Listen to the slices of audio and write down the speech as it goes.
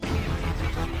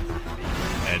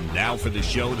Now for the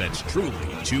show that's truly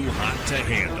too hot to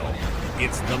handle.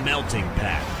 It's The Melting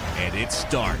Pat, and it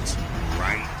starts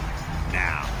right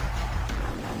now.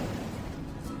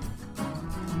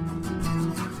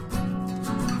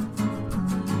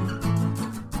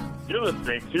 You're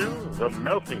listening to The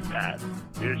Melting Pat.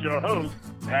 Here's your host,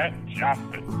 Pat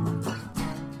Johnson.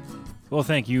 Well,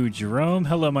 thank you, Jerome.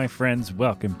 Hello, my friends.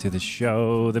 Welcome to the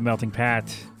show, The Melting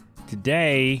Pat.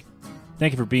 Today,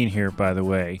 thank you for being here, by the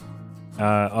way.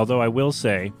 Although I will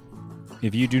say,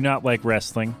 if you do not like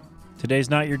wrestling, today's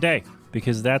not your day,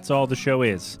 because that's all the show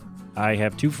is. I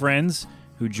have two friends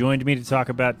who joined me to talk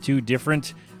about two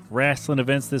different wrestling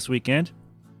events this weekend.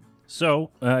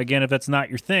 So, again, if that's not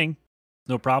your thing,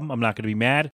 no problem. I'm not going to be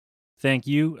mad. Thank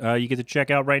you. You get to check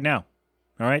out right now.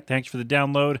 All right. Thanks for the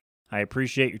download. I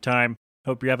appreciate your time.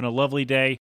 Hope you're having a lovely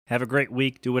day. Have a great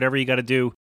week. Do whatever you got to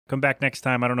do. Come back next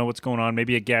time. I don't know what's going on.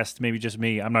 Maybe a guest, maybe just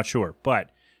me. I'm not sure.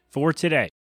 But for today,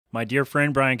 my dear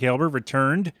friend Brian Kalber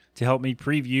returned to help me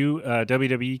preview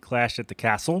WWE Clash at the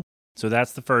Castle. So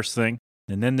that's the first thing.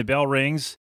 And then the bell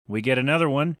rings. We get another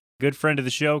one. Good friend of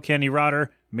the show, Kenny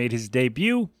Rotter, made his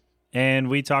debut. And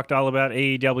we talked all about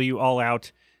AEW All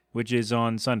Out, which is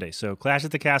on Sunday. So Clash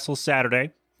at the Castle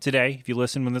Saturday, today, if you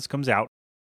listen when this comes out.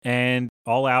 And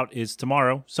All Out is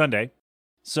tomorrow, Sunday.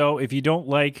 So if you don't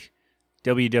like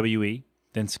WWE,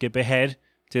 then skip ahead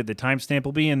to the timestamp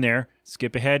will be in there.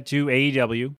 Skip ahead to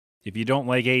AEW. If you don't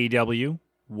like AEW,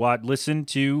 listen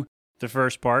to the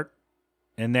first part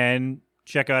and then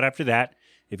check out after that.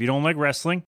 If you don't like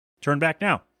wrestling, turn back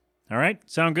now. All right?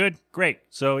 Sound good? Great.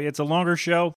 So it's a longer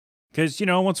show because,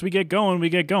 once we get going,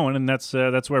 and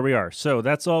that's where we are. So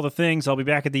that's all the things. I'll be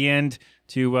back at the end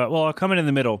to, I'll come in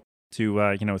the middle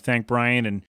to, thank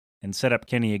Brian and set up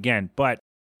Kenny again. But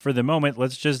for the moment,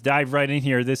 let's just dive right in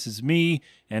here. This is me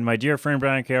and my dear friend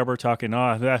Brian Kalber talking,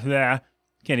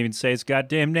 can't even say his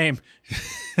goddamn name.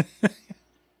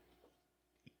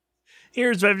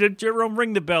 Here's Jerome,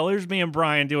 ring the bell. Here's me and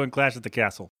Brian doing Clash at the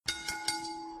Castle.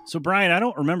 So, Brian, I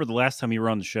don't remember the last time you were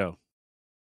on the show.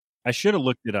 I should have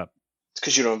looked it up. It's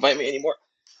because you don't invite me anymore.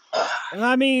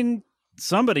 I mean,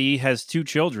 somebody has two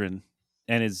children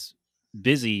and is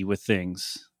busy with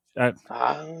things. I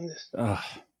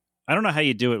don't know how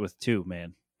you do it with two,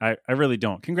 man. I really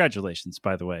don't. Congratulations,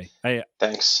 by the way.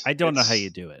 Thanks. I don't know how you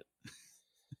do it.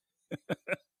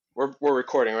 We're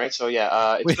recording, right? So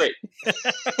yeah, it's great.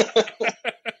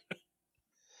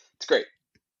 It's great.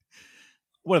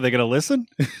 What, are they going to listen?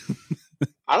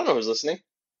 I don't know who's listening.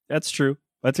 That's true.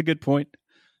 That's a good point.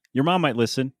 Your mom might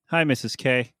listen. Hi, Mrs.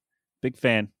 K. Big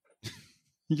fan.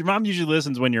 Your mom usually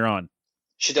listens when you're on.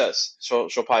 She does. She'll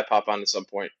probably pop on at some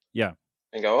point. Yeah.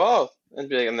 And go, oh, and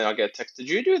then I'll get a text. Did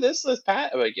you do this,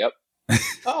 Pat? I'm like, yep.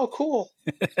 Oh, cool.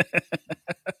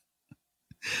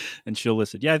 And she'll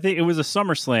listen. Yeah, I think it was a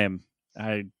SummerSlam.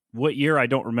 What year, I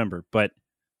don't remember, but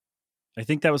I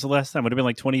think that was the last time. It would have been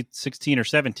like 2016 or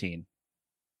 17.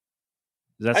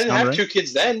 I didn't have two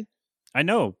kids then. I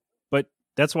know, but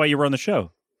that's why you were on the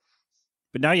show.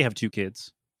 But now you have two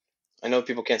kids. I know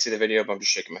people can't see the video, but I'm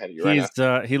just shaking my head at you right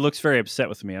now. He looks very upset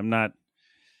with me. I'm not,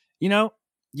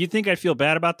 you'd think I'd feel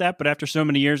bad about that, but after so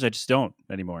many years, I just don't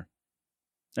anymore.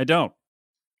 I don't.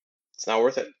 It's not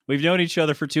worth it. We've known each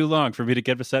other for too long for me to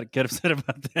get upset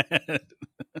about that.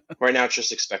 Right now, it's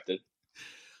just expected.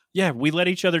 Yeah, we let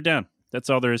each other down. That's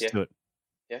all there is to it.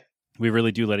 Yeah. We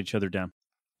really do let each other down.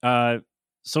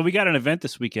 So we got an event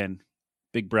this weekend,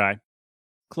 Big Bri.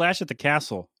 Clash at the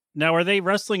Castle. Now, are they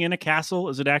wrestling in a castle?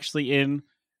 Is it actually in?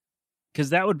 Because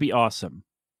that would be awesome.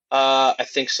 I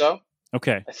think so.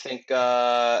 Okay. I think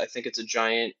it's a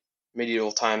giant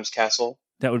medieval times castle.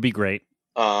 That would be great.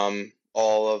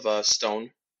 All of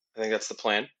stone. I think that's the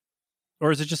plan.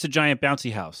 Or is it just a giant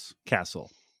bouncy house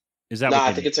castle? Is that? No,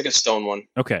 I think it's like a stone one.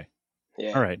 Okay.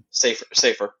 Yeah. All right.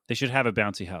 Safer. They should have a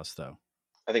bouncy house, though.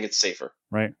 I think it's safer.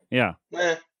 Right? Yeah.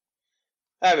 I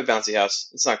have a bouncy house.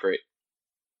 It's not great.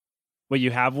 Well,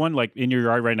 you have one, like, in your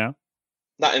yard right now?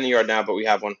 Not in the yard now, but we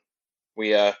have one.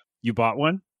 You bought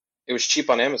one? It was cheap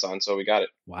on Amazon, so we got it.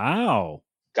 Wow.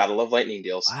 Gotta love lightning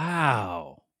deals.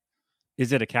 Wow.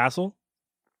 Is it a castle?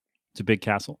 It's a big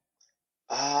castle?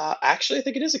 Actually, I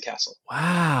think it is a castle.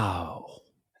 Wow.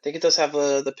 I think it does have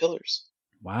the pillars.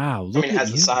 Wow. It has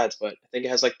the sides, but I think it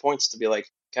has like points to be like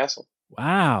castle.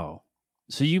 Wow.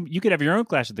 So you could have your own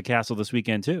Clash at the Castle this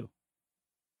weekend too.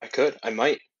 I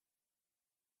might.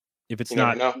 If it's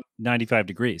not 95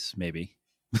 degrees, maybe.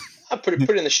 I'll put it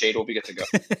in the shade. We'll be good to go.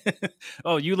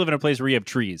 Oh, you live in a place where you have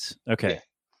trees. Okay. Yeah.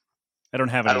 I don't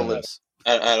have any of those.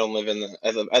 I don't live in the.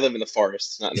 I live in the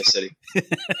forest, not in the city.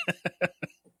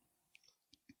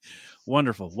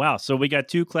 Wonderful. Wow. So we got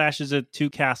two clashes at two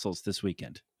castles this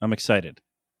weekend. I'm excited.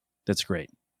 That's great.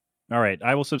 All right.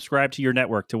 I will subscribe to your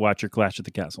network to watch your Clash at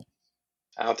the Castle.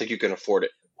 I don't think you can afford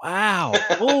it. Wow.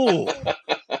 Oh.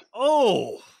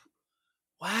 Oh.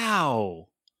 Wow.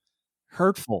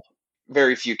 Hurtful.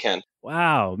 Very few can.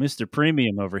 Wow. Mr.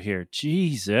 Premium over here.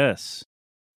 Jesus.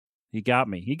 He got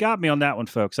me. He got me on that one,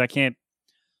 folks. I can't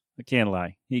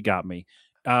lie. He got me.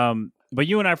 But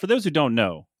you and I, for those who don't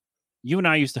know, you and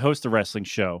I used to host a wrestling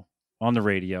show on the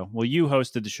radio. Well, you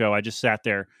hosted the show. I just sat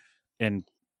there and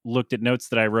looked at notes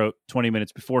that I wrote 20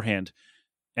 minutes beforehand.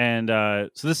 And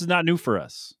so this is not new for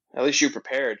us. At least you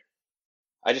prepared.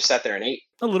 I just sat there and ate.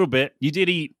 A little bit. You did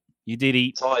eat.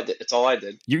 That's all I did. It's all I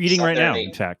did. You're eating Sat right there now, and ate.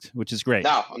 in fact, which is great.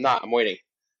 No, I'm not. I'm waiting.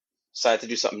 Decided to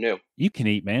do something new. You can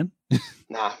eat, man.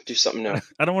 Nah, do something new.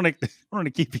 I don't want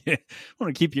to keep you. I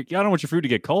don't want your food to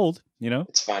get cold. You know.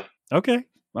 It's fine. Okay.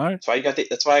 All right. That's why you got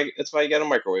That's why you got a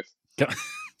microwave.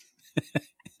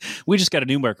 We just got a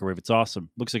new microwave. It's awesome.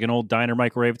 Looks like an old diner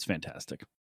microwave. It's fantastic.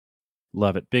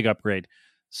 Love it. Big upgrade.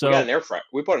 So we got an air fryer.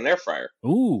 We bought an air fryer.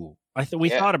 Ooh, we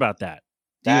thought about that.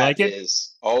 Do you That like it?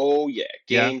 Oh yeah,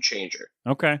 game changer.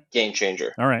 Okay. Game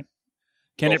changer. All right.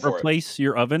 Can Go it for replace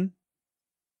your oven?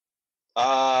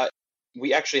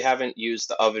 We actually haven't used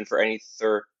the oven for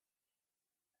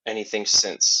anything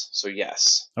since. So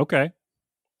yes. Okay.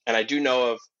 And I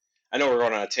know we're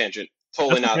going on a tangent.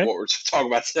 Totally That's not okay. what we're talking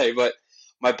about today, but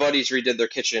my buddies redid their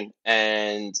kitchen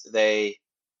and they,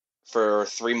 for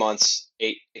 3 months,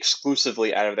 ate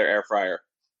exclusively out of their air fryer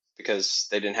because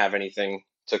they didn't have anything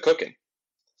to cook in.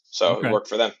 So Okay. it worked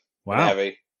for them. Wow. And I have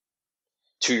a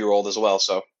 2-year-old as well,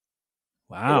 so it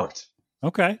Wow. worked.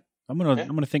 Okay. I'm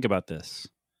gonna think about this.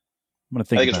 I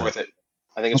think it's worth it.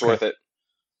 I think it's Okay. worth it.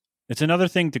 It's another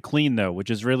thing to clean though, which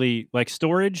is really like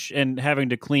storage and having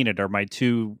to clean it are my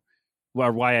two.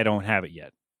 Or why I don't have it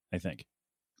yet. I think.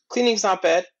 Cleaning's not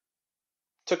bad.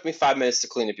 Took me 5 minutes to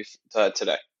clean it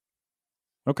today.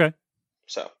 Okay.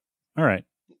 So, All right.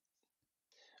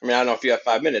 I mean, I don't know if you have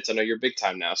 5 minutes. I know you're big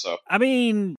time now, so. I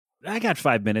mean, I got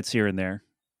 5 minutes here and there.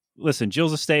 Listen,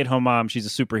 Jill's a stay-at-home mom. She's a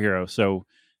superhero. So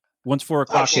once 4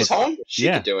 o'clock She's hits, home? She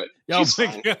Yeah. can do it. Oh She's my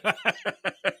fine. God.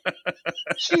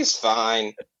 She's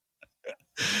fine.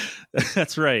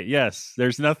 That's right. Yes,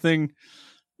 there's nothing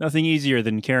easier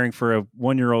than caring for a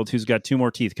 1-year-old who's got 2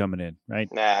 more teeth coming in. Right?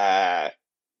 Nah.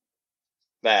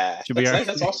 Should be all right.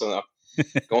 That's awesome, though.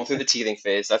 Going through the teething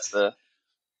phase. That's the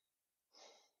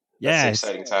Yeah,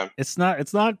 exciting time. it's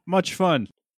not much fun.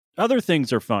 Other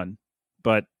things are fun,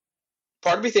 but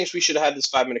Part of me thinks we should have had this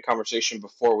 5-minute conversation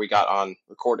before we got on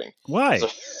recording. why? So,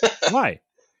 Why?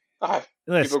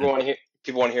 Listen,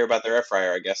 people want to hear about their air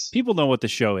fryer, I guess. people know what the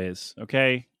show is.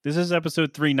 Okay, this is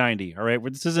episode 390. All right,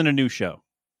 this isn't a new show.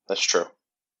 That's true.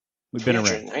 We've been around.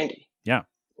 390. Yeah.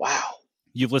 Wow.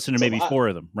 You've listened to That's a maybe lot. 4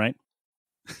 of them, right?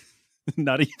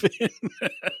 Not even.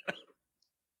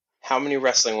 How many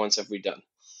wrestling ones have we done?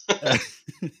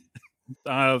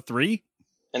 3.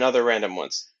 And other random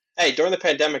ones. Hey, during the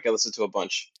pandemic, I listened to a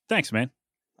bunch. Thanks, man.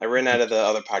 I ran out of the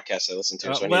other podcasts I listened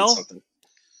to, so I well- needed something.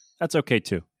 That's okay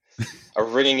too. A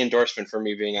ringing endorsement for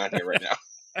me being on here right now.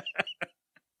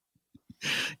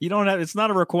 You don't have. It's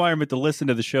not a requirement to listen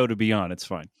to the show to be on. It's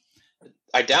fine.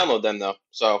 I download them though,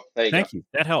 so there you Thank go. you.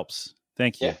 That helps.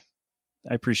 Thank you. Yeah.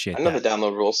 I appreciate I know that. the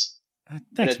download rules.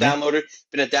 Thanks, been a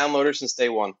man. downloader since day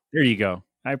one. There you go.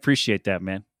 I appreciate that,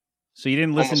 man. So you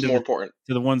didn't listen Almost to more the, important.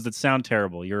 to the ones that sound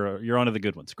terrible. You're onto the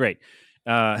good ones. Great.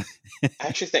 I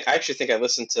actually think I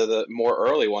listened to the more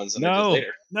early ones than I did No,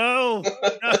 later. no,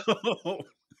 no.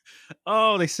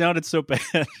 Oh, they sounded so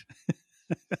bad.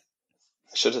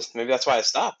 Should have. Maybe that's why I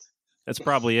stopped. That's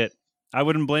probably it. I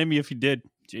wouldn't blame you if you did.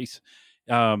 Jeez.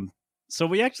 So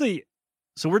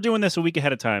we're doing this a week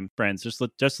ahead of time, friends. Just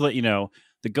to let you know,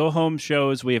 the go home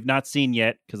shows we have not seen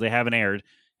yet because they haven't aired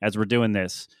as we're doing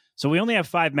this. So we only have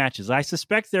 5 matches. I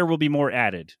suspect there will be more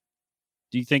added.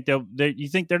 Do you think you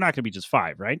think they're not going to be just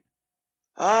 5, right?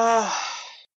 I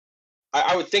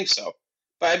would think so.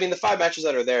 But I mean, the 5 matches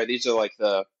that are there, these are like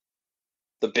the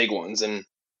big ones, and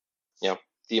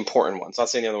the important ones. Not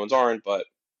saying the other ones aren't, but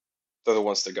they're the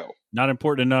ones to go. Not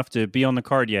important enough to be on the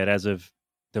card yet as of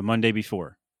the Monday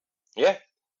before. Yeah.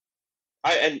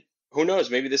 And who knows?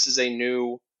 Maybe this is a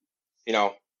new,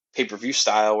 pay-per-view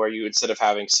style where you, instead of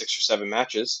having 6 or 7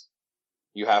 matches,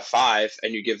 you have 5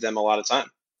 and you give them a lot of time.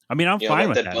 I mean, I'm fine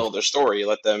with Let them that. build their story.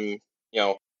 Let them,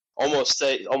 almost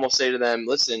say to them,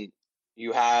 listen,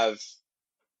 you have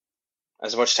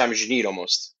as much time as you need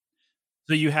almost.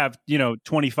 So you have,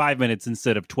 25 minutes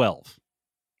instead of 12.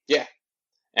 Yeah.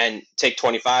 And take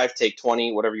 25, take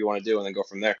 20, whatever you want to do, and then go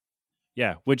from there.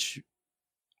 Yeah, which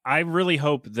I really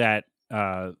hope that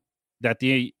that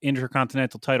the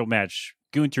Intercontinental title match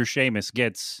Gunther Sheamus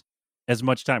gets as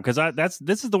much time, because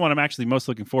this is the one I'm actually most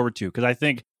looking forward to, because I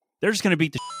think they're just going to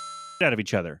beat the shit out of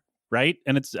each other, right?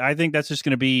 And I think that's just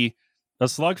going to be a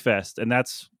slugfest, and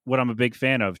that's what I'm a big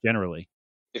fan of generally.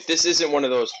 If this isn't one of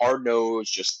those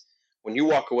hard-nosed, just when you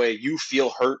walk away, you feel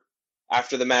hurt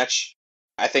after the match,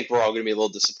 I think we're all going to be a little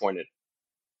disappointed.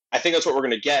 I think that's what we're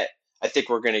going to get. I think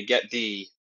we're going to get the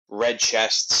red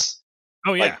chests.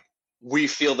 Oh, yeah. Like, we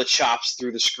feel the chops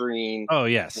through the screen. Oh,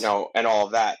 yes. And all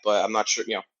of that. But I'm not sure,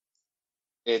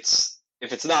 if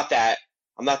it's not that,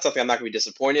 I'm not going to be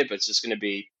disappointed, but it's just going to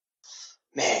be,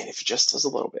 man, if it just does a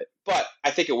little bit. But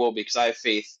I think it will be, because I have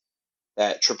faith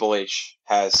that Triple H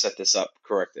has set this up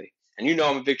correctly. And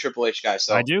I'm a big Triple H guy,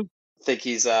 so I do think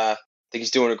he's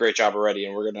doing a great job already,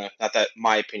 and we're gonna, not that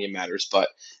my opinion matters, but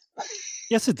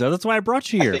yes, it does. That's why I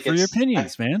brought you here, for your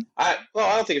opinions, man. I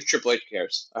don't think if Triple H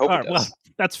cares. I hope he does. Well,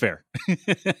 that's fair.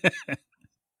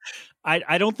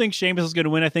 I don't think Sheamus is going to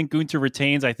win. I think Gunther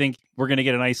retains. I think we're going to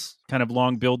get a nice kind of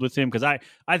long build with him, because I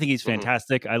think he's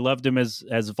fantastic. I loved him as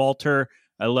Walter.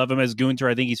 I love him as Gunther.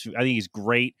 I think he's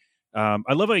great.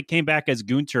 I love how he came back as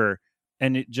Gunther,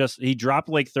 and he dropped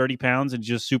like 30 pounds and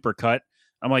just super cut.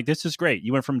 I'm like, this is great.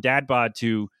 You went from dad bod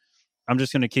to I'm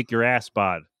just going to kick your ass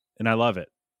bod, and I love it.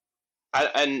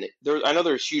 I know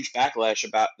there's huge backlash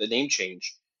about the name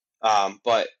change,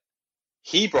 but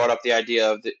he brought up the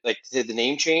idea of the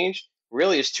name change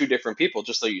really is two different people,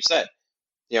 just like you said.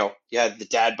 You had the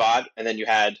dad bod, and then you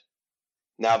had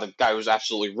now the guy who's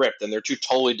absolutely ripped, and they're two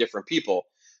totally different people.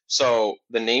 So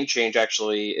the name change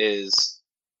actually is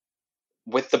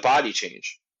with the body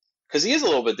change, because he is a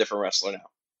little bit different wrestler now.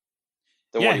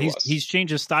 Yeah, he's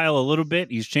changed his style a little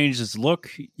bit. He's changed his look,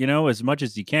 as much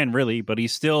as he can, really. But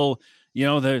he's still,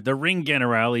 the ring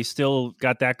general. He's still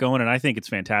got that going, and I think it's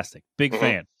fantastic. Big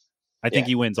fan. I think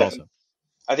he wins also.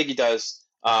 I think he does.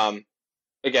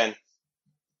 Again,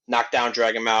 knock down,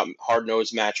 drag him out,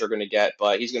 hard-nosed match you're going to get,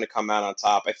 but he's going to come out on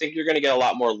top. I think you're going to get a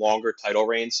lot more longer title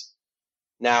reigns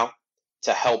now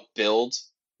to help build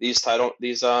these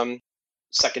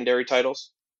secondary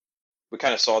titles. We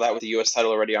kind of saw that with the U.S.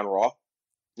 title already on Raw.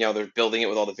 They're building it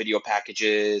with all the video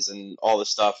packages and all this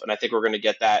stuff, and I think we're going to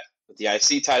get that with the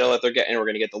IC title that they're getting. We're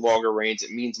going to get the longer reigns.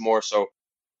 It means more. So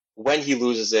when he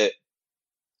loses it,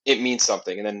 it means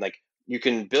something. And then you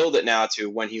can build it now to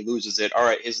when he loses it. All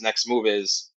right, his next move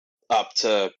is up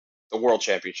to the World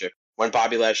Championship. When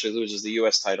Bobby Lashley loses the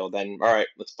U.S. title, then all right,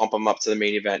 let's bump him up to the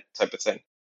main event type of thing.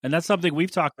 And that's something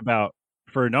we've talked about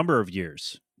for a number of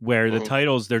years, where the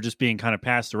titles, they're just being kind of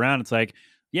passed around. It's like,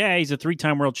 yeah, he's a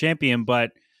 3-time world champion,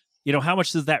 but how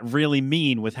much does that really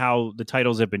mean with how the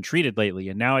titles have been treated lately?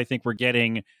 And now I think we're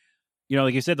getting,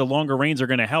 like you said, the longer reigns are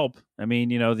going to help. I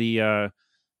mean,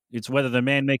 it's whether the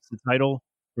man makes the title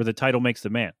or the title makes the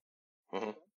man.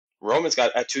 Roman's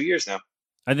got 2 years now.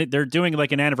 I think they're doing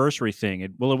like an anniversary thing.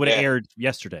 It would have aired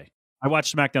yesterday. I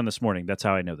watched SmackDown this morning. That's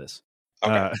how I know this.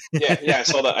 Okay. Yeah, I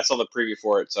saw that. I saw the preview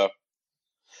for it. So,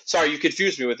 sorry, you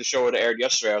confused me with the show that aired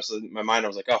yesterday. In my mind, I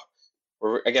was like, oh,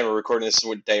 we're recording this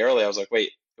a day early. I was like,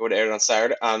 wait, it would have aired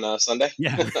on Sunday.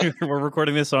 Yeah, we're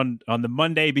recording this on the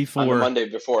Monday before. On the Monday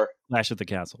before Clash at the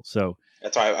Castle. So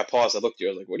that's why I paused. I looked at you.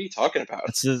 I was like, what are you talking about?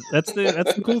 That's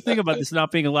the cool thing about this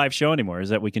not being a live show anymore, is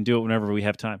that we can do it whenever we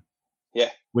have time. Yeah.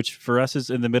 Which for us is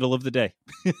in the middle of the day.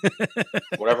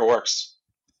 Whatever works.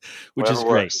 Which is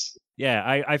great.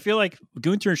 Yeah, I feel like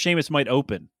Gunther and Sheamus might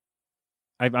open.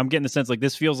 I'm getting the sense like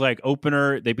this feels like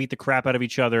opener. They beat the crap out of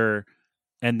each other,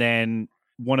 and then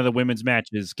one of the women's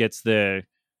matches gets that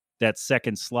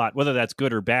second slot. Whether that's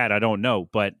good or bad, I don't know.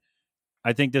 But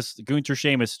I think this Gunther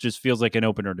Sheamus just feels like an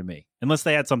opener to me, unless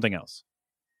they add something else.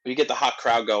 You get the hot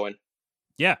crowd going.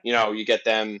 Yeah. You get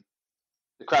them.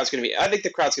 I think the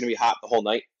crowd's going to be hot the whole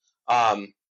night.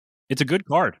 It's a good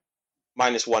card.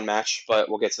 Minus one match, but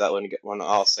we'll get to that when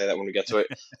I'll say that when we get to it.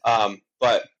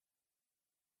 But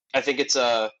I think it's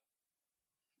going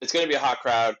to be a hot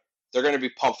crowd. They're going to be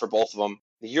pumped for both of them.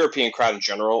 The European crowd in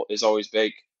general is always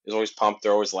big, is always pumped.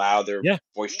 They're always loud. They're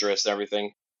boisterous and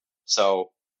everything. So,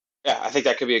 yeah, I think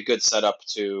that could be a good setup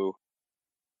to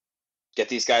get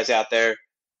these guys out there.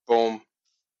 Boom.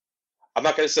 I'm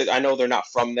not going to say, I know they're not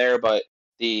from there, but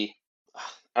I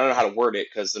don't know how to word it,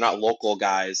 because they're not local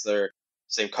guys. They're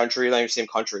same country, not even same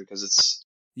country, because it's...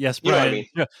 Yes, Brian. You know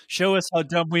what I mean? Show us how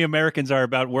dumb we Americans are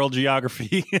about world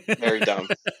geography. Very dumb.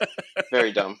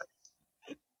 Very dumb.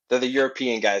 They're the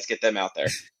European guys. Get them out there.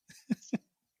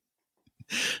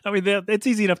 I mean, it's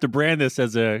easy enough to brand this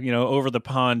as a over the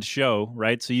pond show,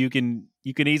 right? So you can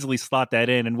easily slot that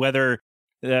in, and whether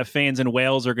fans in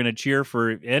Wales are going to cheer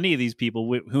for any of these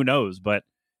people, who knows? But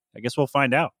I guess we'll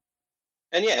find out.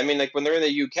 And yeah, I mean, like when they're in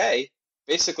the UK,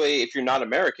 basically, if you're not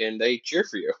American, they cheer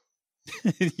for you.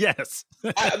 Yes.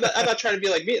 I'm not trying to be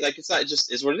like me. Like, it's not, it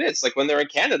just is what it is. Like, when they're in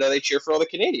Canada, they cheer for all the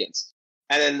Canadians.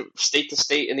 And then state to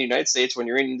state in the United States, when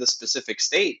you're in the specific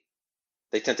state,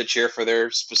 they tend to cheer for their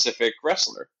specific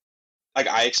wrestler. Like,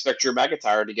 I expect Drew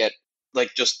McIntyre to get,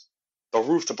 like, just the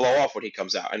roof to blow off when he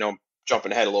comes out. I know I'm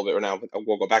jumping ahead a little bit right now.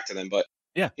 We'll go back to them. But,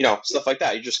 yeah, stuff like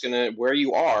that. You're just going to, where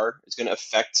you are is going to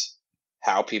affect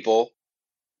how people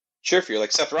cheer for you.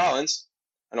 Like Seth Rollins,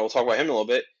 I know we'll talk about him in a little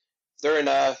bit. If they're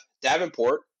in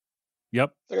Davenport,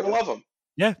 yep, they're going to love him.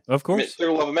 Yeah, of course. I mean, they're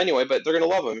going to love him anyway, but they're going to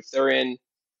love him. If they're in,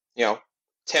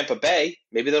 Tampa Bay,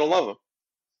 maybe they don't love him.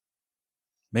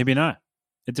 Maybe not.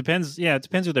 It depends. Yeah, it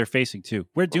depends who they're facing too.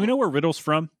 Do you know where Riddle's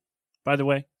from, by the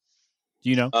way? Do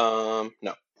you know?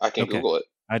 No, I can Google it.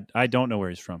 I don't know where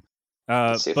he's from.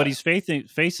 But he's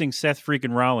facing Seth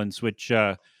freaking Rollins, which,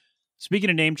 speaking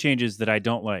of name changes that I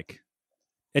don't like,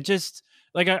 it just,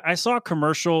 like, I saw a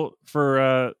commercial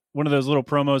for one of those little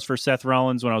promos for Seth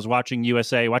Rollins when I was watching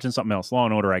watching something else, Law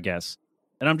and Order, I guess.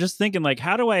 And I'm just thinking, like,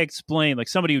 how do I explain, like,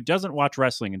 somebody who doesn't watch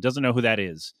wrestling and doesn't know who that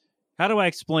is, how do I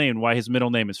explain why his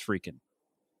middle name is Freakin'?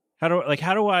 How do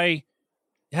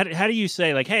you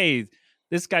say, like, hey,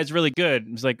 this guy's really good?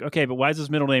 It's like, okay, but why is his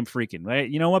middle name Freakin'? Right?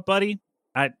 You know what, buddy?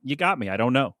 You got me. I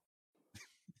don't know.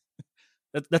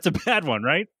 That's a bad one,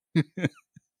 right?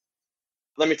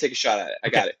 Let me take a shot at it. I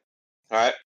got it. All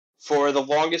right. For the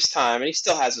longest time, and he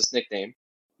still has this nickname,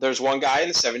 there's one guy in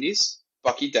the 70s,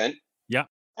 Bucky Dent. Yeah.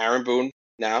 Aaron Boone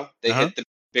now. They hit the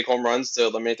big home runs to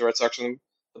eliminate the Red Sox from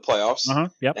the playoffs.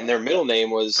 Yep. And their middle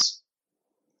name was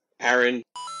Aaron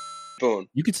Boone.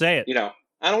 You could say it.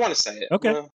 I don't want to say it.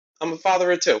 Okay. I'm a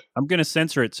father of two. I'm going to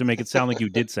censor it to make it sound like you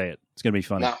did say it. It's going to be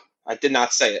funny. No, I did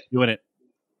not say it. Doing it.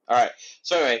 All right.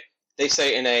 So anyway, they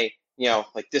say in a,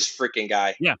 like, this freaking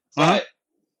guy. Yeah. But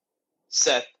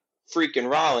Seth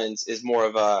freaking Rollins is more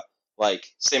of a, like,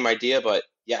 same idea, but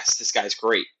yes, this guy's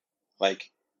great. Like,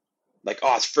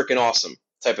 oh, it's freaking awesome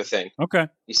type of thing. Okay.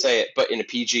 You say it, but in a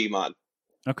PG mod.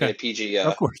 Okay. In a PG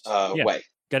of course. way.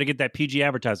 Got to get that PG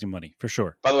advertising money, for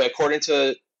sure. By the way, according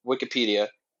to Wikipedia,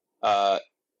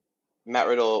 Matt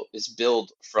Riddle is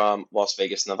billed from Las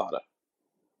Vegas, Nevada.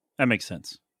 That makes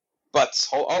sense. But,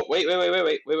 wait.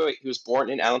 He was born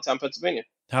in Allentown, Pennsylvania.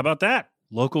 How about that?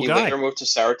 Local guy. He later moved to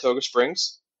Saratoga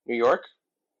Springs, New York,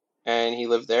 and he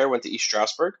lived there, went to East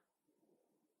Stroudsburg.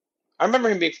 I remember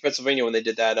him being from Pennsylvania when they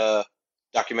did that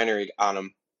documentary on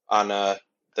him on the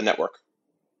network.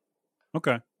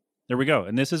 Okay. There we go.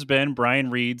 And this has been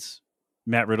Brian Reed's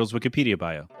Matt Riddle's Wikipedia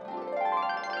bio.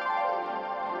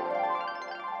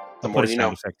 The I'll more put a you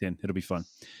sound know. effect in. It'll be fun.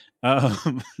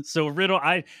 So Riddle,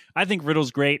 I think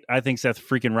Riddle's great. I think Seth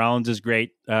freaking Rollins is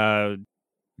great.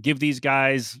 Give these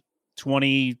guys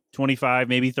 20, 25,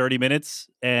 maybe 30 minutes,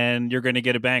 and you're going to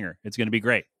get a banger. It's going to be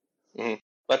great. Mm-hmm.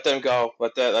 Let them go.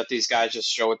 Let these guys just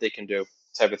show what they can do,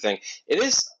 type of thing. It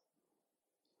is.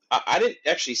 I didn't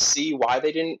actually see why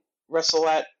they didn't wrestle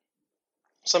at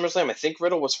SummerSlam. I think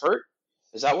Riddle was hurt.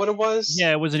 Is that what it was?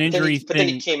 Yeah, it was an injury But then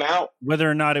he came out. Whether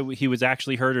or not he was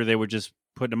actually hurt or they were just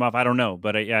putting him off, I don't know.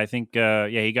 But I think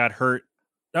he got hurt.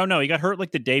 Oh no, he got hurt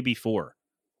like the day before.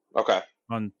 Okay.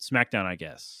 On SmackDown, I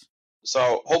guess.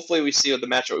 So hopefully we see the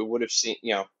match that we would have seen.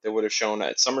 They would have shown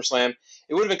at SummerSlam.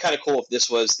 It would have been kind of cool if this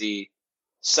was the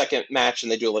second match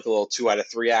and they do like a little 2 out of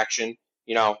 3 action.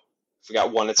 If we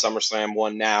got one at SummerSlam,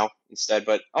 one now instead.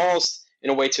 But almost in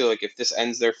a way too, like if this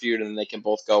ends their feud and then they can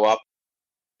both go up,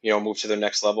 move to their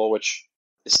next level, which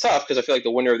is tough because I feel like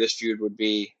the winner of this feud would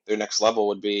be their next level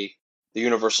would be the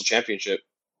Universal Championship.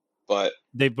 But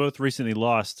they both recently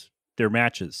lost their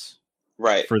matches,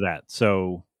 right, for that.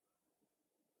 So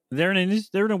they're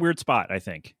in a weird spot, I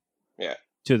think. Yeah.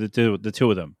 To the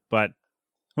two of them, but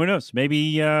who knows?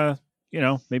 Maybe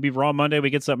maybe Raw Monday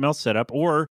we get something else set up,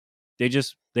 or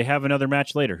they have another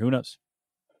match later. Who knows?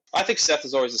 I think Seth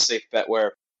is always a safe bet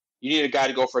where you need a guy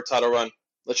to go for a title run.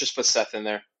 Let's just put Seth in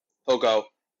there. He'll go.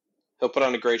 He'll put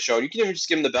on a great show. You can even just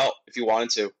give him the belt if you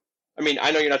wanted to. I mean, I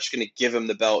know you're not just going to give him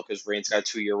the belt because Reigns got a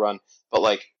 2-year run, but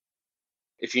like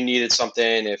if you needed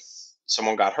something, if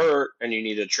someone got hurt and you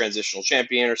needed a transitional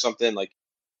champion or something, like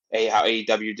how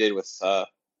AEW did with,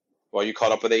 you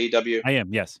caught up with AEW? I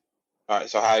am, yes. All right,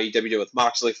 so how AEW did with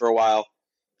Moxley for a while.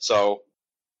 So,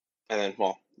 and then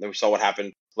we saw what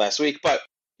happened last week, but,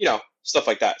 stuff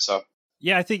like that, so.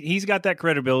 Yeah, I think he's got that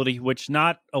credibility, which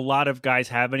not a lot of guys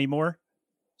have anymore.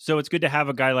 So it's good to have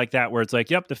a guy like that where it's like,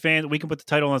 yep, we can put the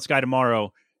title on this guy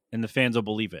tomorrow, and the fans will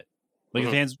believe it. Like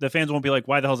the fans won't be like,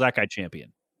 why the hell's that guy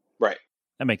champion? Right.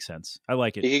 That makes sense. I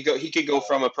like it. He could go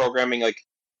from a programming like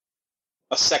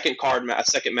a second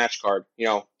match card.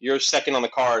 You're second on the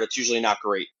card. It's usually not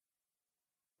great.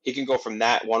 he can go from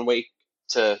that one week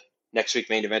to next week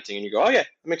main eventing, and you go, oh yeah,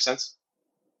 that makes sense.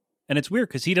 And it's weird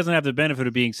because he doesn't have the benefit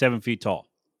of being 7 feet tall.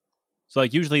 So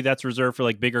like usually that's reserved for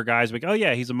like bigger guys. Like, oh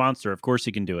yeah, he's a monster. Of course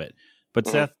he can do it. But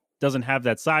Seth doesn't have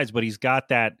that size, but he's got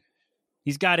that.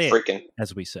 He's got it, freaking,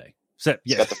 as we say. Seth,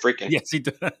 he's got the freaking. Yes, he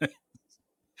does.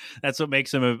 That's what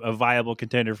makes him a viable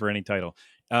contender for any title.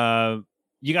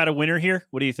 You got a winner here?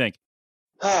 What do you think?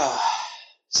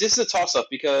 See, this is a toss-up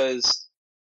because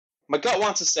my gut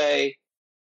wants to say,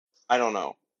 I don't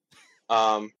know.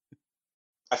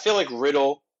 I feel like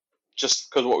Riddle, just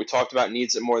because of what we talked about,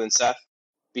 needs it more than Seth.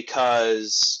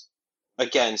 Because,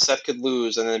 again, Seth could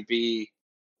lose and then be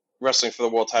wrestling for the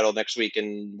world title next week,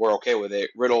 and we're okay with it.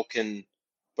 Riddle can,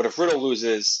 but if Riddle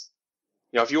loses,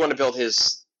 if you want to build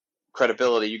his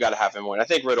credibility, you got to have him win. I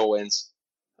think Riddle wins,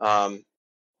 because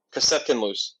Seth can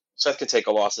lose. Seth can take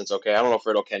a loss, and it's okay. I don't know if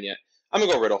Riddle can yet. I'm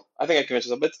gonna go Riddle. I think I convinced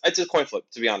myself, but it's a coin flip,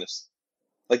 to be honest.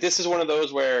 Like, this is one of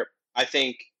those where I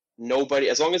think nobody,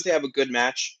 as long as they have a good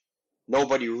match,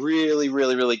 nobody really,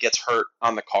 really, really gets hurt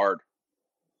on the card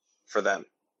for them.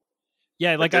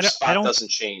 Yeah, like their spot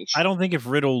doesn't change. I don't think if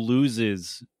Riddle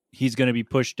loses, he's going to be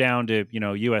pushed down to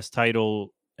U.S.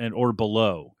 title and or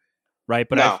below, right?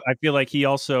 But no. I feel like he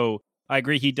also, I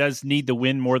agree, he does need the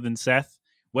win more than Seth.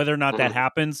 Whether or not that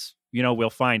happens, we'll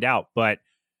find out. But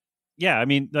yeah, I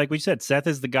mean, like we said, Seth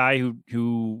is the guy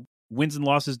who wins and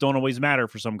losses don't always matter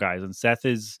for some guys, and Seth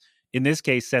is, in this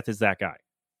case, Seth is that guy.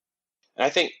 And I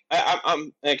think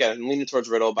I'm leaning towards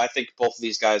Riddle, but I think both of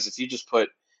these guys, if they just put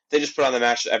on the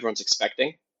match that everyone's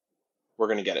expecting, we're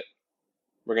going to get it.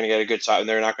 We're going to get a good shot, and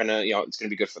they're not going to, it's going to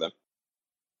be good for them.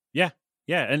 Yeah.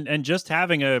 Yeah. And just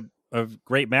having a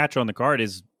great match on the card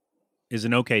is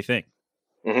an okay thing.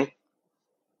 Mm-hmm.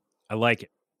 I like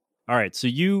it. All right. So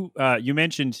you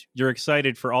mentioned you're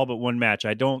excited for all but one match.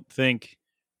 I don't think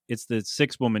it's the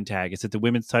 6-woman tag. Is it the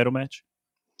women's title match?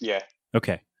 Yeah.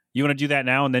 Okay. You want to do that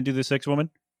now and then do the 6-woman?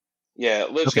 Yeah.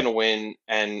 Liv's going to win,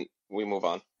 and we move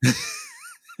on.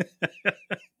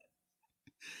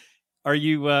 Are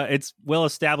you? It's well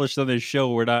established on this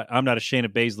show. I'm not a Shayna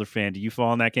Baszler fan. Do you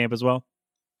fall in that camp as well?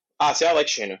 See, I like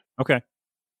Shayna. Okay.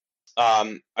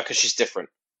 Because she's different.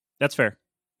 That's fair.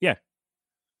 Yeah.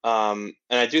 And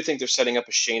I do think they're setting up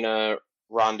a Shayna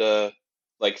Ronda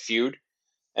feud,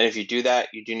 and if you do that,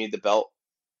 you do need the belt.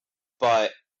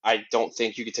 But I don't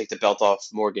think you could take the belt off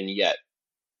Morgan yet.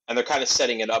 And they're kind of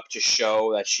setting it up to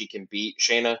show that she can beat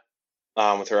Shayna.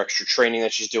 With her extra training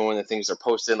that she's doing, the things they're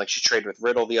posting, like she trained with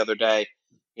Riddle the other day,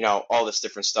 all this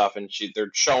different stuff, and they're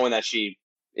showing that she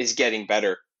is getting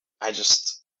better.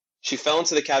 She fell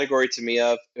into the category to me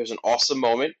of, it was an awesome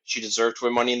moment. She deserved to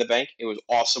win Money in the Bank. It was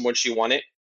awesome when she won it.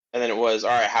 And then it was, all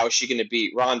right, how is she going to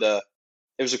beat Ronda?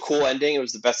 It was a cool ending. It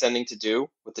was the best ending to do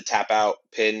with the tap out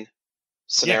pin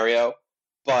scenario,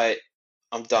 but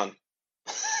I'm done.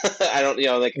 I don't,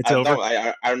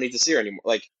 I don't need to see her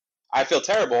anymore. I feel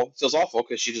terrible. It feels awful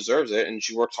because she deserves it, and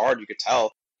she works hard. You could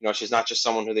tell. She's not just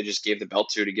someone who they just gave the belt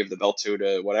to give the belt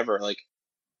to whatever.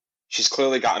 She's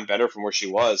clearly gotten better from where she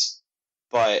was,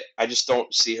 but I just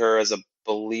don't see her as a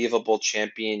believable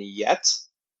champion yet.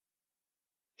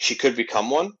 She could become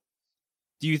one.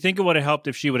 Do you think it would have helped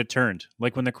if she would have turned?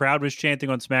 Like when the crowd was chanting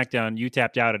on SmackDown, you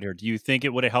tapped out at her. Do you think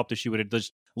it would have helped if she would have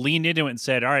just leaned into it and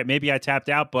said, all right, maybe I tapped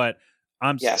out, but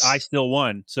I still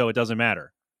won, so it doesn't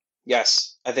matter?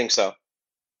 Yes, I think so.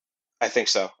 I think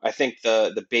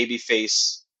the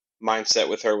babyface mindset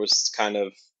with her was kind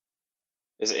of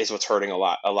is what's hurting a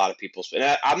lot of people.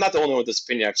 And I'm not the only one with this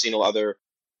opinion. I've seen a lot of other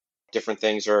different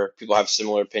things where people have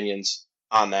similar opinions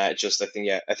on that. Just I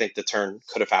think the turn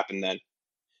could have happened then.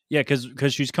 Yeah,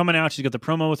 because she's coming out. She's got the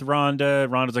promo with Ronda.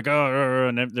 Ronda's like, oh,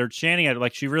 and they're chanting at her.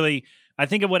 Like, she really, I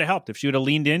think it would have helped if she would have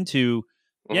leaned into,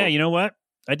 yeah, you know what?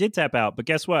 I did tap out, but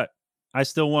guess what? I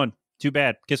still won. Too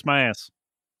bad. Kiss my ass.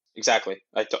 Exactly.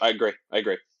 I agree.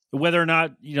 Whether or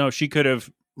not, she could have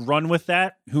run with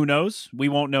that, who knows? We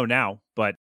won't know now,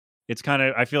 but it's kind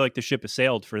of, I feel like the ship has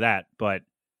sailed for that, but.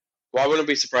 Well, I wouldn't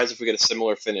be surprised if we get a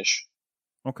similar finish.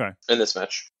 Okay. In this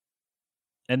match.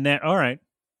 And then, all right.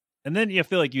 And then you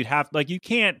feel like you'd have, you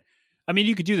can't, I mean,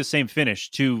 you could do the same finish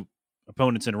 2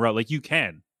 opponents in a row. You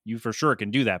can. You for sure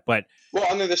can do that, but.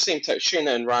 Well, they're the same type.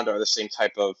 Shayna and Ronda are the same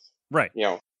type of. Right.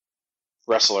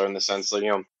 Wrestler in the sense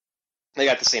that, they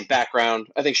got the same background.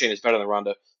 I think Shayna's better than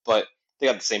Ronda, but they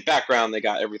got the same background. They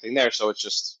got everything there, so it's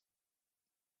just.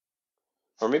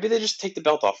 Or maybe they just take the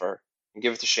belt off her and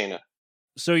give it to Shayna.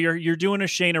 So you're doing a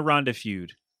Shayna Ronda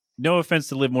feud. No offense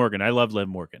to Liv Morgan. I love Liv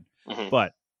Morgan. Mm-hmm.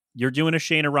 But you're doing a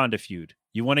Shayna Ronda feud.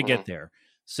 You want to get there.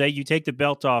 Say you take the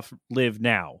belt off Liv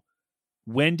now.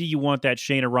 When do you want that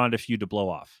Shayna Ronda feud to blow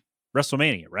off?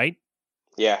 WrestleMania, right?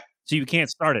 Yeah. So you can't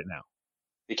start it now.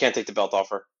 You can't take the belt off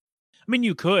her. I mean,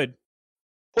 you could.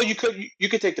 Well, you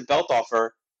could take the belt off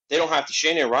her. They don't have to.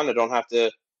 Shayna and Ronda don't have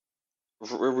to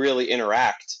really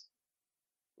interact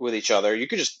with each other.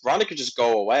 Ronda could just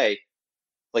go away,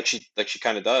 like she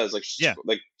kind of does. Like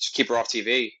just keep her off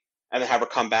TV and then have her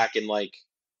come back in like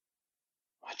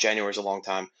January's a long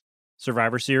time.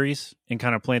 Survivor Series and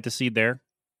kind of plant the seed there.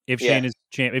 If Shane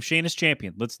is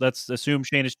champion, let's assume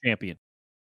Shane is champion.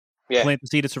 Yeah. Plant the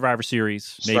seed at Survivor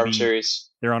Series. Maybe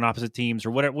they're on opposite teams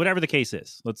or whatever the case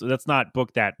is. Let's not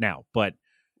book that now. But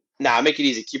make it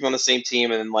easy. Keep them on the same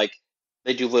team, and then like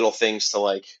they do little things to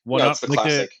like it's the like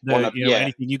classic.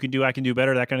 Anything you can do, I can do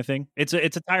better. That kind of thing. It's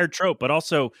a tired trope, but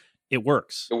also it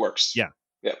works. It works. Yeah.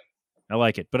 Yep. I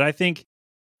like it, but I think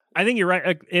you're right.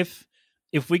 Like,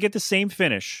 if we get the same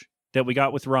finish that we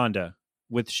got with Ronda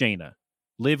with Shayna,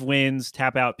 Liv wins,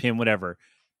 tap out, pin, whatever.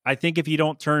 I think if you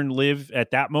don't turn Liv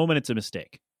at that moment, it's a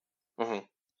mistake. Mm-hmm.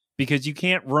 Because you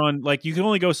can't run, like, you can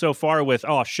only go so far with,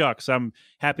 oh, shucks, I'm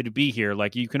happy to be here.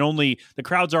 Like, the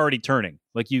crowd's already turning.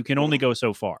 Like, you can only go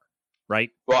so far,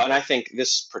 right? Well, and I think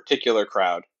this particular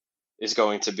crowd is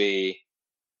going to be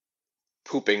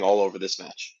pooping all over this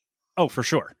match. Oh, for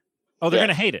sure. Oh, they're going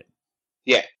to hate it.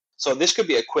 Yeah. So this could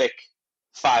be a quick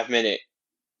 5 minute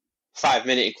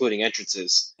including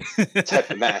entrances type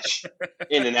of match.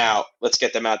 In and out. Let's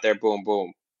get them out there. Boom,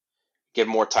 boom. Give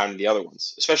more time to the other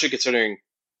ones. Especially considering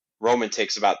Roman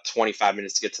takes about 25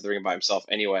 minutes to get to the ring by himself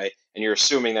anyway. And you're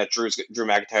assuming that Drew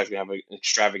McIntyre is going to have an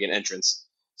extravagant entrance.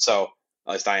 So,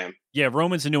 at least I am. Yeah,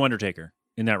 Roman's the new Undertaker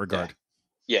in that regard.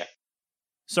 Yeah.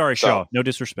 Sorry, Shaw. No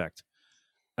disrespect.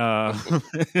 But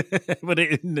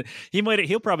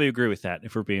he'll probably agree with that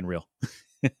if we're being real.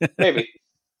 Maybe.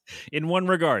 In one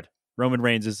regard, Roman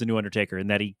Reigns is the new Undertaker in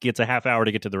that he gets a half hour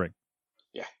to get to the ring.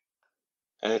 Yeah.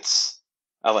 And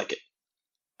I like it.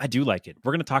 I do like it.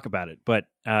 We're going to talk about it, but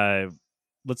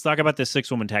let's talk about this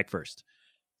 6-woman tag first,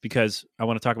 because I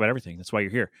want to talk about everything. That's why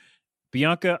you're here.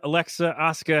 Bianca, Alexa,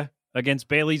 Asuka against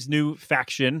Bayley's new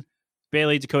faction.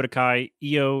 Bayley, Dakota Kai,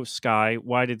 Io Sky.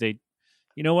 Why did they...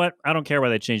 You know what? I don't care why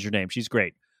they changed her name. She's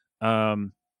great.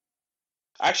 Actually,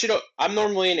 I'm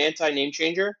normally an anti-name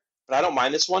changer, but I don't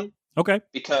mind this one. Okay.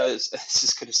 Because this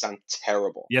is going to sound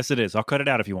terrible. Yes, it is. I'll cut it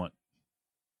out if you want.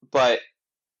 But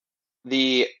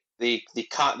they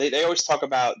always talk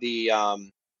about the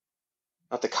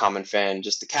not the common fan,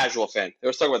 just the casual fan. They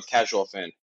always talk about the casual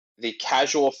fan. The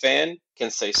casual fan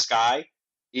can say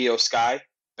Io Sky,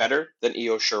 better than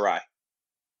Io Shirai.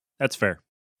 That's fair.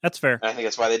 That's fair. And I think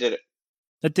that's why they did it.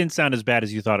 That didn't sound as bad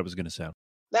as you thought it was going to sound.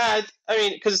 Nah, I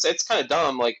mean, because it's kind of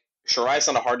dumb. Like, Shirai's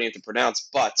not a hard name to pronounce,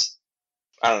 but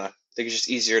I don't know. I think it's just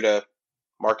easier to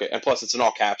market. And plus, it's in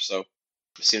all caps, so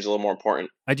it seems a little more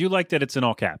important. I do like that it's in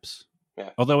all caps.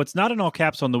 Yeah. Although it's not in all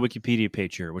caps on the Wikipedia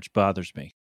page here, which bothers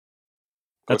me.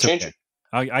 That's change it.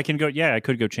 I can go. Yeah, I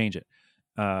could go change it.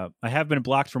 I have been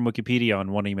blocked from Wikipedia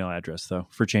on one email address, though,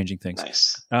 for changing things.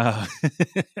 Nice.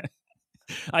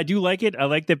 I do like it. I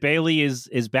like that Bayley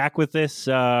is back with this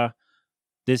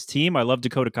this team. I love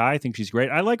Dakota Kai. I think she's great.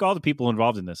 I like all the people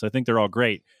involved in this. I think they're all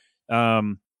great.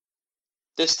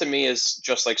 This to me is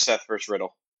just like Seth versus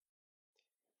Riddle.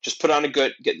 Just put on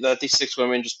let these 6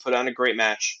 women just put on a great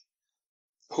match.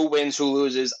 Who wins, who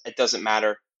loses, it doesn't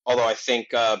matter. Although I think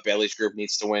Bayley's group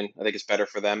needs to win. I think it's better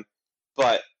for them.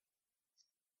 But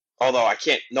although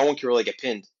no one can really get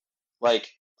pinned. Like,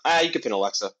 you can pin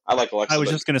Alexa. I like Alexa. I was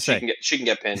just going to say. She can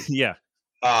get pinned. Yeah.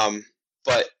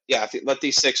 But yeah, let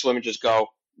these 6 women just go.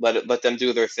 Let them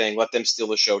do their thing. Let them steal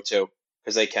the show too,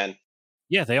 because they can.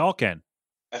 Yeah, they all can.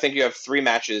 I think you have 3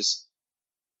 matches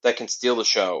that can steal the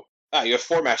show. You have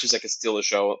 4 matches that can steal the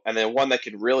show, and then one that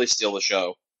can really steal the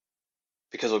show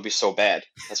because it would be so bad.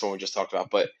 That's what we just talked about,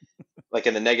 but like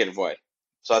in the negative way.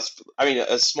 So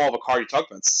as small of a card you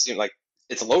talked about, it seems like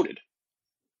it's loaded.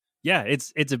 Yeah,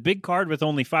 it's a big card with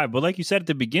only 5, but like you said at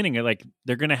the beginning, like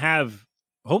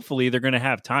hopefully they're going to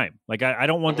have time. Like I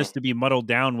don't want this to be muddled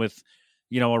down with,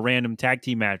 a random tag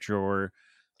team match or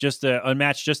just a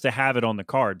match just to have it on the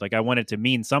card. Like I want it to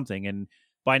mean something. And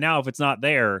by now, if it's not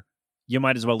there, you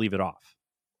might as well leave it off.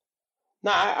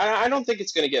 No, I don't think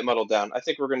it's going to get muddled down. I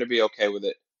think we're going to be okay with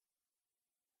it.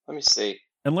 Let me see.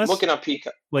 Unless looking on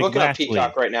Peacock,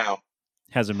 Peacock right now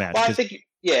has a match. Well, I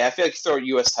feel like throw a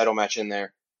U.S. title match in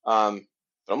there. But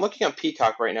I'm looking on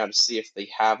Peacock right now to see if they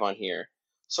have on here.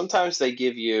 Sometimes they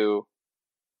give you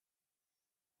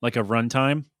like a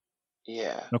runtime.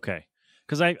 Yeah. Okay.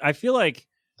 Because I feel like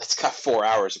it's got 4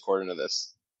 hours according to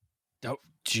this. Oh,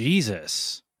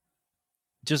 Jesus.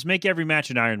 Just make every match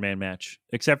an Iron Man match,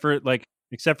 except for like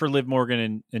Except for Liv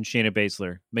Morgan and Shayna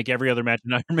Baszler. Make every other match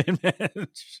an Iron Man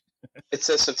match. It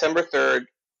says September 3rd,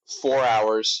 4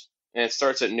 hours, and it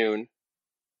starts at noon.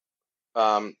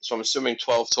 So I'm assuming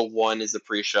 12 to 1 is the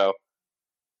pre-show.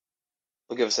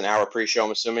 They'll give us an hour pre-show,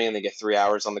 I'm assuming, and they get 3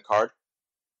 hours on the card.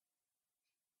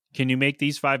 Can you make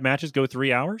these 5 matches go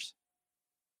 3 hours?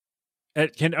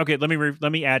 Okay,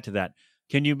 let me add to that.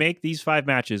 Can you make these 5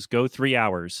 matches go 3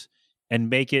 hours and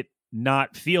make it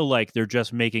not feel like they're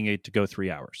just making it to go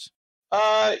 3 hours?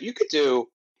 You could do.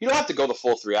 You don't have to go the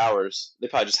full 3 hours. They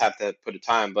probably just have to put a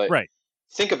time. But right.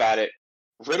 Think about it.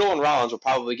 Riddle and Rollins will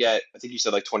probably get, I think you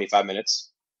said like 25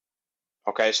 minutes.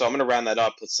 Okay, so I'm going to round that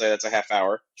up. Let's say that's a half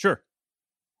hour. Sure.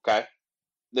 Okay.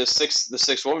 The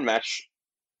six woman match,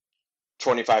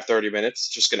 25, 30 minutes.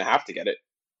 Just going to have to get it.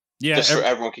 Yeah. Just so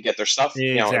everyone can get their stuff.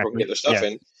 Exactly. Everyone can get their stuff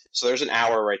in. So there's an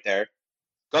hour right there.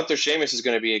 Gunther Sheamus is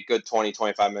going to be a good 20,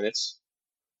 25 minutes.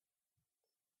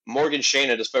 Morgan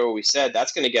Shayna, despite what we said,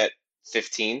 that's going to get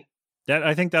 15.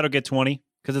 I think that'll get 20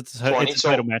 because it's a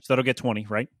title match. That'll get 20,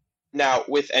 right? Now,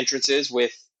 with entrances,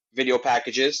 with video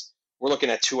packages, we're looking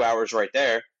at 2 hours right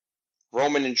there.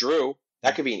 Roman and Drew,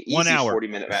 that could be an easy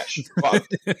 40-minute match. Well,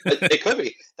 it could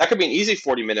be. That could be an easy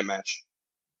 40-minute match.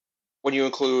 When you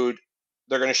include,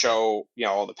 they're going to show,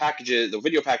 all the packages, the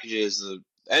video packages, the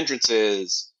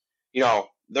entrances,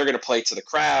 they're going to play to the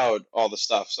crowd, all the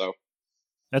stuff. So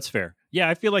that's fair. Yeah,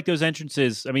 I feel like those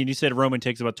entrances, I mean, you said Roman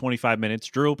takes about 25 minutes.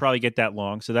 Drew will probably get that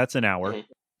long, so that's an hour.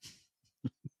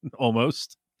 Mm-hmm.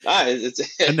 Almost. It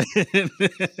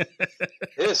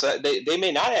is. They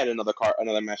may not add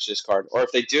another match to this card, or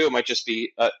if they do, it might just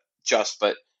be but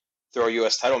throw a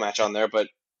U.S. title match on there. But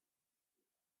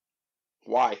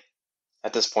why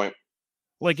at this point?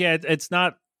 Like, yeah, it's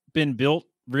not been built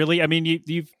really. I mean,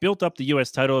 you've built up the U.S.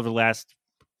 title over the last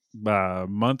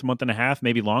month and a half,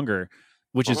 maybe longer,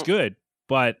 which is good.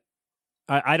 But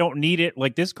I don't need it.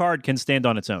 Like, this card can stand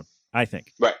on its own, I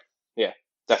think. Right. Yeah.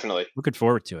 Definitely. Looking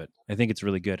forward to it. I think it's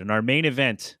really good. And our main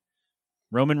event,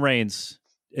 Roman Reigns,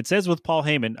 it says with Paul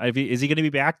Heyman. Is he going to be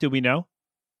back? Do we know?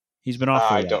 He's been off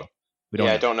for a while.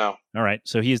 I don't know. All right.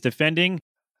 So he is defending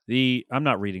I'm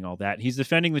not reading all that. He's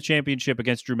defending the championship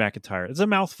against Drew McIntyre. It's a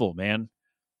mouthful, man.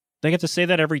 They get to say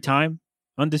that every time.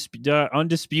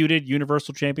 Undisputed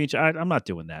Universal Championship. I'm not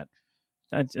doing that.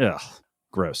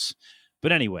 Gross.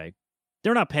 But anyway,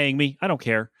 they're not paying me. I don't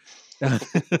care.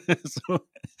 So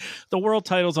the world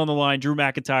title's on the line. Drew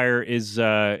McIntyre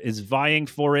is vying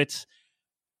for it.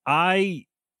 I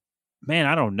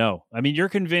don't know. I mean, you're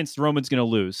convinced Roman's going to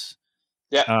lose.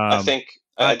 Yeah, I think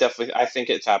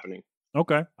it's happening.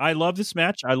 Okay. I love this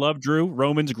match. I love Drew.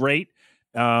 Roman's great.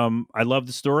 I love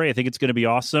the story. I think it's going to be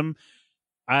awesome.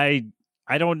 I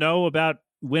don't know about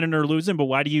winning or losing,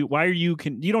 but you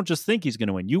don't just think he's going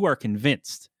to win. You are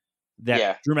convinced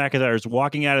that Drew McIntyre is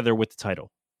walking out of there with the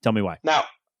title. Tell me why. Now,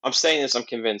 I'm saying this, I'm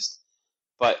convinced,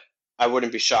 but I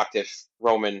wouldn't be shocked if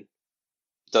Roman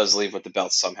does leave with the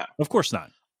belt somehow. Of course not.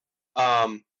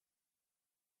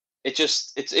 It's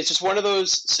just one of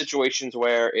those situations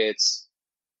where it's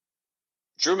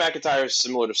Drew McIntyre is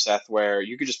similar to Seth, where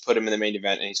you could just put him in the main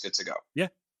event and he's good to go. Yeah.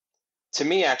 To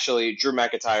me, actually, Drew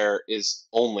McIntyre is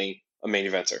only a main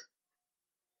eventer.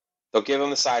 They'll give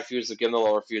him the side feuds, they'll give him the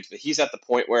lower feuds, but he's at the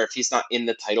point where if he's not in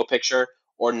the title picture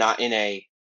or not in a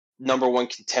number one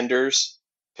contenders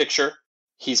picture,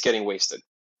 he's getting wasted.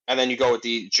 And then you go with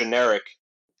the generic,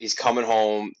 he's coming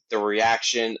home, the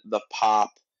reaction, the pop,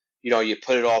 you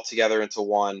put it all together into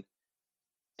one.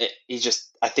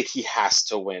 I think he has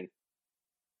to win.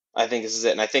 I think this is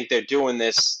it. And I think they're doing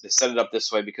this, they set it up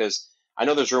this way because I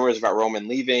know there's rumors about Roman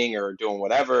leaving or doing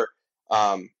whatever,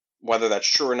 whether that's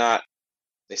true or not.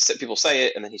 People say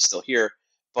it and then he's still here.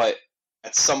 But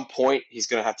at some point, he's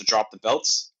going to have to drop the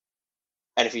belts.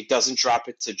 And if he doesn't drop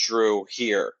it to Drew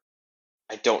here,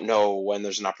 I don't know when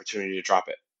there's an opportunity to drop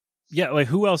it. Yeah, like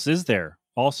who else is there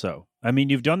also? I mean,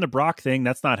 you've done the Brock thing.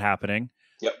 That's not happening.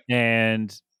 Yep.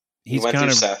 And he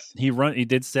Seth. He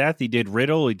did Seth. He did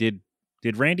Riddle. He did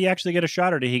Randy actually get a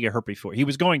shot or did he get hurt before? He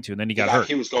was going to, and then he got hurt.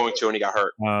 He was going to, and he got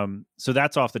hurt. So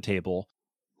that's off the table.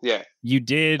 Yeah. You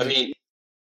did. I mean,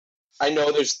 I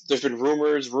know there's been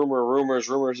rumors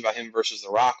about him versus The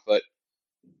Rock, but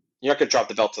you're not going to drop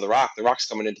the belt to The Rock. The Rock's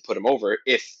coming in to put him over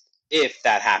if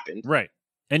that happened. Right.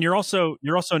 And you're also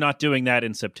not doing that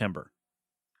in September.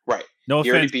 Right. No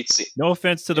offense. No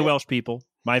offense to the Yeah. Welsh people.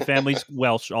 My family's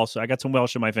Welsh also. I got some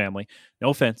Welsh in my family. No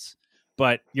offense.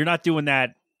 But you're not doing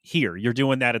that here. You're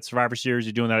doing that at Survivor Series.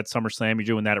 You're doing that at SummerSlam. You're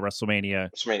doing that at WrestleMania.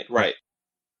 Right.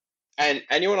 And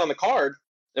anyone on the card,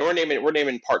 and we're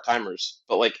naming part-timers,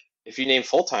 but like if you name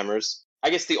full-timers,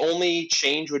 I guess the only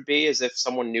change would be is if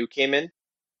someone new came in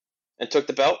and took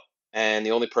the belt. And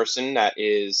the only person that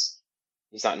he's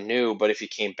not new, but if he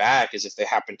came back is if they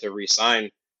happened to re-sign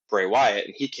Bray Wyatt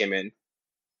and he came in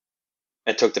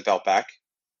and took the belt back.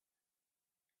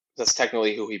 That's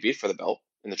technically who he beat for the belt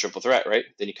in the triple threat, right?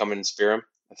 Didn't he come in and spear him?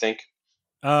 I think.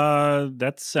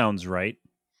 That sounds right.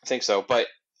 I think so. But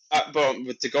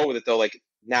to go with it though, like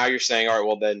now you're saying, all right,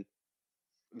 well then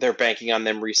they're banking on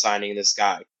them re-signing this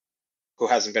guy who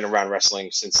hasn't been around wrestling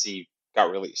since he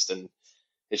got released, and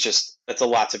that's a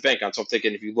lot to bank on. So I'm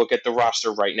thinking if you look at the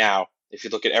roster right now, if you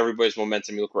look at everybody's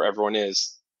momentum, you look where everyone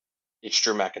is, it's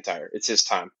Drew McIntyre. It's his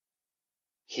time.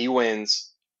 He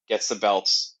wins, gets the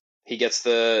belts. He gets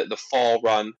the fall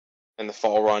run, and the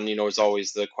fall run, is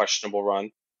always the questionable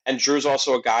run. And Drew's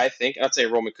also a guy, I think, I'd say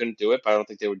Roman couldn't do it, but I don't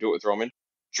think they would do it with Roman.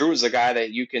 Drew is a guy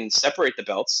that you can separate the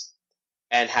belts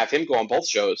and have him go on both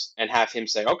shows and have him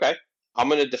say, okay, I'm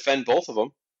going to defend both of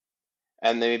them.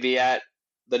 And then maybe at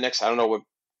the next, I don't know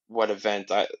what event,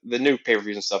 the new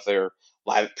pay-per-views and stuff, they're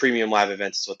premium live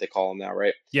events is what they call them now,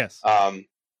 right? Yes.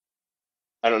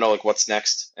 I don't know like what's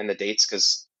next and the dates,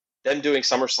 because them doing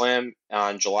SummerSlam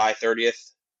on July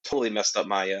 30th totally messed up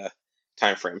my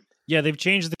time frame. Yeah, they've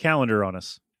changed the calendar on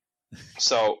us.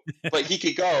 So, but he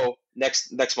could go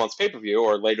next month's pay-per-view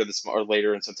or later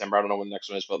in September. I don't know when the next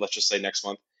one is, but let's just say next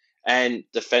month, and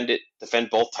defend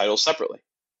both titles separately,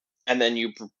 and then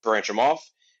you branch them off.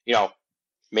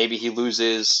 Maybe he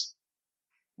loses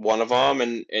one of them,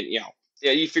 and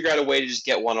you figure out a way to just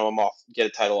get one of them off, get a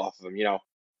title off of him.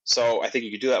 So I think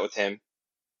you could do that with him.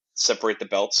 Separate the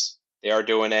belts. They are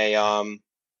doing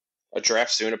a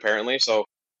draft soon, apparently. So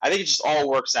I think it just all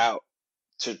works out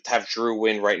to have Drew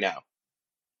win right now.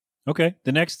 Okay.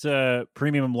 The next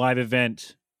premium live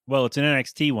event, well, it's an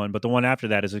NXT one, but the one after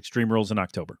that is Extreme Rules in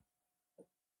October.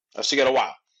 Oh, so you got a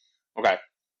while. Okay.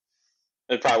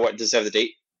 And probably does it have the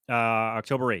date?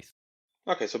 October 8th.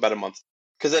 Okay, so about a month.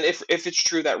 Because then if it's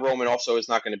true that Roman also is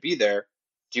not going to be there,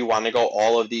 do you want to go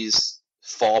all of these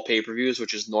fall pay-per-views,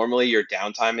 which is normally your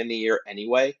downtime in the year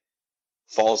anyway?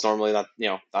 Fall is normally not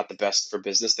the best for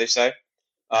business, they say.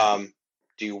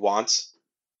 Do you want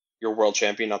your world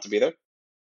champion not to be there?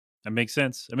 That makes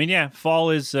sense. I mean, yeah,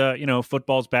 fall is,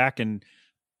 football's back, and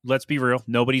let's be real,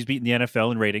 nobody's beaten the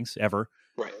NFL in ratings ever.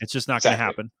 Right. It's just not going to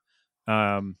happen.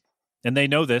 And they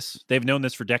know this. They've known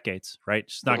this for decades, right?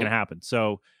 It's not going to happen.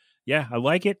 So, yeah, I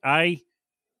like it.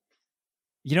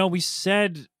 We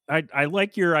said, I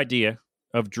like your idea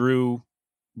of Drew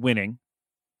winning.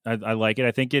 I like it.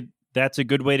 I think that's a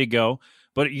good way to go.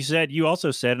 But you also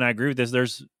said, and I agree with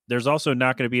this, there's also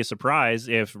not going to be a surprise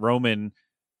if Roman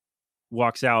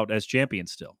walks out as champion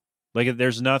still. Like,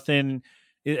 there's nothing,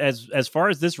 as far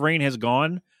as this reign has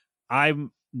gone,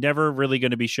 I'm never really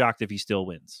going to be shocked if he still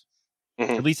wins.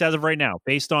 Mm-hmm. At least as of right now,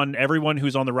 based on everyone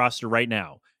who's on the roster right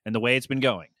now and the way it's been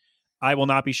going, I will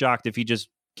not be shocked if he just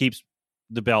keeps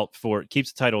the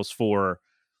titles for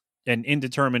an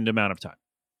indeterminate amount of time.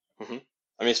 Mm-hmm.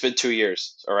 I mean, it's been 2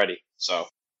 years already. So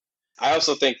I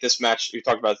also think this match, you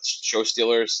talked about show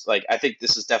stealers. Like, I think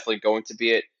this is definitely going to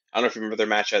be it. I don't know if you remember their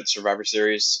match at Survivor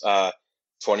Series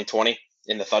 2020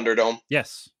 in the Thunderdome.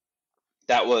 Yes.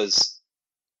 That was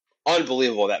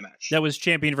unbelievable, that match. That was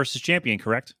champion versus champion,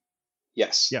 correct?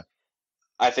 Yes. Yeah.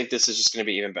 I think this is just going to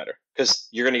be even better because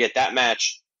you're going to get that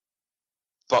match,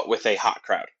 but with a hot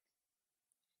crowd.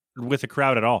 With a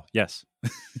crowd at all, yes.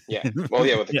 Yeah. Well,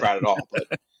 yeah, with a crowd at all.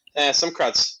 But some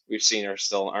crowds we've seen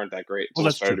aren't that great. Well,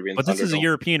 that's true. But this is a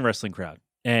European wrestling crowd.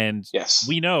 And yes,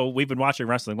 we know, we've been watching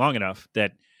wrestling long enough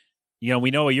that,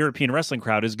 we know a European wrestling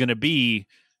crowd is going to be,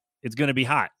 it's going to be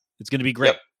hot. It's going to be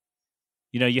great.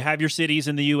 Yep. You have your cities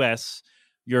in the U.S.,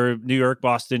 your New York,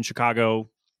 Boston, Chicago,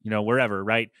 wherever,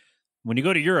 right? When you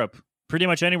go to Europe, pretty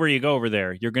much anywhere you go over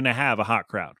there, you're going to have a hot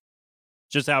crowd.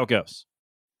 Just how it goes.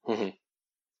 Mm-hmm.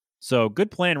 So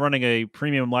good plan running a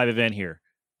premium live event here.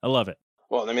 I love it.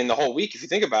 Well, I mean, the whole week, if you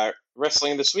think about it,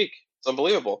 wrestling this week, it's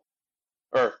unbelievable.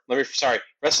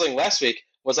 Wrestling last week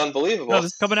was unbelievable. No,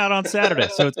 this is coming out on Saturday.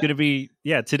 So it's going to be,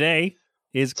 today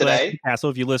is Clash Castle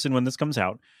if you listen when this comes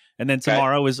out. And then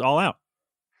tomorrow is All Out.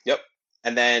 Yep.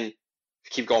 And then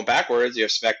keep going backwards. You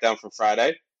have SmackDown from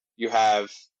Friday. You have,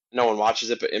 no one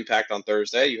watches it, but Impact on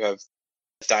Thursday. You have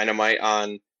Dynamite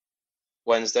on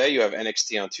Wednesday. You have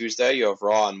NXT on Tuesday. You have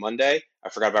Raw on Monday. I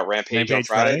forgot about Rampage on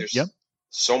Friday. There's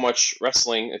so much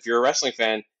wrestling. If you're a wrestling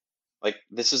fan, like,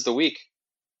 this is the week.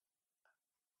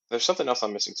 There's something else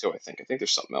I'm missing too, I think. I think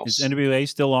there's something else. Is NWA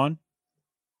still on?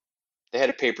 They had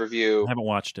a pay-per-view. I haven't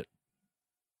watched it.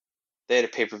 They had a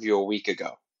pay-per-view a week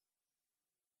ago.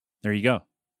 There you go.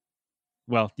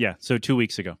 Well, yeah, so 2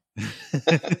 weeks ago.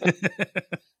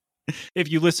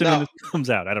 If you listen when this comes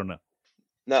out, I don't know.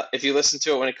 No, if you listen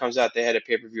to it when it comes out, they had a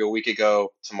pay-per-view a week ago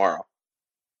tomorrow.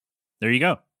 There you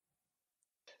go.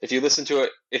 If you listen to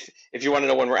it, if you want to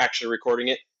know when we're actually recording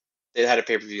it, they had a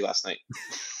pay-per-view last night.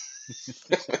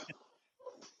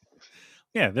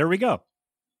 Yeah, there we go.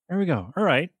 There we go. All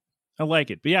right. I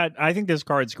like it. But yeah, I think this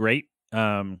card's great.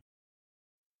 The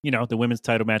women's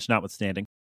title match notwithstanding.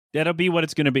 That'll be what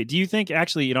it's going to be. Do you think,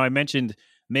 actually, I mentioned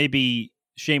maybe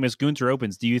Sheamus Gunther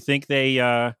opens. Do you think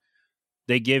they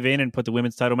give in and put the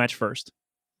women's title match first?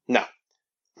 No.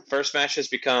 First match has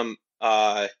become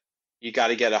you got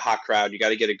to get a hot crowd. You got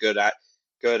to get a good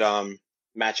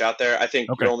match out there. I think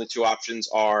your only two options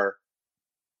are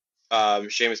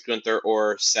Sheamus Gunther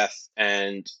or Seth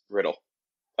and Riddle.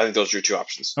 I think those are your two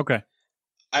options. Okay.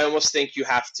 I almost think you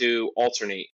have to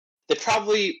alternate. They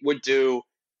probably would do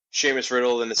Sheamus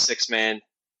Riddle, then the 6-man,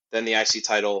 then the IC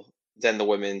title, then the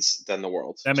women's, then the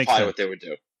world. That makes probably sense. What they would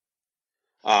do.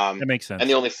 That makes sense. And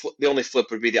the only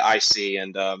flip would be the IC,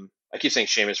 and I keep saying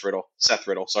Sheamus Riddle, Seth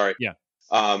Riddle. Sorry. Yeah.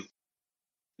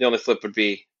 The only flip would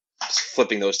be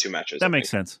flipping those two matches. That makes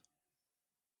sense.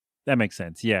 That makes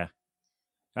sense. Yeah.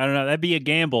 I don't know. That'd be a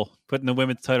gamble putting the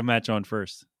women's title match on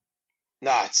first.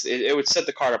 Nah, it would set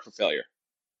the card up for failure.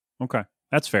 Okay.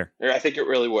 That's fair. I think it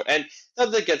really would. And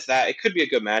not that it gets that. It could be a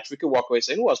good match. We could walk away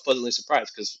saying, I was pleasantly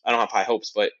surprised because I don't have high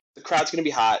hopes, but the crowd's going to be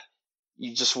hot.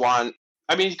 You just want,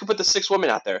 you could put the 6 women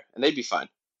out there and they'd be fine.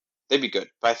 They'd be good.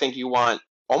 But I think you want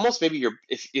almost maybe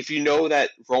if you know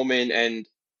that Roman and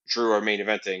Drew are main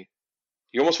eventing,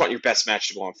 you almost want your best match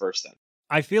to go on first then.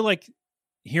 I feel like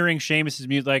hearing Sheamus's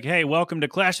music, like, hey, welcome to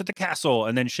Clash at the Castle,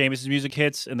 and then Sheamus's music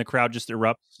hits and the crowd just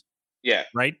erupts. Yeah.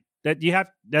 Right?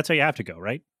 That's how you have to go,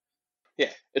 right? Yeah.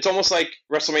 It's almost like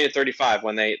WrestleMania 35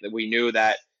 when we knew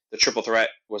that the triple threat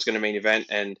was going to main event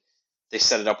and they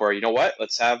set it up where, you know what,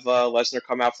 let's have Lesnar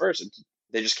come out first. And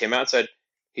they just came out and said,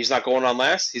 he's not going on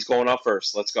last, he's going out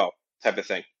first. Let's go. Type of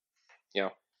thing.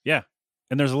 Yeah.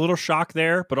 And there's a little shock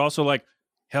there, but also like,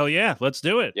 hell yeah, let's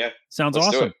do it. Yeah. Sounds let's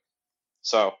awesome. Do it.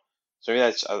 So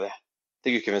yeah, I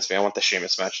think you convinced me. I want the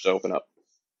Sheamus match to open up.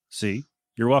 See,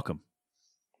 you're welcome.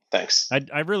 Thanks.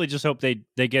 I really just hope they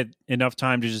get enough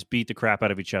time to just beat the crap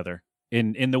out of each other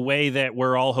in the way that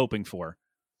we're all hoping for.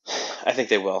 I think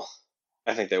they will.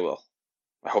 I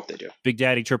hope they do. Big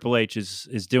Daddy Triple H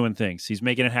is doing things. He's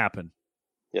making it happen.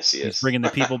 Yes, he is. He's bringing the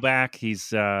people back.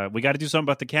 We got to do something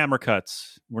about the camera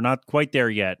cuts. We're not quite there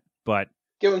yet, but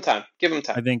give him time.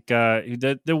 I think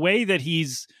the way that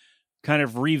he's kind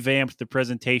of revamped the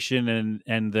presentation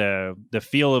and the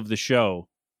feel of the show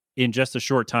in just a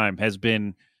short time has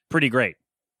been pretty great.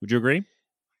 Would you agree?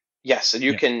 Yes, and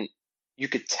you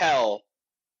could tell.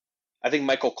 I think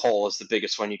Michael Cole is the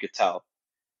biggest one you could tell.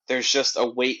 There's just a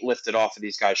weight lifted off of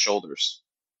these guys' shoulders.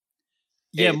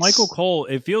 Yeah, Michael Cole,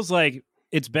 it feels like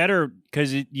it's better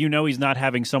because he's not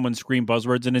having someone scream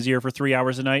buzzwords in his ear for 3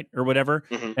 hours a night or whatever.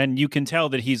 Mm-hmm. And you can tell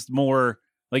that he's more,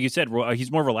 like you said,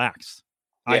 he's more relaxed,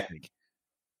 yeah. I think.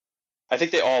 I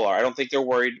think they all are. I don't think they're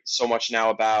worried so much now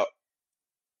about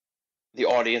the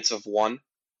audience of one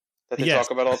that they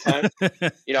talk about all the time.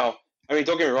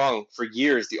 Don't get me wrong. For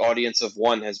years, the audience of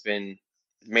one has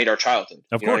made our childhood.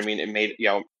 Of course. You know what I mean? It made,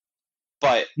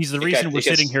 but he's the reason we're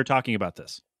sitting here talking about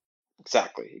this.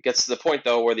 Exactly. It gets to the point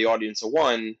though where the audience of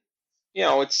one,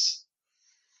 it's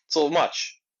a little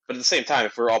much. But at the same time,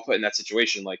 if we're all put in that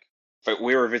situation, like if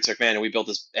we were Vince McMahon and we built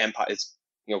this empire,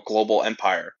 global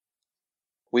empire,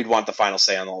 we'd want the final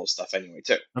say on all this stuff anyway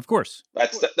too. Of course.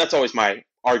 That's always my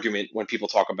argument when people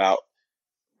talk about.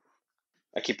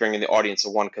 I keep bringing the audience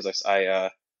of one because I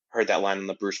heard that line on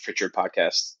the Bruce Pritchard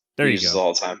podcast. There he you uses go. it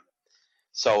all the time.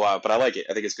 So, but I like it.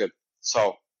 I think it's good.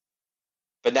 So,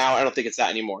 but now I don't think it's that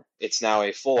anymore. It's now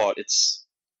a full out.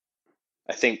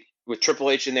 I think with Triple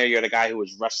H in there, you had a guy who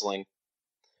was wrestling,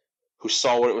 who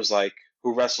saw what it was like,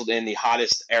 who wrestled in the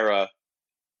hottest era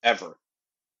ever,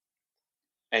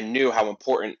 and knew how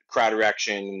important crowd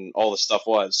reaction and all this stuff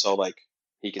was. So, like,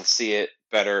 he can see it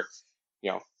better.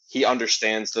 He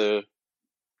understands the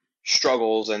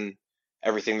struggles and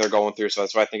everything they're going through. So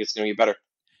that's why I think it's going to be better.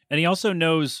 And he also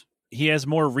knows he has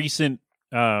more recent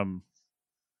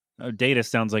data.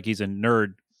 Sounds like he's a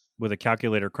nerd with a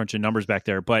calculator crunching numbers back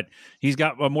there, but he's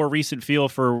got a more recent feel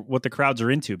for what the crowds are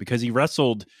into because he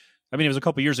wrestled. I mean, it was a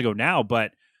couple years ago now,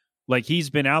 but like he's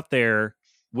been out there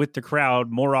with the crowd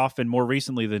more often, more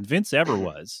recently than Vince ever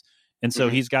was. And so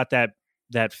he's got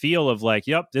that feel of like,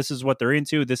 yep, this is what they're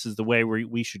into. This is the way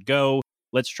we should go.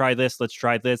 Let's try this. Let's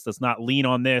try this. Let's not lean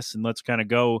on this. And let's kind of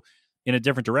go in a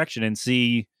different direction and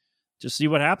see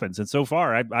what happens. And so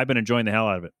far, I've been enjoying the hell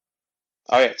out of it.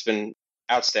 Oh, yeah. It's been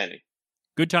outstanding.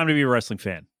 Good time to be a wrestling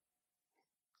fan.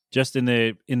 Just in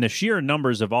the sheer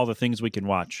numbers of all the things we can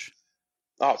watch.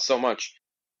 Oh, so much.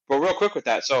 But real quick with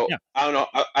that, so Yeah. I don't know.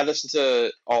 I listened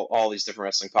to all these different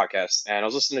wrestling podcasts, and I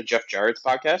was listening to Jeff Jarrett's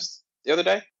podcast the other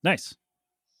day, Nice.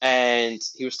 and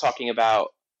he was talking about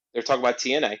they're talking about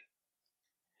TNA.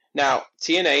 Now,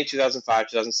 TNA 2005,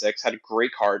 2006 had a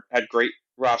great card, had great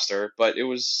roster, but it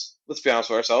was, let's be honest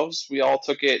with ourselves, we all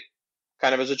took it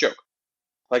kind of as a joke.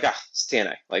 Like, it's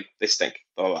TNA. Like, they stink.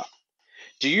 Blah, blah, blah.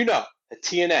 Do you know that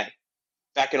TNA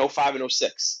back in 05 and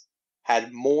 06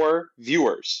 had more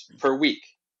viewers per week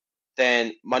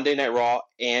than Monday Night Raw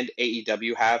and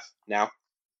AEW have now?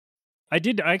 I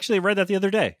actually read that the other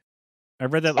day. I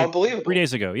read that like Unbelievable. 3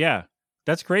 days ago. Yeah.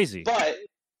 That's crazy. But,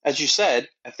 as you said,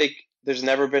 I think there's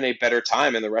never been a better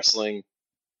time in the wrestling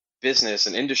business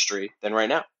and industry than right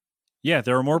now. Yeah,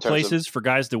 there are more places for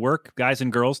guys to work, guys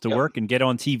and girls to work and get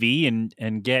on TV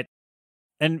and get,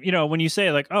 and you know, when you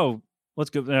say like, oh, let's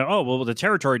go, oh, well, the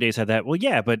territory days had that. Well,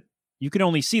 yeah, but you can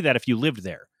only see that if you lived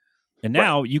there. And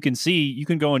now you can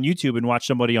go on YouTube and watch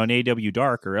somebody on AW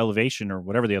Dark or Elevation or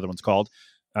whatever the other one's called.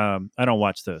 I don't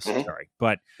watch those, sorry,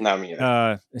 but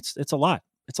it's a lot.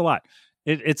 It's a lot.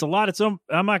 It's a lot.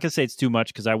 I'm not gonna say it's too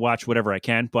much because I watch whatever I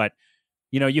can, but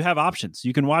you know, you have options.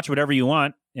 You can watch whatever you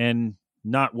want and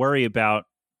not worry about,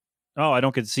 oh, I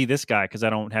don't get to see this guy because I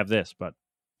don't have this. But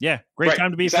yeah, great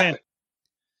time to be a fan.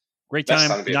 Great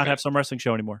time to not have some wrestling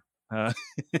show anymore.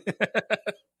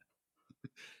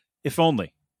 If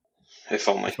only. If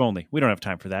only. If only. We don't have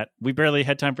time for that. We barely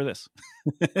had time for this.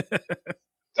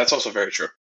 That's also very true.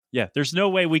 Yeah, there's no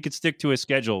way we could stick to a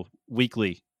schedule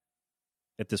weekly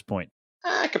at this point.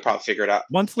 I could probably figure it out.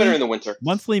 Monthly, better in the winter.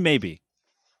 Monthly, maybe.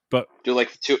 But do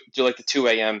like the 2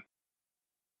 a.m.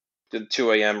 the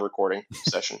 2 a.m. recording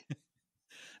session.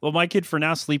 Well, my kid for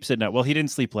now sleeps at night. Well, he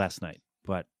didn't sleep last night,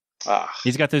 but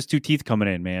he's got those 2 teeth coming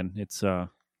in, man. It's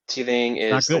teething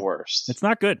is the worst. It's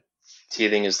not good.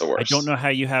 Teething is the worst. I don't know how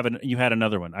you had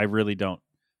another one. I really don't.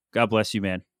 God bless you,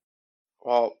 man.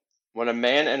 Well, when a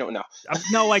man and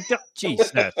no, I don't.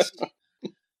 Jesus.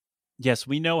 Yes,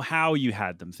 we know how you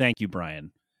had them. Thank you,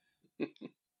 Brian.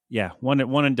 Yeah, one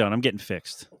and done. I'm getting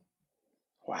fixed.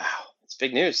 Wow, it's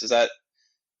big news. Is that?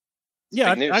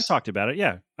 Yeah, I've talked about it.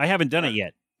 Yeah, I haven't done it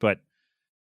yet, but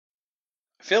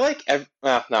I feel like no,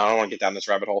 I don't want to get down this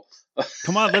rabbit hole.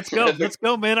 Come on, let's go. Let's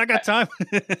go, man. I got time.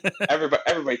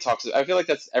 everybody talks. I feel like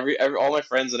that's every all my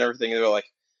friends and everything. They're like,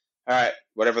 all right,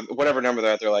 whatever number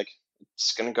they're at. They're like,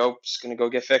 just gonna go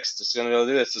get fixed. Just gonna go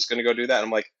do this. Just gonna go do that. And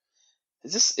I'm like,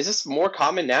 is this more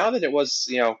common now than it was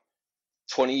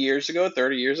 20 years ago,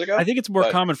 30 years ago? I think it's more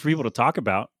common for people to talk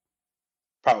about.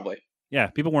 Probably. Yeah,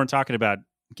 people weren't talking about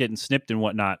getting snipped and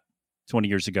whatnot 20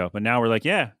 years ago, but now we're like,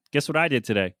 yeah, guess what I did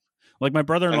today? Like my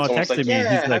brother-in-law texted me,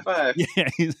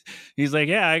 and he's like,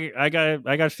 yeah, I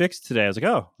got fixed today. I was like,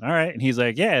 oh, all right. And he's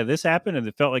like, yeah, this happened and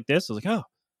it felt like this. I was like, oh,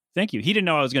 thank you. He didn't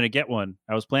know I was going to get one.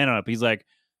 I was planning on it. But he's like,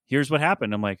 here's what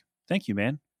happened. I'm like, thank you,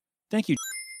 man. Thank you.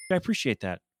 I appreciate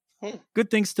that. Good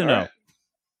things to know. Right.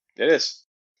 It is.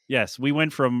 Yes, we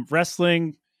went from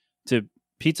wrestling to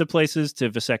pizza places to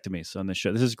vasectomies on this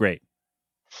show. This is great.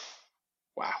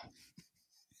 Wow.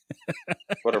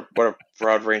 What a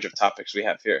broad range of topics we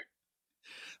have here.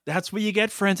 That's what you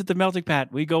get, friends, at the Melting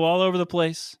Pat. We go all over the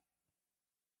place.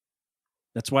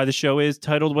 That's why the show is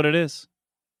titled what it is.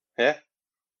 Yeah.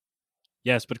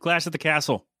 Yes, but Clash at the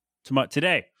Castle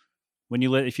today.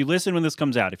 If you listen when this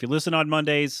comes out, if you listen on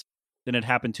Mondays, then it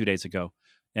happened 2 days ago.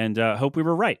 And hope we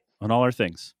were right on all our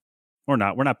things. Or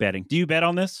not. We're not betting. Do you bet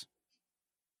on this?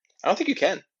 I don't think you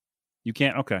can. You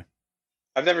can't? Okay.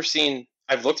 I've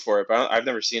looked for it, but I've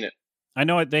never seen it. I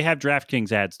know they have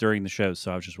DraftKings ads during the shows,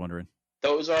 so I was just wondering.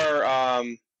 Those are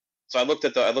so I looked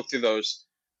through those.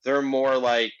 They're more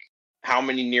like how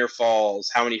many near falls,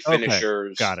 how many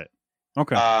finishers. Okay. Got it.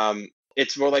 Okay.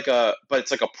 It's more like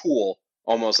it's like a pool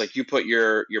almost. Like you put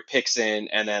your picks in,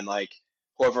 and then like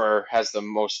whoever has the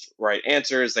most right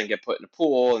answers then get put in a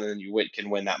pool, and then you can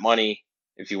win that money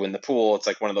if you win the pool. It's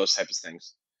like one of those types of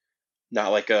things.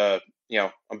 Not like I'm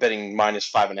betting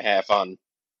 -5.5 on,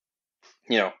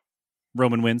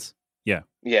 Roman wins. Yeah.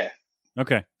 Yeah.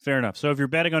 Okay, fair enough. So if you're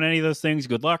betting on any of those things,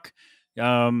 good luck.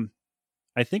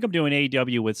 I think I'm doing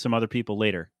AEW with some other people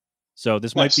later. So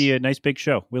this might be a nice big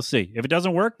show. We'll see. If it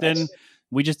doesn't work, then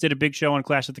we just did a big show on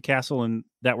Clash at the Castle, and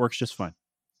that works just fine.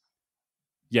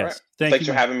 Yes. Right. Thanks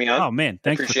for having me on. Oh, man.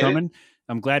 Thanks for coming.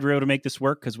 I'm glad we were able to make this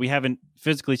work because we haven't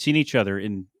physically seen each other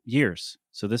in years.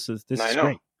 So this is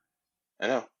great. I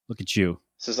know. Look at you.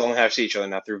 This is only how to see each other,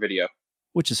 not through video.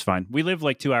 Which is fine. We live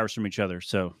like 2 hours from each other,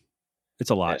 so it's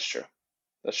a lot.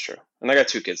 That's true. And I got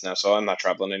 2 kids now, so I'm not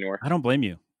traveling anywhere. I don't blame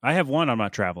you. I have one. I'm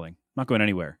not traveling. I'm not going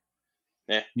anywhere.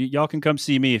 Yeah. Y'all can come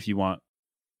see me if you want.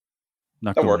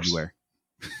 Not That going works. anywhere.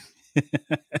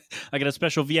 I got a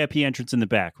special VIP entrance in the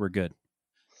back. We're good.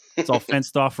 It's all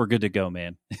fenced off. We're good to go,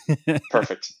 man.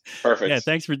 Perfect. Yeah,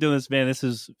 thanks for doing this, man. This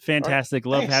is fantastic.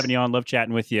 All right. Love having you on. Love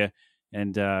chatting with you.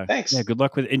 And Thanks. Yeah, good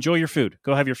luck with it. Enjoy your food.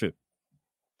 Go have your food.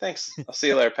 Thanks. I'll see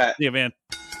you later, Pat. See you, man.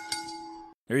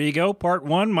 There you go. Part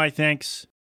 1. My thanks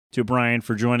to Brian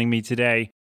for joining me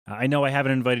today. I know I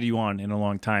haven't invited you on in a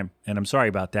long time, and I'm sorry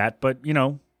about that. But,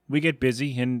 we get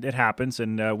busy, and it happens.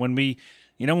 And when we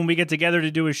get together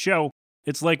to do a show,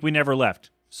 it's like we never left.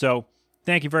 So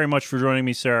thank you very much for joining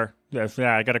me, sir. Yeah,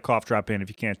 I got a cough drop in if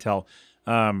you can't tell.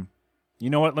 You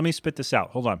know what? Let me spit this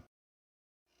out. Hold on.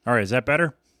 All right, is that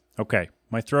better? Okay.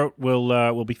 My throat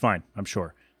will be fine, I'm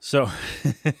sure. So,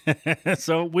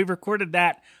 so we recorded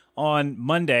that on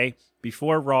Monday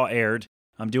before Raw aired.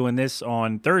 I'm doing this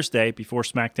on Thursday before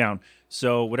SmackDown.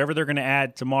 So whatever they're going to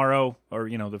add tomorrow or,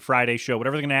 the Friday show,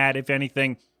 whatever they're going to add, if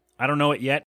anything, I don't know it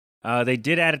yet. They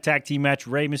did add a tag team match,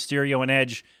 Rey Mysterio and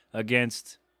Edge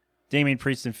against Damian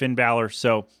Priest and Finn Balor.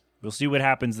 So we'll see what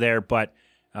happens there. But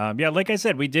like I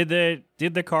said, we did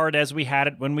the card as we had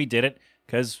it when we did it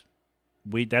because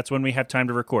that's when we have time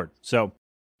to record. So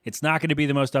it's not going to be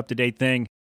the most up-to-date thing,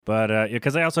 but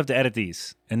because I also have to edit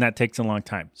these, and that takes a long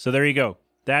time. So there you go.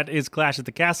 That is Clash at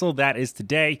the Castle. That is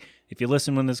today. If you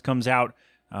listen when this comes out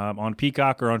on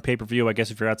Peacock or on pay-per-view, I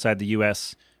guess if you're outside the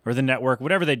U.S. or the network,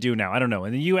 whatever they do now, I don't know.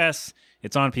 In the U.S.,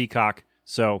 it's on Peacock.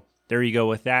 So there you go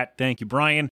with that. Thank you,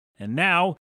 Brian. And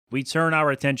now we turn our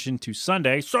attention to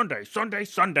Sunday, and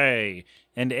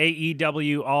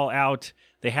AEW All Out.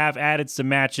 They have added some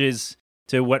matches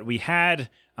to what we had.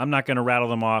 I'm not going to rattle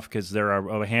them off because there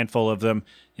are a handful of them.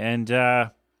 And I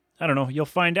don't know. You'll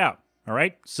find out. All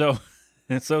right? So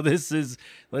this is,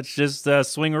 let's just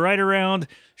swing right around,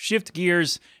 shift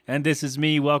gears, and this is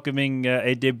me welcoming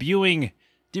a debut.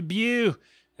 Kenny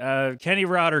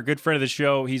Rodder, good friend of the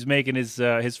show. He's making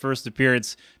his first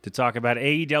appearance to talk about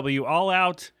AEW All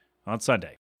Out on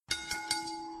Sunday.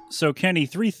 So, Kenny,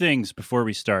 3 things before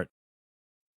we start.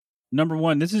 Number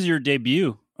 1, this is your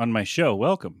debut on my show.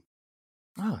 Welcome.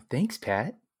 Oh, thanks,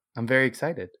 Pat. I'm very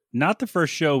excited. Not the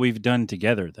first show we've done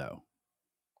together, though.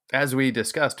 As we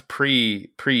discussed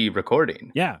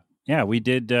pre-recording. Yeah, we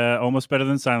did Almost Better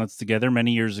Than Silence together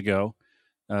many years ago.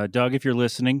 Doug, if you're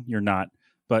listening, you're not.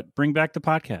 But bring back the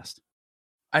podcast.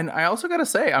 And I also got to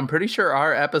say, I'm pretty sure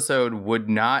our episode would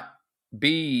not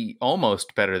be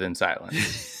almost better than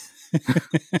Silence.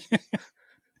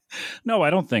 No, I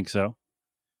don't think so.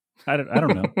 I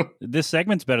don't know. This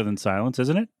segment's better than Silence,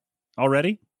 isn't it?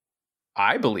 Already?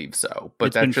 I believe so. But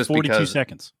it's that's been just 42 because,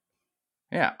 seconds.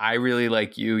 Yeah, I really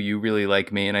like you. You really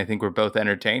like me. And I think we're both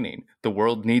entertaining. The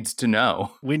world needs to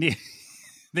know.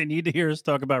 They need to hear us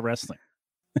talk about wrestling.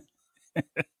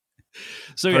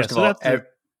 First of all,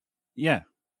 yeah.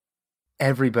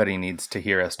 Everybody needs to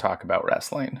hear us talk about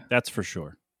wrestling. That's for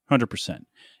sure. 100%.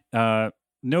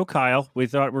 No Kyle. We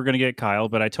thought we were going to get Kyle,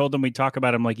 but I told him we'd talk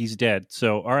about him like he's dead.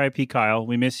 So RIP Kyle,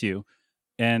 we miss you.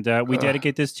 And we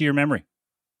dedicate this to your memory.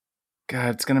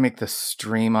 God, it's going to make the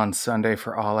stream on Sunday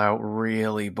for All Out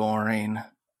really boring.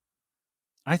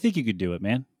 I think you could do it,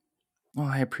 man. Well,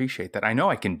 I appreciate that. I know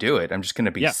I can do it. I'm just going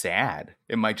to be sad.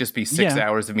 It might just be 6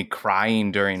 hours of me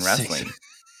crying during wrestling.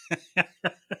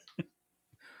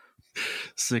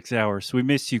 6 hours. We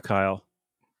miss you, Kyle.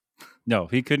 No,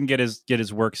 he couldn't get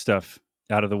his work stuff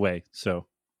out of the way, so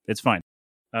it's fine.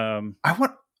 I'm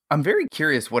very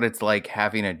curious what it's like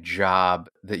having a job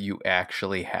that you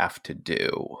actually have to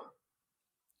do.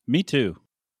 Me too.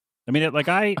 I mean,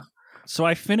 so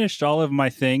I finished all of my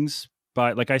things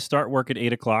by I start work at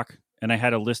 8:00. And I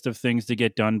had a list of things to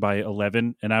get done by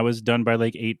 11, and I was done by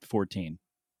 8:14.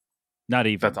 Not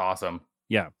even. That's awesome.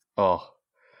 Yeah. Oh.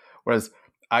 Whereas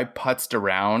I putzed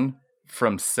around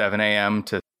from 7 a.m.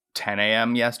 to 10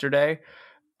 a.m. yesterday,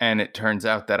 and it turns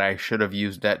out that I should have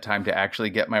used that time to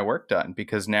actually get my work done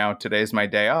because now today's my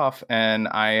day off, and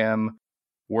I am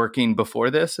working before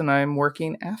this, and I'm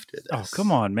working after this. Oh,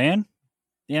 come on, man.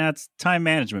 Yeah, it's time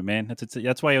management, man.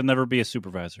 That's why you'll never be a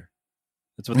supervisor.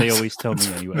 That's what they always tell me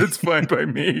anyway. It's fine by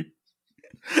me.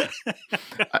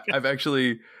 I've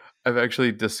actually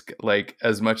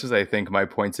as much as I think my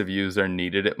points of views are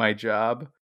needed at my job,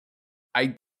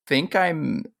 I think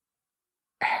I'm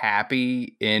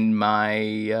happy in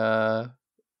my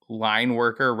line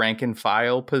worker rank and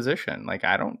file position.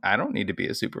 I don't need to be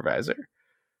a supervisor.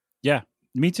 Yeah,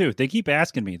 me too. They keep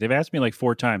asking me. They've asked me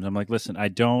 4 times. I'm like, listen, I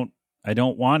don't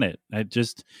want it.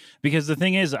 Because the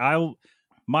thing is,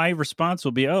 my response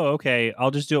will be, oh, okay,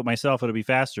 I'll just do it myself. It'll be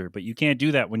faster. But you can't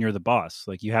do that when you're the boss.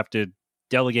 You have to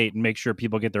delegate and make sure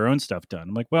people get their own stuff done.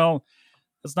 I'm like, well,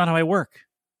 That's not how I work.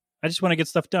 I just want to get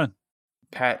stuff done.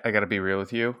 Pat, I got to be real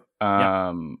with you.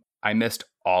 Yeah. I missed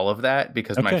all of that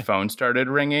because my Okay. phone started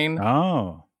ringing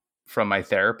Oh, from my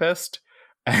therapist.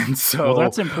 And so, well,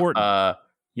 that's important.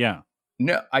 Yeah.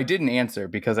 No, I didn't answer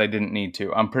because I didn't need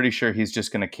to. I'm pretty sure he's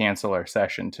just going to cancel our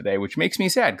session today, which makes me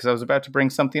sad because I was about to bring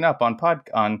something up on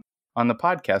the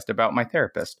podcast about my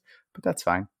therapist. But that's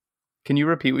fine. Can you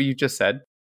repeat what you just said?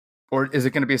 Or is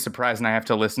it going to be a surprise and I have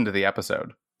to listen to the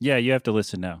episode? Yeah, you have to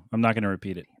listen now. I'm not going to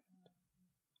repeat it.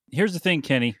 Here's the thing,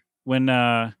 Kenny. When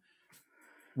I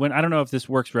don't know if this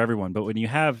works for everyone, but when you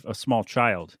have a small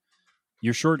child,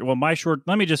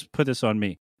 let me just put this on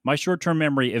me. My short-term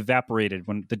memory evaporated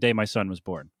when the day my son was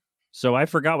born. So I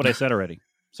forgot what I said already.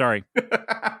 Sorry.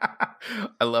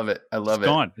 I love it. It's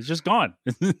gone. It's just gone.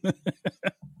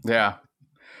 Yeah.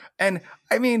 And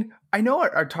I mean, I know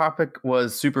our topic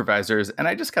was supervisors, and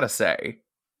I just got to say,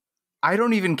 I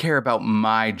don't even care about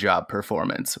my job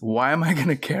performance. Why am I going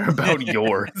to care about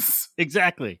yours?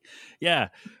 Exactly. Yeah.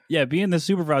 Yeah. Being the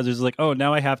supervisor is like, oh,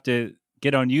 now I have to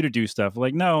get on you to do stuff.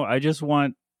 Like, no, I just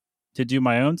want to do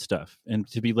my own stuff and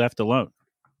to be left alone.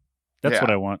 That's what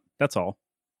I want. That's all.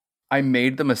 I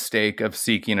made the mistake of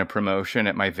seeking a promotion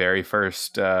at my very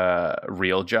first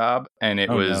real job, and it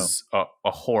was a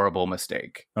horrible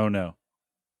mistake. Oh, no.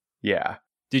 Yeah.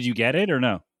 Did you get it or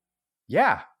no?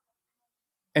 Yeah.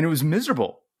 And it was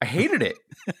miserable. I hated it.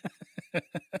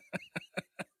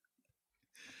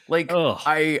 Like,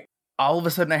 all of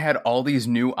a sudden I had all these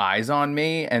new eyes on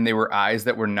me, and they were eyes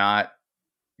that were not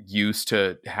used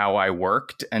to how I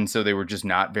worked. And so they were just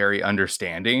not very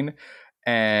understanding.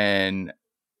 And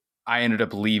I ended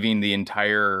up leaving the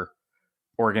entire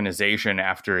organization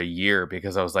after a year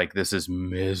because I was like, this is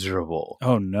miserable.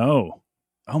 Oh, no.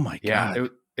 Oh, my God. Yeah,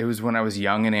 it was when I was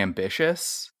young and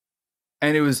ambitious.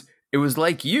 And it was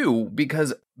like you,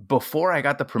 because before I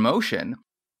got the promotion,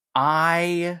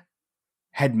 I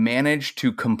had managed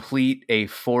to complete a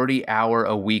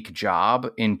 40-hour-a-week job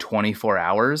in 24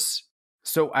 hours.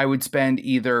 So I would spend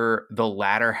either the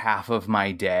latter half of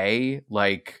my day,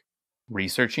 like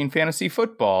researching fantasy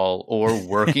football or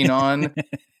working on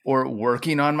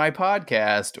my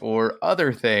podcast or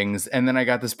other things. And then I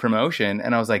got this promotion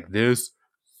and I was like, this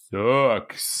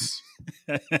sucks.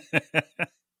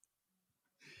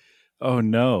 Oh,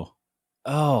 no.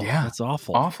 Oh, yeah, that's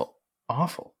awful.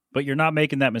 Awful. But you're not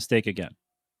making that mistake again.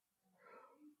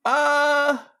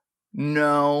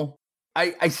 No.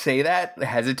 I say that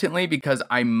hesitantly because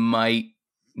I might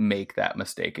make that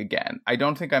mistake again. I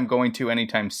don't think I'm going to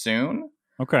anytime soon.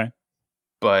 Okay.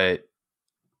 But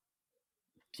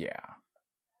yeah.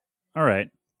 All right.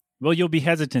 Well, you'll be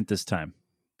hesitant this time.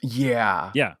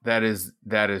 Yeah. Yeah. That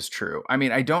is true. I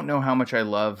mean, I don't know how much I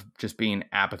love just being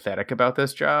apathetic about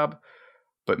this job,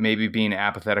 but maybe being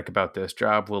apathetic about this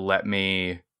job will let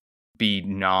me be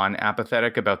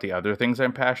non-apathetic about the other things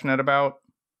I'm passionate about.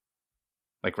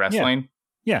 Like wrestling?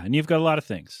 Yeah, and you've got a lot of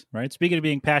things, right? Speaking of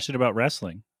being passionate about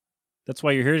wrestling, that's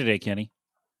why you're here today, Kenny.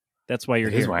 That's why you're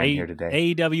here. That is why I'm here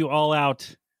today. AEW All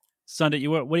Out Sunday.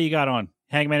 What do you got on?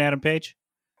 Hangman Adam Page?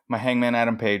 My Hangman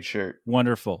Adam Page shirt.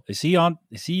 Wonderful. Is he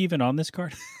even on this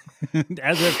card?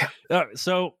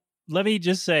 So let me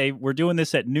just say, we're doing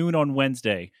this at noon on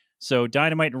Wednesday. So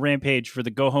Dynamite and Rampage for the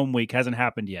go home week hasn't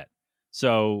happened yet.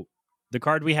 So the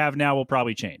card we have now will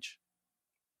probably change.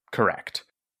 Correct.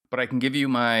 But I can give you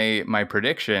my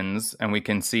predictions, and we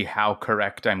can see how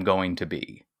correct I'm going to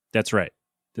be. That's right.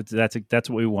 That's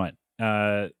what we want.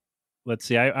 Let's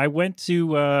see. I went to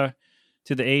the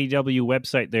AEW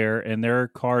website there, and their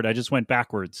card, I just went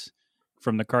backwards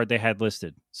from the card they had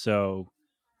listed. So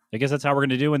I guess that's how we're going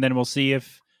to do, and then we'll see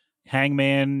if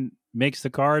Hangman makes the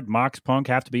card. Mox, Punk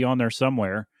have to be on there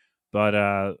somewhere.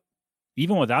 But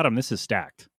even without him, this is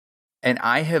stacked. And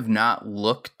I have not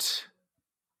looked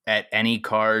at any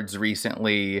cards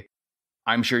recently.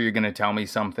 I'm sure you're going to tell me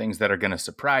some things that are going to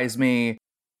surprise me.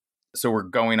 So we're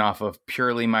going off of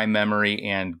purely my memory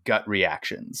and gut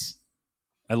reactions.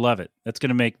 I love it. That's going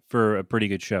to make for a pretty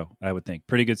good show, I would think.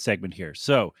 Pretty good segment here.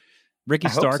 So Ricky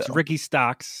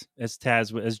Stocks, as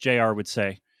JR would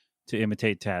say, to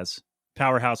imitate Taz.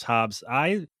 Powerhouse Hobbs.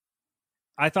 I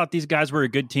thought these guys were a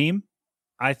good team.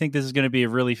 I think this is going to be a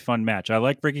really fun match. I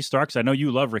like Ricky Starks. I know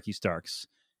you love Ricky Starks.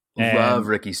 Love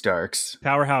Ricky Starks.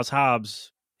 Powerhouse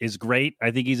Hobbs is great.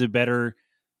 I think he's a better,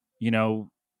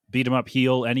 beat him up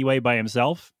heel anyway by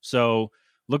himself. So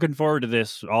looking forward to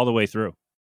this all the way through.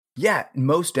 Yeah,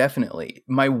 most definitely.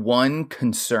 My one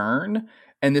concern,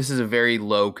 and this is a very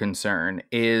low concern,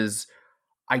 is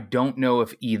I don't know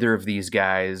if either of these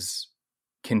guys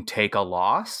can take a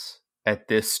loss at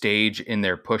this stage in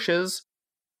their pushes.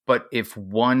 But if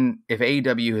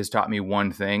AEW has taught me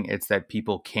one thing, it's that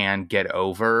people can get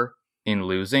over in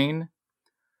losing.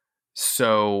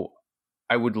 So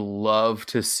I would love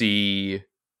to see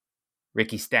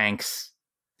Ricky Stanks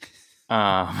take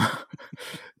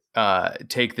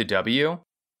the W,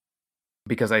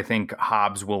 because I think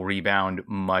Hobbs will rebound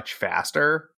much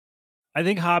faster. I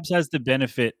think Hobbs has the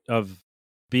benefit of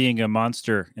being a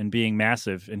monster and being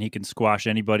massive, and he can squash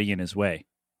anybody in his way.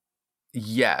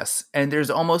 Yes, and there's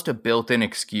almost a built-in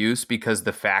excuse because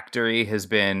the factory has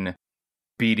been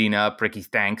beating up Ricky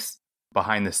Stanks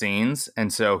behind the scenes,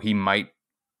 and so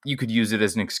you could use it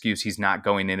as an excuse he's not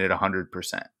going in at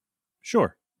 100%.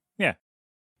 Sure. Yeah.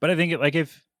 But I think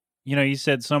if, you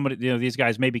said somebody, these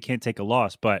guys maybe can't take a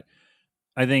loss, but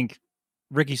I think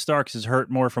Ricky Starks is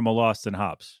hurt more from a loss than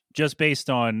Hobbs, just based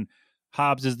on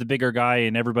Hobbs is the bigger guy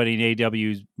and everybody in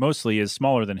AEW mostly is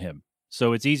smaller than him.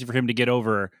 So it's easy for him to get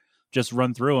over, just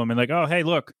run through him and like, oh, hey,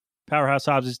 look, Powerhouse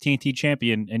Hobbs is TNT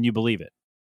champion, and you believe it.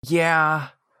 Yeah,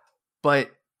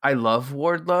 but I love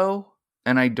Wardlow,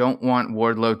 and I don't want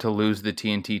Wardlow to lose the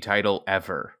TNT title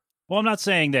ever. Well, I'm not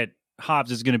saying that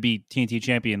Hobbs is going to be TNT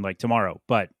champion like tomorrow,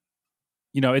 but,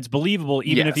 it's believable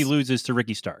even if he loses to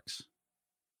Ricky Starks.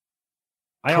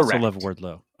 I also love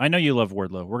Wardlow. I know you love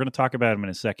Wardlow. We're going to talk about him in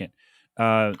a second.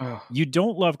 You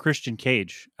don't love Christian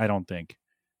Cage, I don't think,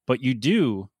 but you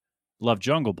do love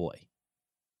Jungle Boy.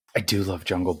 I do love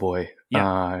Jungle Boy.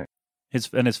 Yeah.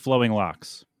 His flowing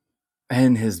locks.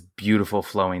 And his beautiful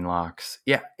flowing locks.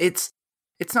 Yeah, it's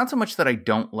not so much that I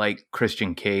don't like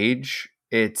Christian Cage.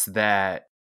 It's that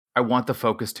I want the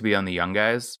focus to be on the young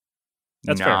guys.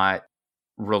 That's not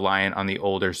reliant on the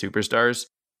older superstars.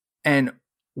 And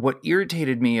what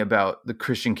irritated me about the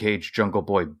Christian Cage Jungle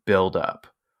Boy buildup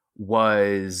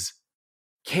was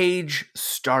Cage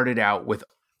started out with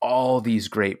all these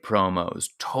great promos,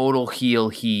 total heel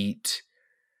heat,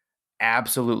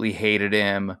 absolutely hated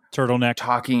him. Turtleneck.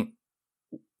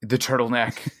 The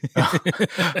turtleneck.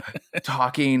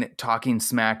 talking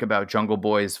smack about Jungle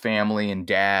Boy's family and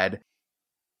dad.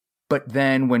 But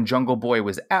then when Jungle Boy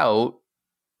was out,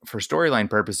 for storyline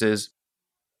purposes,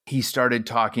 he started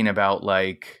talking about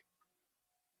like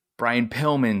Brian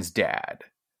Pillman's dad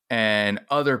and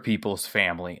other people's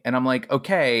family. And I'm like,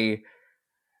 okay,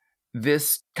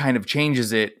 this kind of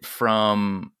changes it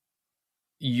from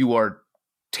you are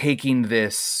taking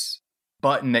this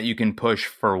button that you can push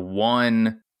for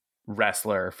one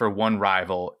wrestler, for one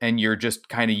rival, and you're just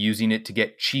kind of using it to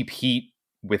get cheap heat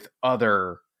with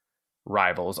other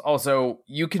rivals. Also,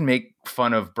 you can make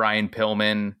fun of Brian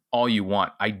Pillman all you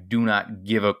want. I do not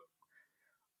give a...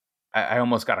 I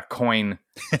almost got a coin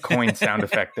sound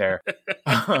effect there.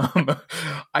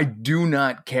 I do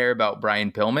not care about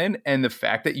Brian Pillman, and the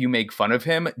fact that you make fun of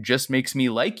him just makes me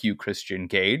like you, Christian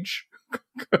Cage.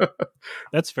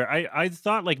 That's fair. I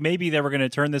thought like maybe they were going to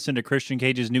turn this into Christian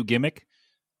Cage's new gimmick,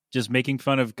 just making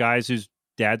fun of guys whose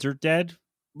dads are dead,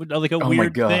 like a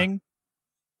weird thing.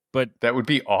 But that would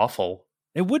be awful.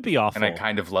 It would be awful, and I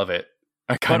kind of love it.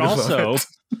 But also,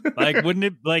 like, wouldn't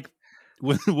it like?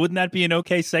 Wouldn't that be an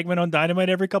okay segment on Dynamite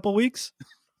every couple weeks?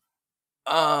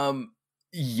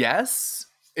 Yes,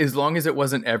 as long as it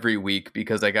wasn't every week,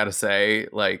 because I gotta say,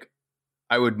 like,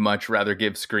 I would much rather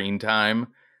give screen time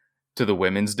to the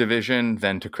women's division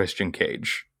than to Christian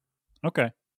Cage.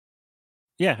 Okay.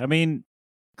 Yeah, I mean,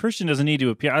 Christian doesn't need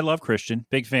to appear. I love Christian,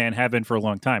 big fan, have been for a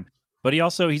long time. But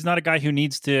he's not a guy who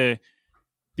needs to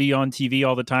be on TV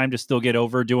all the time to still get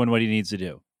over doing what he needs to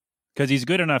do. Because he's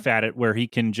good enough at it where he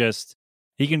can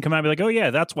come out and be like, oh yeah,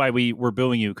 that's why we're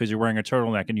booing you, because you're wearing a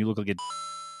turtleneck and you look like a...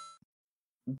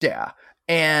 Yeah.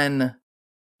 And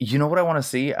you know what I want to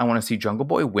see? I want to see Jungle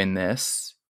Boy win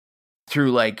this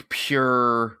through like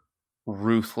pure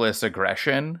ruthless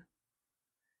aggression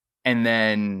and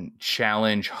then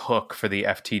challenge Hook for the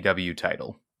FTW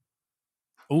title.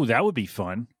 Oh, that would be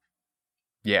fun.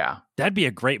 Yeah. That'd be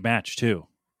a great match too.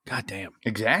 God damn.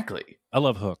 Exactly. I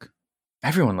love Hook.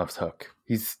 Everyone loves Hook.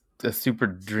 He's a super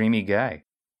dreamy guy.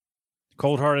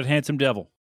 Cold-hearted, handsome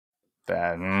devil.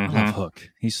 I love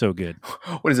Hook. He's so good.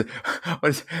 What is it?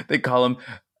 They call him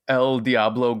El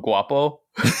Diablo Guapo?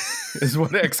 Is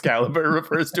what Excalibur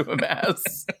refers to him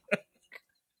as.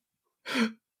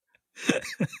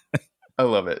 I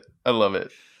love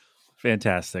it.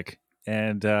 Fantastic.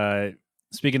 And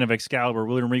speaking of Excalibur,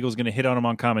 William Regal's going to hit on him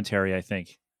on commentary, I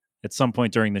think, at some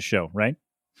point during the show, right?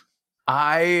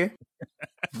 I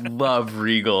love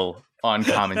Regal on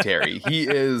commentary. He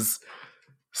is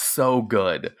so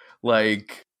good.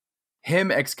 Like,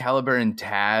 him, Excalibur, and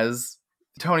Taz,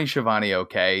 Tony Schiavone,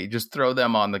 okay, just throw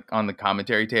them on the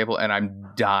commentary table, and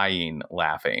I'm dying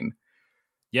laughing.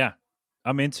 Yeah.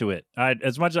 I'm into it.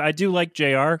 As much as I do like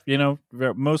JR,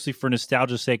 mostly for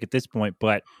nostalgia's sake at this point,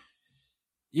 but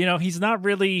he's not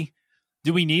really.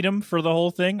 Do we need him for the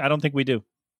whole thing? I don't think we do.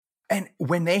 And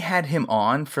when they had him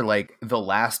on for like the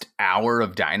last hour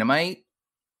of Dynamite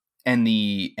and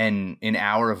an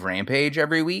hour of Rampage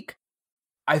every week,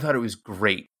 I thought it was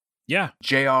great. Yeah.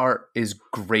 JR is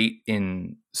great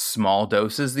in small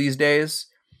doses these days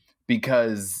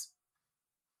because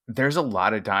there's a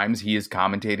lot of times he is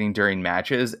commentating during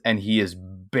matches and he is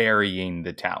burying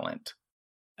the talent.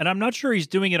 And I'm not sure he's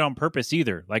doing it on purpose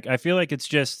either. Like, I feel like it's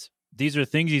just, these are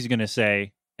things he's going to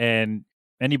say, and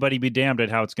anybody be damned at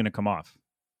how it's going to come off.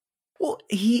 Well,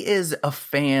 he is a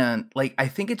fan. Like, I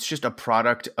think it's just a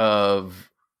product of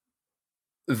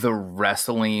the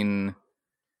wrestling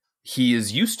he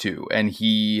is used to and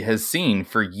he has seen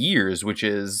for years, which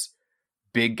is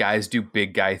big guys do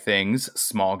big guy things,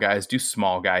 small guys do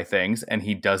small guy things, and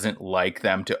he doesn't like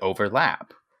them to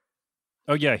overlap.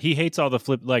 Oh yeah, he hates all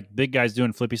the big guys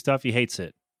doing flippy stuff. He hates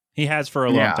it. He has for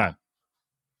a long time.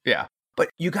 Yeah. But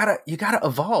you gotta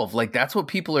evolve. Like, that's what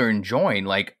people are enjoying.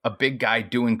 Like, a big guy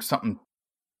doing something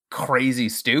crazy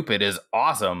stupid is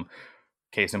awesome.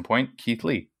 Case in point, Keith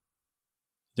Lee.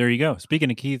 There you go.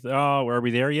 Speaking of Keith, are we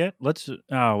there yet? We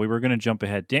were going to jump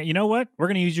ahead. Dan, you know what? We're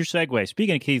going to use your segue.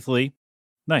 Speaking of Keith Lee,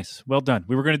 nice. Well done.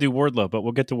 We were going to do Wardlow, but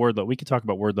we'll get to Wardlow. We can talk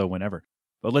about Wardlow whenever.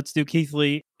 But let's do Keith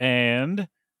Lee and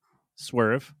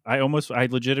Swerve. I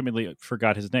legitimately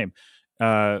forgot his name.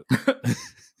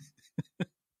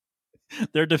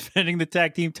 They're defending the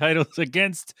tag team titles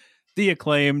against the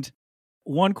Acclaimed.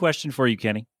 One question for you,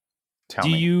 Kenny. Tell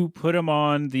me. Do you put them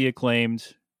on the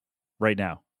Acclaimed right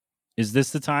now? Is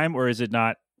this the time, or is it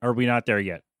not? Are we not there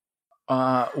yet?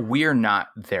 We're not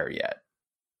there yet.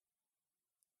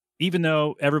 Even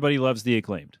though everybody loves the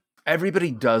Acclaimed.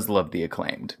 Everybody does love the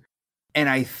Acclaimed. And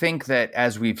I think that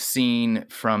as we've seen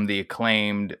from the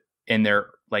Acclaimed in their,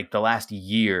 like, the last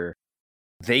year,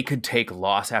 they could take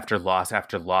loss after loss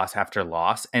after loss after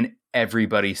loss, and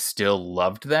everybody still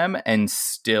loved them and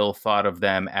still thought of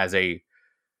them as a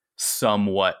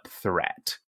somewhat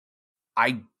threat.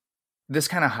 This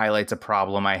kind of highlights a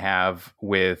problem I have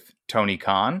with Tony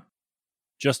Khan.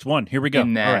 Just one. Here we go. All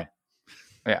right.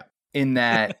 Yeah. In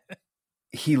that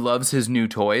he loves his new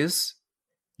toys.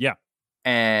 Yeah.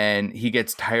 And he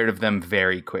gets tired of them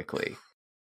very quickly.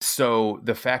 So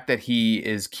the fact that he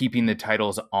is keeping the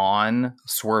titles on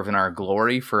Swerve in Our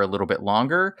Glory for a little bit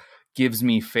longer gives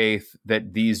me faith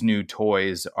that these new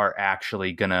toys are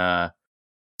actually gonna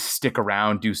stick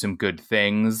around, do some good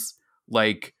things.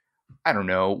 Like, I don't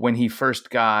know, when he first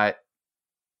got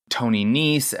Tony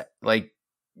Nese, like,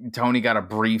 Tony got a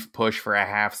brief push for a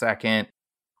half second.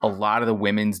 A lot of the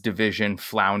women's division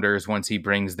flounders once he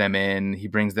brings them in. He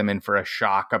brings them in for a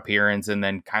shock appearance and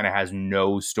then kind of has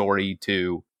no story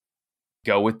to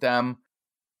go with them.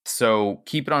 So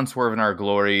keep it on Swerve in Our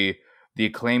Glory. The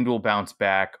Acclaimed will bounce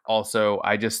back. Also,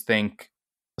 I just think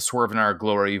Swerve in Our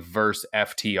Glory versus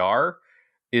FTR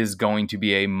is going to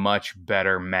be a much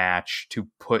better match to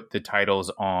put the titles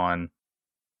on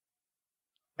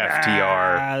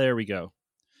FTR. There we go.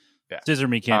 Yeah. Scissor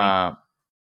me, Kenny.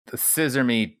 The scissor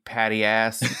me, patty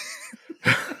ass.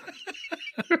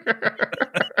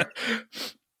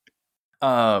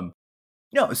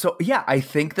 No, so yeah, I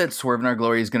think that Swerve in Our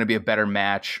Glory is going to be a better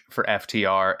match for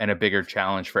FTR and a bigger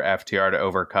challenge for FTR to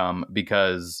overcome,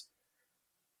 because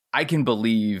I can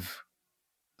believe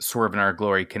Swerve in Our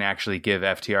Glory can actually give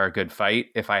FTR a good fight.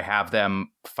 If I have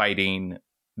them fighting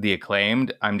the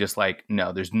Acclaimed, I'm just like,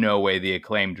 no, there's no way the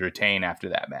Acclaimed retain after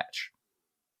that match.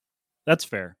 That's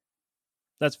fair.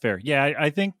 Yeah, I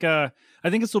think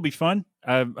this will be fun.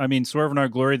 I mean, Swerve in Our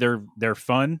Glory, they're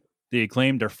fun. The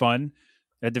Acclaimed, they're fun.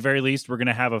 At the very least, we're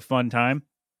gonna have a fun time,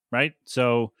 right?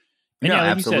 So, yeah,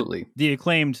 like absolutely. You said, the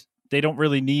Acclaimed, they don't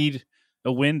really need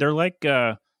a win. They're like,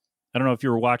 I don't know if you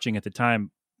were watching at the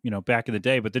time, back in the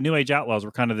day, but the New Age Outlaws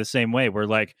were kind of the same way. We're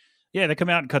like, yeah, they come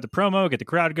out and cut the promo, get the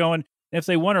crowd going. And if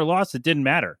they won or lost, it didn't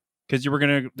matter, because they were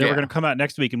gonna come out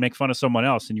next week and make fun of someone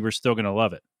else, and you were still gonna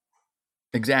love it.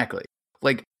 Exactly.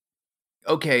 Like,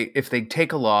 okay, if they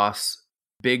take a loss,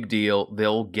 big deal.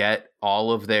 They'll get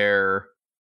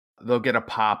a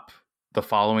pop the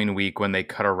following week when they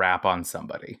cut a rap on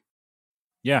somebody.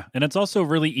 Yeah, and it's also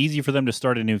really easy for them to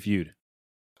start a new feud.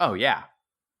 Oh, yeah.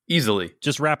 Easily.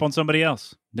 Just rap on somebody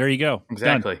else. There you go.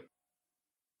 Exactly.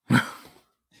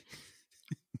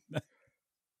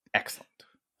 Excellent.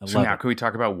 So now, can we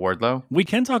talk about Wardlow? We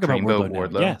can talk about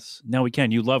Wardlow. Yes. No, we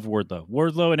can. You love Wardlow.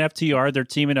 Wardlow and FTR, they're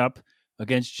teaming up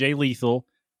against Jay Lethal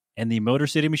and the Motor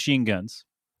City Machine Guns.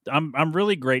 I'm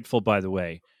really grateful, by the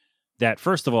way, that,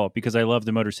 first of all, because I love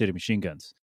the Motor City Machine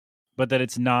Guns, but that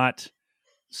it's not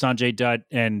Sanjay Dutt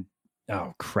and,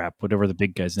 oh crap, whatever the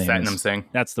big guy's name Satnam is. Singh.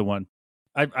 That's the one.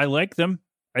 I like them.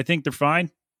 I think they're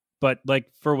fine. But like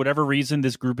for whatever reason,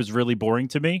 this group is really boring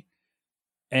to me.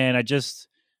 And they're just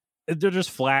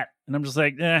flat. And I'm just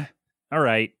like, all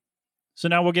right. So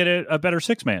now we'll get a better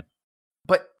 6-man.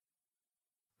 But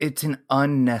it's an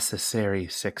unnecessary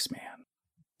 6-man.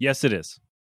 Yes, it is.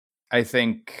 I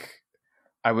think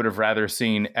I would have rather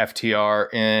seen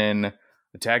FTR in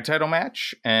the tag title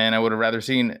match, and I would have rather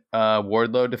seen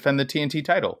Wardlow defend the TNT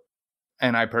title.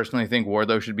 And I personally think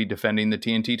Wardlow should be defending the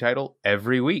TNT title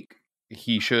every week.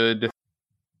 He should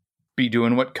be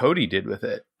doing what Cody did with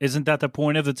it. Isn't that the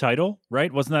point of the title,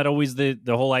 right? Wasn't that always the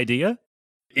whole idea?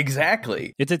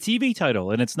 Exactly. It's a TV title,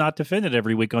 and it's not defended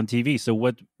every week on TV. So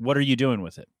what are you doing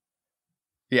with it?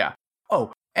 Yeah.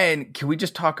 Oh, and can we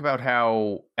just talk about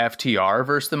how FTR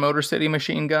versus the Motor City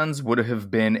Machine Guns would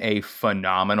have been a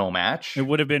phenomenal match? It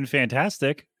would have been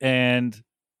fantastic, and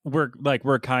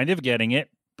we're kind of getting it,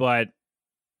 but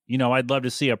I'd love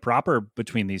to see a proper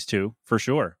between these two for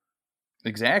sure.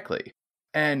 Exactly.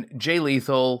 And Jay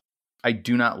Lethal, I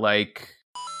do not like.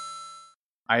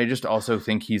 I just also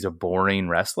think he's a boring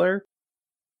wrestler,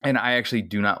 and I actually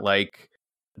do not like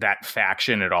that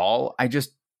faction at all.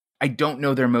 I don't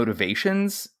know their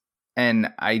motivations,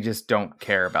 and I just don't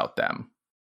care about them.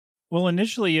 Well,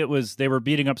 initially they were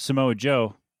beating up Samoa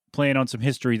Joe, playing on some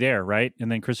history there, right?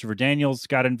 And then Christopher Daniels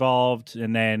got involved,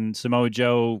 and then Samoa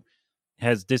Joe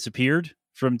has disappeared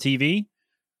from TV.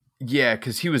 Yeah,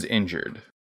 because he was injured.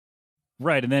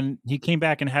 Right, and then he came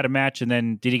back and had a match, and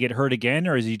then did he get hurt again,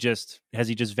 or has he just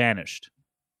vanished?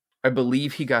 I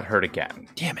believe he got hurt again.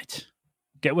 Damn it.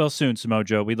 Get well soon, Samoa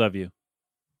Joe. We love you.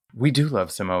 We do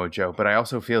love Samoa Joe, but I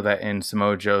also feel that in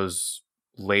Samoa Joe's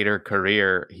later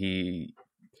career, he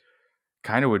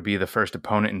kind of would be the first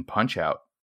opponent in Punch-Out.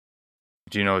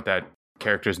 Do you know what that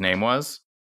character's name was?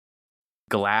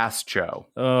 Glass Joe.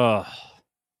 Ugh.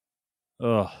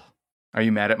 Are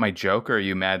you mad at my joke, or are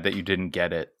you mad that you didn't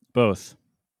get it? Both.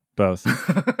 more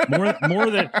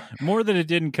that it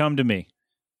didn't come to me,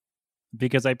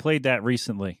 because I played that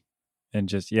recently, and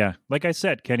just like I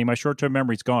said, Kenny, my short-term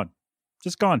memory's gone.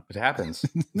 Just gone. It happens.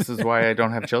 This is why I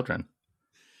don't have children.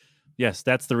 Yes,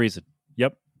 that's the reason.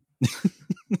 Yep.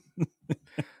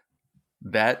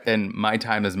 That and my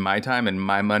time is my time, and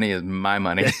my money is my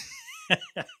money.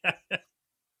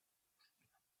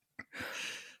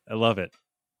 I love it.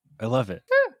 What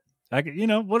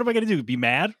am I going to do? Be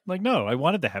mad? Like, no, I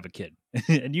wanted to have a kid,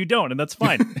 and you don't, and that's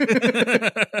fine.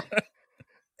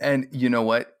 And you know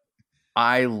what?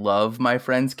 I love my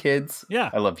friends' kids. Yeah.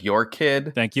 I love your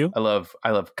kid. Thank you. I love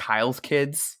Kyle's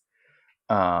kids.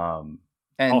 And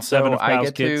all 7 of I Kyle's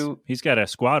get kids. to. He's got a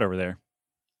squad over there.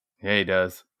 Yeah, he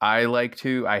does.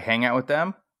 I hang out with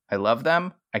them. I love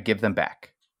them. I give them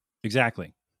back.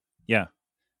 Exactly. Yeah.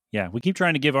 Yeah. We keep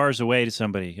trying to give ours away to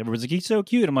somebody. Everyone's like, he's so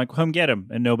cute. I'm like, come get him.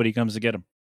 And nobody comes to get him.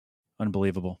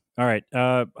 Unbelievable. All right.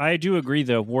 I do agree,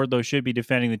 though. Wardlow should be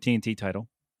defending the TNT title.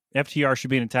 FTR should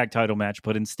be in a tag title match,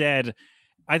 but instead,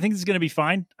 I think this is going to be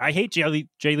fine. I hate Jay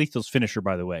Lethal's finisher,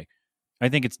 by the way. I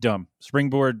think it's dumb.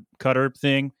 Springboard cutter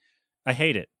thing. I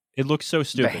hate it. It looks so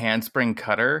stupid. The handspring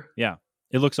cutter? Yeah.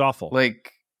 It looks awful.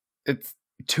 Like, it's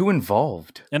too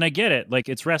involved. And I get it. Like,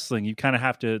 it's wrestling. You kind of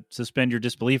have to suspend your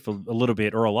disbelief a little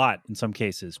bit, or a lot in some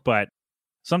cases. But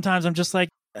sometimes I'm just like,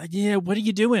 what are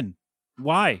you doing?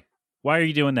 Why? Why are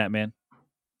you doing that, man?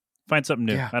 Find something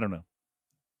new. Yeah. I don't know.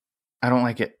 I don't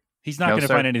like it. He's not going to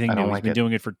find anything new. He's been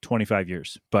doing it for 25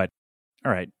 years. But,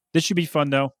 all right. This should be fun,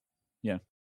 though. Yeah.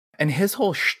 And his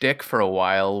whole shtick for a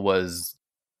while was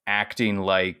acting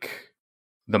like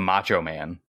the Macho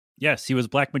Man. Yes, he was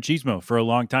Black Machismo for a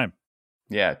long time.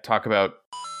 Yeah, talk about...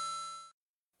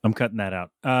 I'm cutting that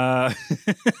out.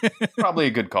 Probably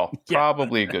a good call. Yeah.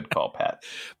 Probably a good call, Pat.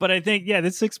 But I think,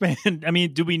 this 6-man, I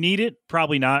mean, do we need it?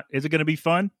 Probably not. Is it going to be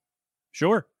fun?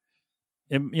 Sure.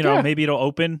 Maybe it'll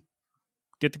open,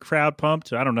 get the crowd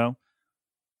pumped. I don't know.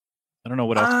 I don't know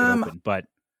what else could open, but...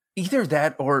 Either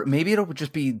that, or maybe it'll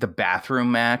just be the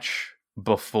bathroom match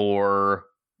before...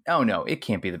 Oh, no, it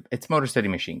can't be. It's Motor City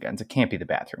Machine Guns. It can't be the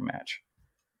bathroom match.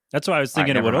 That's why I was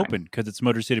thinking it would open, because it's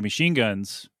Motor City Machine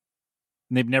Guns.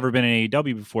 And they've never been in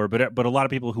AEW before, but a lot of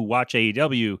people who watch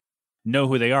AEW know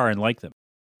who they are and like them.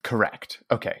 Correct.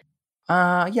 Okay.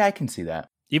 Yeah, I can see that.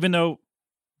 Even though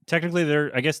technically they're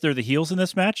the heels in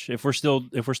this match. If we're still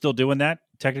doing that,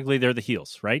 technically they're the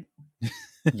heels, right?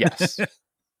 Yes.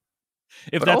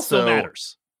 If that still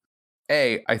matters.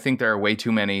 A, I think there are way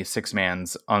too many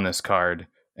 6-mans on this card.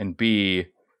 And B,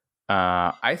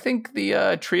 I think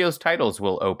the trios titles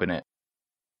will open it.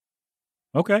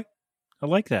 Okay. I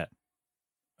like that.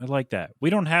 I like that. We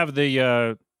don't have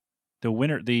the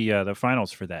winner, the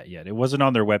finals for that yet. It wasn't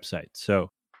on their website,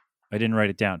 so I didn't write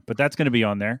it down. But that's going to be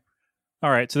on there.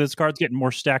 All right, so this card's getting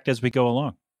more stacked as we go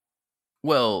along.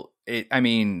 Well, they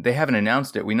haven't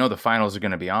announced it. We know the finals are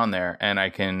going to be on there, and I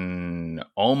can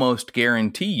almost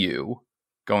guarantee you,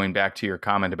 going back to your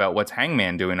comment about what's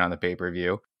Hangman doing on the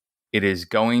pay-per-view, it is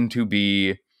going to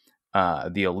be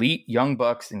the Elite, Young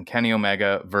Bucks, and Kenny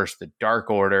Omega versus the Dark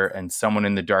Order, and someone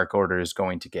in the Dark Order is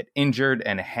going to get injured,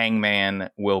 and Hangman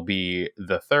will be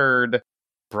the third,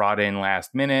 brought in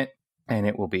last minute, and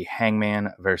it will be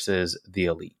Hangman versus the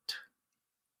Elite.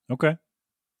 Okay.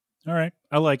 All right.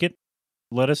 I like it.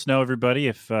 Let us know, everybody,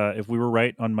 if we were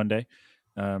right on Monday.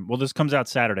 Well, this comes out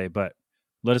Saturday, but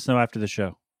let us know after the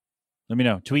show. Let me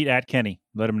know. Tweet at Kenny.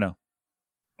 Let him know.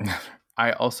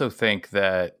 I also think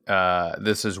that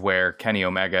this is where Kenny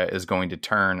Omega is going to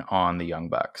turn on the Young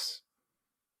Bucks.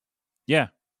 Yeah.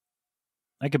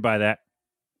 I could buy that.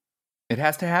 It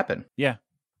has to happen. Yeah.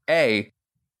 A,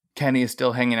 Kenny is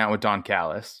still hanging out with Don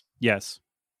Callis. Yes.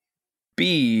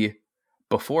 B,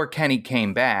 before Kenny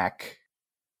came back,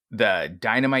 the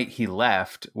Dynamite he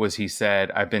left was he said,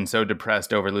 I've been so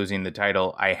depressed over losing the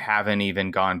title, I haven't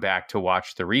even gone back to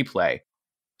watch the replay.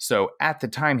 So at the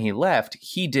time he left,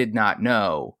 he did not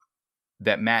know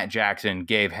that Matt Jackson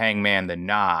gave Hangman the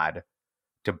nod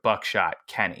to buckshot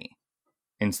Kenny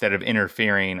instead of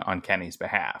interfering on Kenny's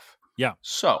behalf. Yeah.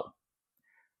 So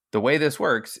the way this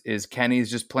works is Kenny's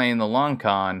just playing the long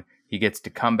con. He gets to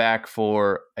come back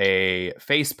for a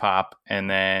face pop, and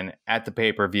then at the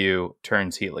pay-per-view,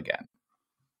 turns heel again.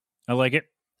 I like it,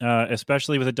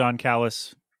 especially with a Don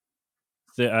Callis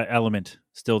element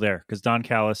still there, because Don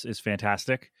Callis is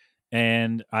fantastic,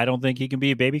 and I don't think he can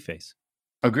be a babyface.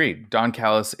 Agreed. Don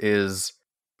Callis is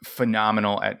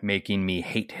phenomenal at making me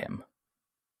hate him.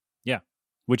 Yeah,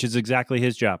 which is exactly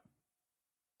his job.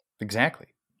 Exactly.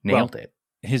 Nailed it.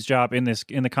 His job in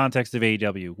the context of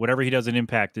AEW, whatever he does in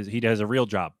Impact, he does a real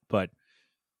job. But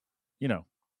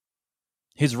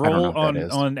his role on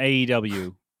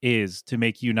AEW is to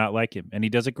make you not like him, and he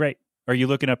does it great. Are you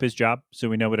looking up his job so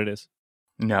we know what it is?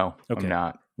 No, okay. I'm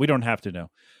not. We don't have to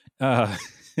know. All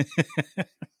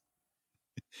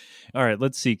right,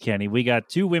 let's see, Kenny. We got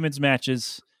 2 women's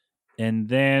matches, and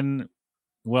then,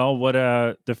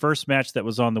 the first match that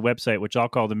was on the website, which I'll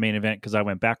call the main event because I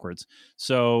went backwards.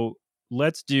 So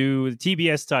let's do the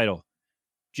TBS title.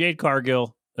 Jade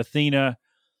Cargill, Athena.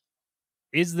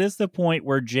 Is this the point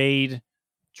where Jade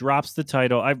drops the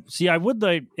title? I would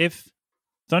like, if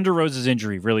Thunder Rosa's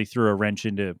injury really threw a wrench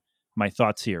into my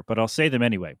thoughts here, but I'll say them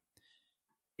anyway.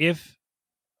 If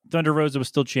Thunder Rosa was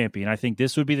still champion, I think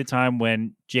this would be the time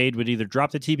when Jade would either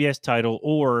drop the TBS title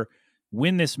or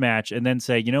win this match and then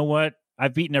say, you know what?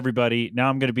 I've beaten everybody. Now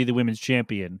I'm going to be the women's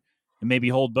champion and maybe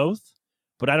hold both.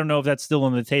 But I don't know if that's still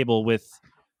on the table with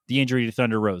the injury to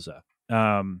Thunder Rosa.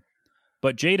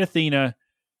 But Jade, Athena,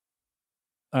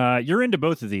 you're into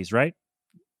both of these, right?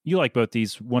 You like both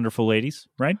these wonderful ladies,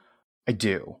 right? I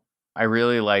do. I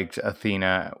really liked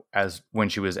Athena as when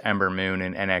she was Ember Moon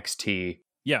in NXT.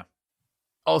 Yeah.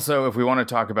 Also, if we want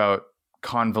to talk about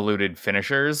convoluted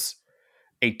finishers,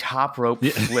 a top rope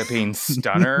flipping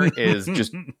stunner is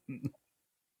just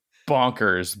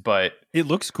bonkers, but it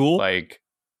looks cool. Like,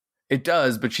 it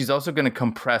does, but she's also going to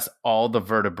compress all the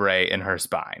vertebrae in her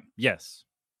spine. Yes.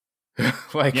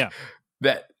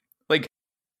 That. Like,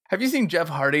 have you seen Jeff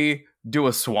Hardy do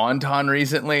a swanton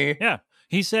recently? Yeah.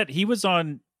 He said he was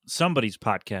on somebody's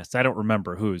podcast. I don't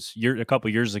remember whose, a couple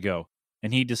years ago.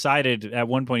 And he decided at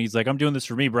one point, he's like, I'm doing this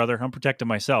for me, brother. I'm protecting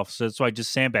myself. So I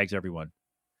just sandbags everyone.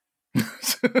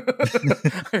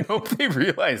 I hope they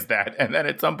realize that. And then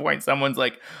at some point, someone's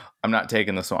like, I'm not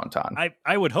taking the swanton.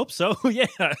 I would hope so. Yeah.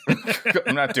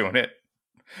 I'm not doing it.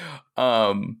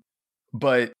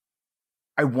 But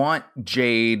I want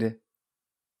Jade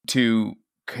to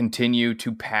continue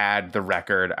to pad the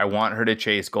record. I want her to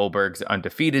chase Goldberg's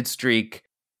undefeated streak.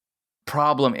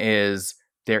 Problem is,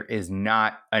 there is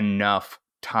not enough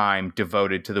time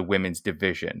devoted to the women's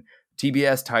division.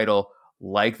 TBS title,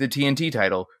 like the TNT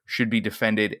title, should be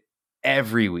defended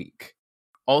every week.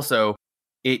 Also,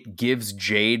 it gives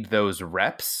Jade those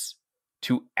reps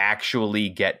to actually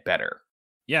get better.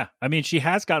 Yeah, I mean, she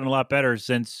has gotten a lot better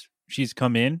since she's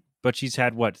come in, but she's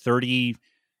had, 30,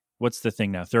 what's the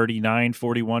thing now, 39,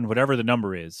 41, whatever the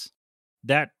number is.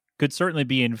 That could certainly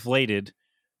be inflated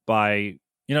by,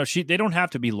 they don't have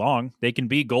to be long. They can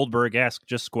be Goldberg-esque,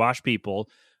 just squash people,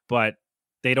 but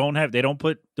they don't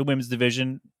put the women's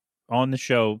division on the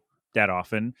show that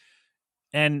often.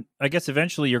 And I guess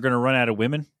eventually you're going to run out of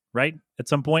women, right? At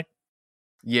some point.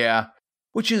 Yeah,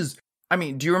 which is I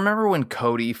mean, do you remember when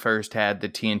Cody first had the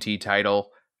TNT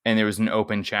title and there was an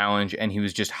open challenge and he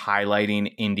was just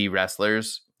highlighting indie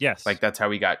wrestlers? Yes. Like that's how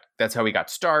we got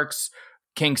Starks,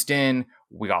 Kingston,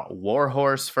 we got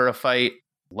Warhorse for a fight.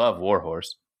 Love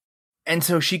Warhorse. And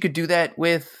so she could do that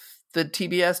with the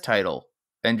TBS title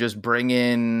and just bring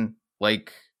in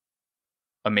like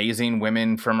amazing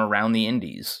women from around the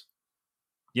indies.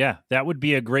 Yeah, that would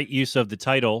be a great use of the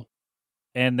title.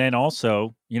 And then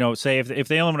also, say if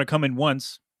they only want to come in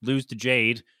once, lose to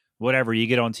Jade, whatever, you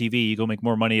get on TV, you go make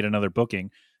more money at another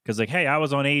booking. Because like, hey, I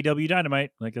was on AEW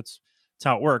Dynamite. Like that's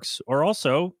how it works. Or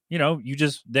also, you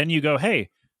go, hey,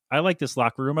 I like this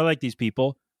locker room. I like these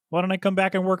people. Why don't I come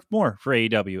back and work more for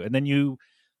AEW? And then you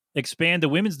expand the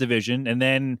women's division and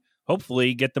then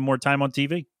hopefully get them more time on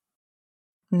TV.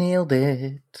 Nailed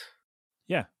it.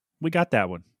 Yeah, we got that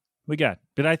one.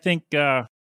 But I think I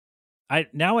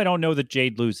don't know that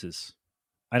Jade loses.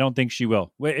 I don't think she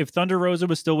will. If Thunder Rosa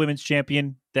was still women's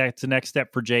champion, that's the next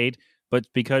step for Jade. But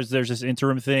because there's this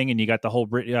interim thing and you got the whole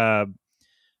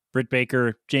Britt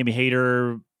Baker, Jamie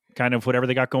Hayter, kind of whatever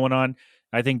they got going on,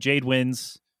 I think Jade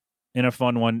wins in a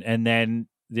fun one. And then,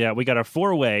 we got a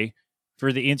 4-way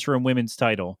for the interim women's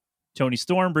title. Toni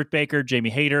Storm, Britt Baker, Jamie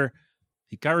Hayter,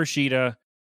 Hikaru Shida.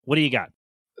 What do you got?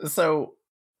 So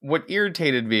what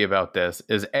irritated me about this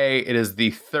is it is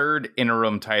the third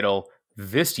interim title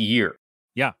this year.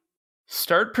 Yeah.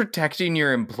 Start protecting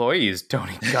your employees,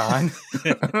 Tony Khan.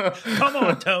 Come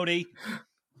on, Tony.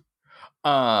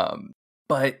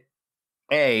 But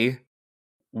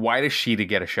why does Shida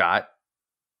get a shot?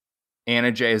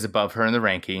 Anna Jay is above her in the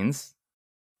rankings.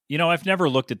 I've never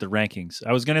looked at the rankings.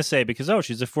 I was going to say because,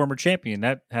 she's a former champion.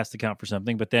 That has to count for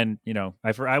something. But then,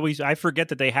 I forget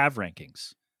that they have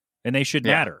rankings and they should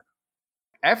matter.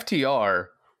 FTR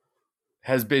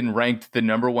has been ranked the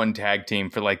number 1 tag team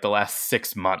for like the last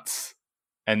 6 months.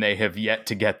 And they have yet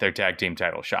to get their tag team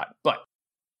title shot. But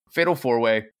Fatal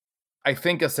 4-Way, I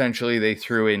think essentially they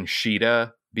threw in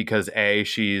Shida because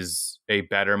she's a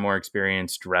better, more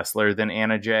experienced wrestler than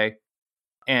Anna Jay.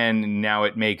 And now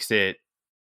it makes it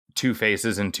 2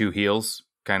 faces and 2 heels,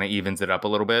 kind of evens it up a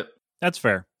little bit. That's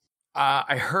fair.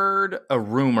 I heard a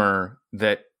rumor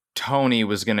that Tony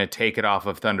was going to take it off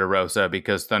of Thunder Rosa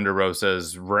because Thunder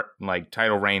Rosa's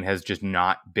title reign has just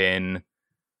not been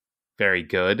very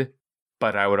good.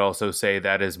 But I would also say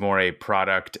that is more a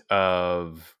product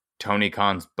of Tony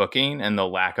Khan's booking and the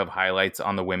lack of highlights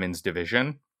on the women's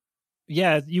division.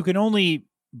 Yeah, you can only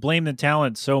blame the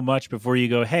talent so much before you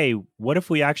go, hey, what if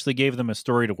we actually gave them a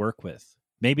story to work with?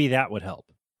 Maybe that would help.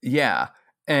 Yeah.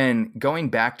 And going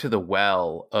back to the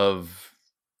well of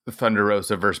Thunder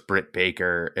Rosa versus Britt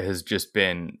Baker has just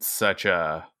been such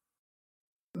a...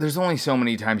 There's only so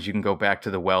many times you can go back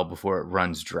to the well before it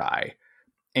runs dry.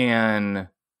 And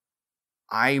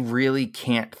I really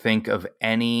can't think of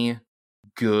any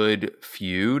good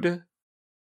feud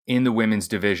in the women's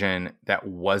division that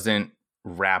wasn't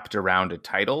wrapped around a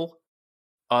title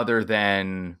other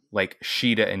than like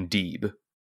Shida and Deeb.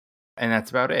 And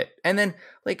that's about it. And then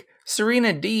like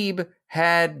Serena Deeb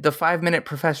had the 5-minute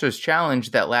Professor's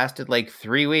Challenge that lasted like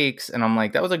 3 weeks. And I'm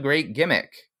like, that was a great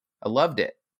gimmick. I loved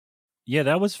it. Yeah,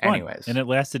 that was fun. Anyways. And it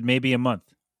lasted maybe a month.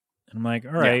 And I'm like,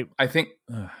 all right. Yeah, I think...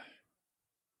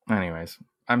 Anyways,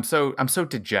 I'm so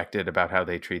dejected about how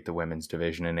they treat the women's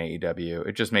division in AEW.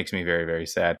 It just makes me very, very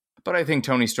sad. But I think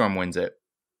Toni Storm wins it.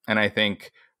 And I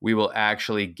think we will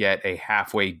actually get a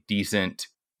halfway decent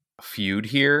feud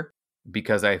here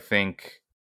because I think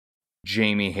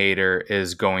Jamie Hayter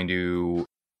is going to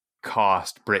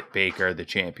cost Britt Baker the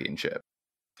championship.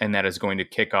 And that is going to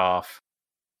kick off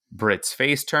Britt's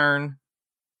face turn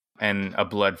and a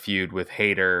blood feud with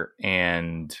Hayter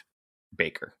and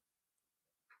Baker.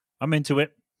 I'm into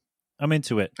it.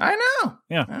 I know.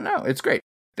 Yeah. I know. It's great.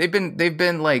 They've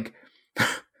been like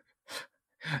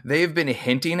they've been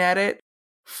hinting at it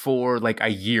for like a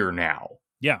year now.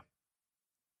 Yeah.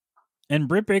 And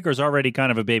Britt Baker's already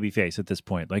kind of a baby face at this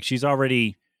point. Like she's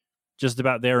already just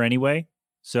about there anyway.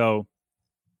 So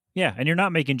yeah, and you're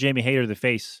not making Jamie Hayter the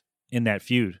face in that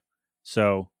feud.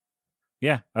 So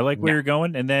yeah, I like where you're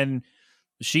going. And then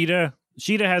Shida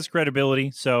has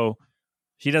credibility, so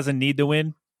she doesn't need to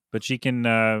win, but she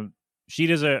can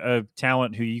Shida's a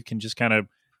talent who you can just kind of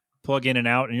plug in and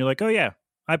out, and you're like, oh yeah,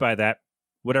 I buy that.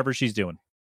 Whatever she's doing.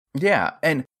 Yeah,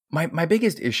 and my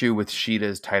biggest issue with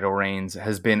Shida's title reigns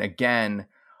has been, again,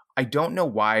 I don't know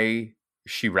why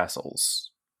she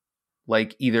wrestles.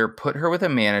 Like, either put her with a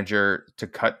manager to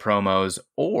cut promos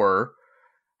or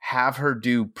have her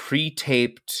do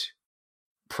pre-taped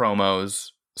promos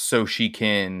so she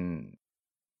can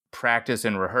practice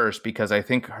and rehearse, because I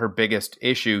think her biggest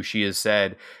issue, she has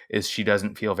said, is she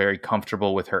doesn't feel very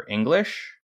comfortable with her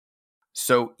English.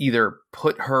 So either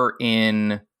put her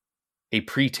in a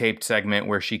pre-taped segment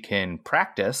where she can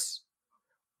practice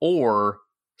or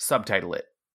subtitle it.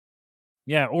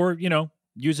 Yeah, or,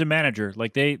 use a manager.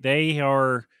 Like they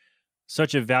are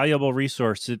such a valuable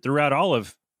resource throughout all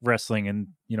of wrestling and,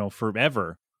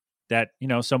 forever that,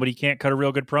 somebody can't cut a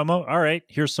real good promo. All right,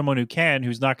 here's someone who can,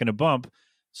 who's not going to bump.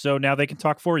 So now they can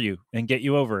talk for you and get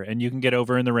you over, and you can get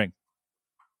over in the ring.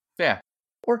 Yeah.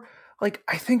 Or I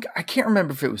can't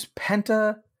remember if it was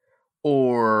Penta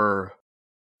or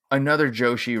another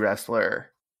Joshi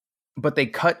wrestler, but they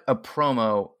cut a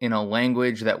promo in a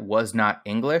language that was not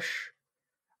English.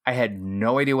 I had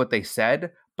no idea what they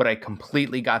said, but I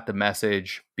completely got the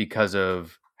message because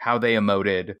of how they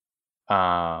emoted.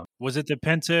 Was it the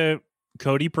Penta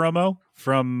Cody promo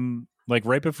from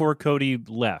right before Cody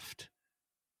left?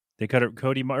 They cut a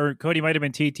Cody might have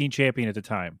been T-Team champion at the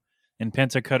time, and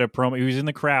Penta cut a promo. He was in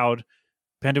the crowd.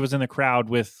 Penta was in the crowd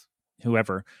with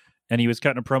whoever, and he was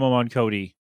cutting a promo on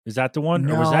Cody. Is that the one?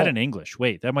 No. Or was that in English?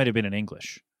 Wait, that might have been in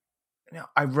English. No,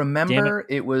 I remember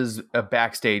it was a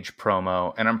backstage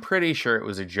promo, and I'm pretty sure it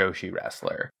was a Joshi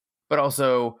wrestler. But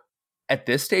also, at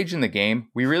this stage in the game,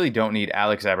 we really don't need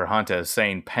Alex Abrahantes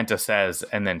saying Penta says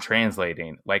and then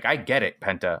translating. I get it,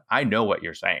 Penta. I know what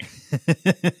you're saying.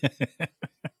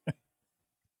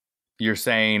 You're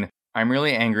saying, I'm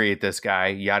really angry at this guy,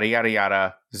 yada, yada,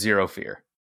 yada, zero fear.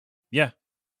 Yeah,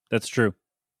 that's true.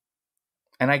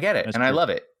 And I get it, That's and true. I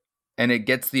love it. And it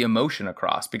gets the emotion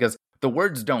across, because the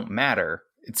words don't matter.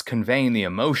 It's conveying the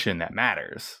emotion that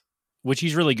matters. Which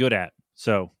he's really good at,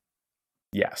 so.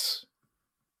 Yes.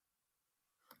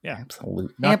 Yeah.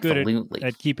 Absolutely. Not good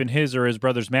at keeping his or his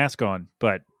brother's mask on,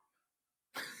 but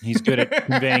he's good at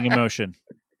conveying emotion.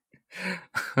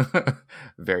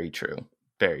 Very true.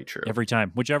 Very true. Every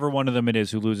time. Whichever one of them it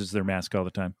is who loses their mask all the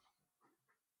time.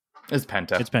 It's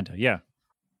Penta. It's Penta, yeah.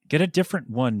 Get a different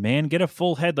one, man. Get a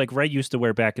full head like Ray used to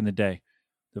wear back in the day.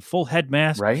 The full head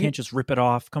mask, right? You can't just rip it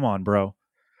off. Come on, bro.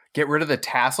 Get rid of the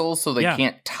tassels so they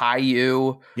can't tie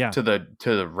you to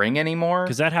the ring anymore.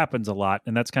 Because that happens a lot,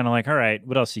 and that's kind of all right,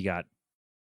 what else you got?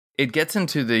 It gets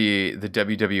into the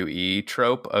WWE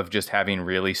trope of just having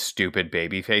really stupid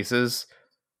baby faces.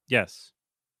 Yes.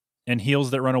 And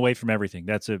heels that run away from everything.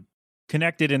 That's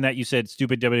connected in that you said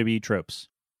stupid WWE tropes.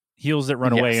 Heels that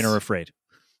run away and are afraid.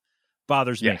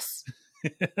 Bothers me. Yes.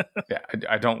 Yeah,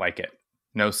 I don't like it.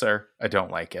 No, sir, I don't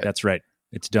like it. That's right.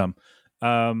 It's dumb.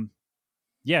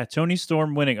 Yeah, Toni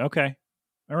Storm winning. Okay.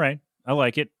 All right. I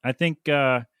like it. I think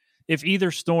if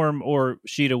either Storm or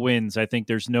Sheeta wins, I think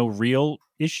there's no real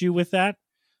issue with that.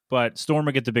 But Storm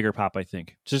will get the bigger pop, I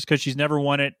think. Just because she's never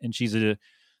won it, and she's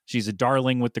a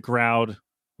darling with the crowd,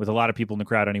 with a lot of people in the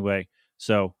crowd anyway.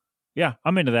 So, yeah,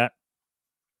 I'm into that.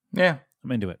 Yeah.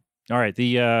 I'm into it. All right.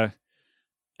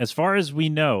 As far as we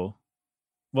know,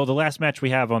 well, the last match we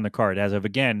have on the card, as of,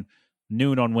 again,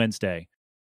 noon on Wednesday,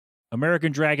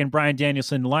 American Dragon, Bryan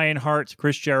Danielson, Lionheart,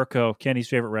 Chris Jericho, Kenny's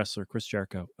favorite wrestler, Chris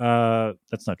Jericho.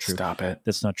 That's not true. Stop it.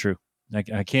 That's not true.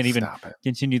 I can't even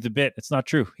continue the bit. It's not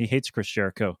true. He hates Chris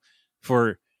Jericho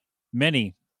for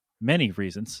many, many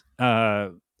reasons.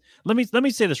 Let me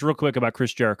say this real quick about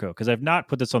Chris Jericho, because I've not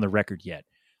put this on the record yet.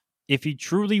 If he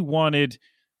truly wanted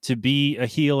to be a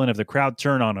heel and if the crowd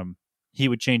turned on him, he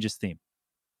would change his theme.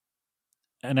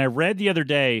 And I read the other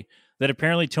day that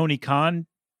apparently Tony Khan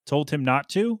told him not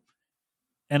to.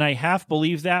 And I half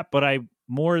believe that, but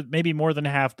maybe more than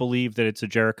half believe that it's a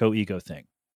Jericho ego thing.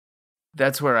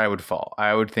 That's where I would fall.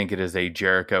 I would think it is a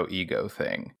Jericho ego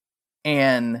thing.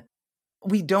 And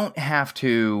we don't have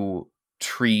to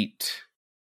treat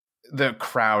the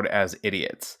crowd as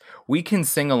idiots. We can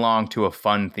sing along to a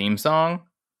fun theme song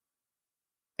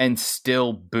and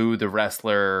still boo the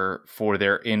wrestler for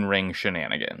their in-ring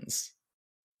shenanigans.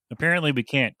 Apparently we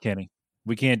can't, Kenny.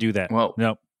 We can't do that. Well,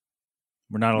 nope.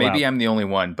 We're not allowed. Maybe I'm the only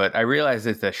one, but I realize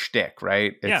it's a shtick,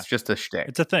 right? It's just a shtick.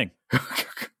 It's a thing.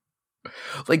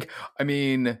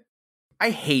 I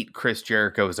hate Chris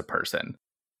Jericho as a person,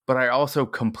 but I also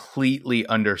completely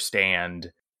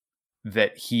understand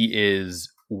that he is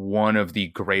one of the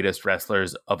greatest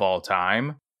wrestlers of all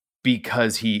time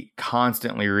because he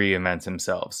constantly reinvents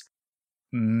himself.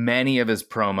 Many of his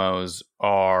promos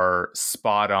are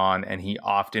spot on, and he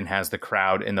often has the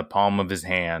crowd in the palm of his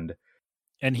hand.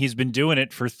 And he's been doing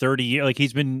it for 30 years. Like,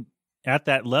 he's been at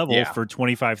that level for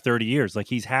 25, 30 years. Like,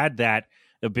 he's had that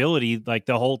ability like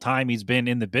the whole time he's been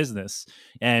in the business.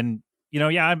 And,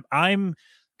 I'm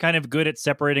kind of good at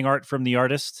separating art from the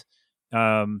artist.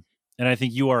 And I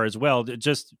think you are as well.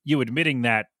 Just you admitting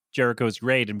that Jericho's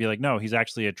great and be like, no, he's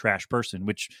actually a trash person,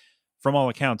 which from all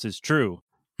accounts is true.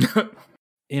 I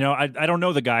don't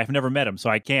know the guy. I've never met him, so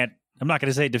I'm not going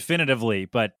to say definitively,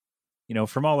 but,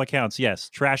 from all accounts, yes,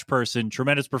 trash person,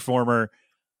 tremendous performer.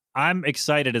 I'm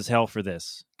excited as hell for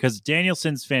this because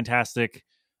Danielson's fantastic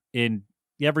in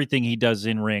everything he does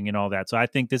in ring and all that. So I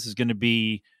think this is going to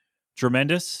be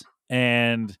tremendous.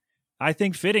 And I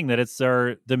think fitting that it's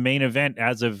the main event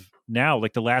as of now,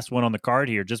 like the last one on the card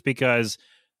here, just because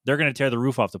they're going to tear the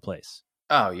roof off the place.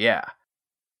 Oh, yeah.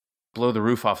 Blow the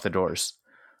roof off the doors.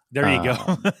 There you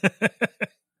go.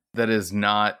 That is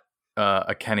not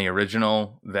a Kenny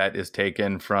original. That is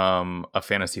taken from a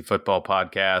fantasy football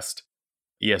podcast,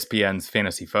 ESPN's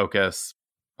Fantasy Focus.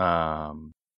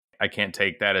 I can't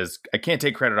take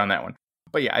credit on that one.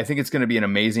 But yeah, I think it's going to be an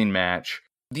amazing match.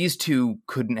 These two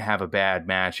couldn't have a bad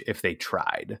match if they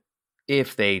tried.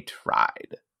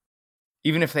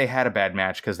 Even if they had a bad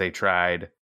match because they tried,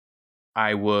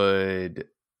 I would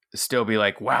still be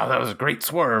like, wow, that was a great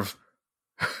swerve.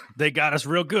 They got us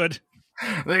real good.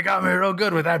 They got me real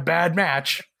good with that bad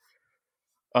match.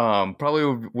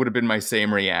 Probably would have been my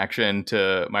same reaction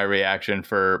to my reaction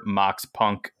for Mox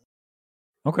Punk.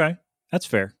 Okay, that's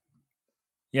fair.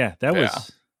 Yeah, that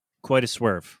was quite a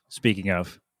swerve, speaking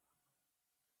of.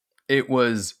 It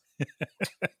was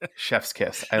chef's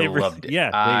kiss. I loved it. Yeah,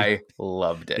 I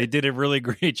loved it. They did a really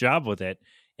great job with it.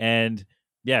 And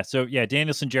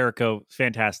Danielson, Jericho,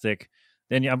 fantastic.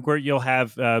 Then I'm sure you'll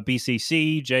have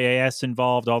BCC, JAS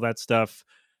involved, all that stuff.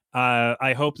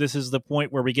 I hope this is the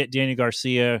point where we get Daniel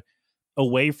Garcia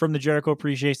away from the Jericho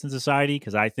Appreciation Society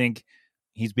because I think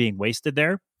he's being wasted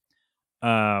there.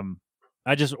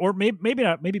 Maybe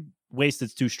not. Maybe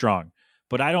wasted's too strong,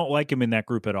 but I don't like him in that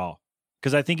group at all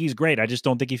because I think he's great. I just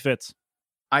don't think he fits.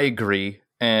 I agree,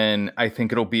 and I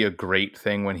think it'll be a great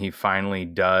thing when he finally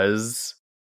does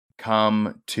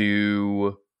come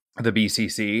to the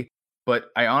BCC.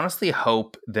 But I honestly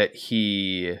hope that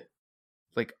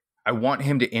I want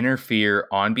him to interfere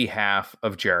on behalf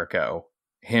of Jericho,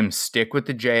 him stick with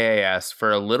the JAS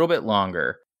for a little bit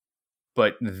longer,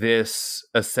 but this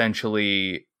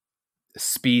essentially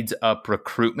speeds up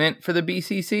recruitment for the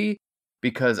BCC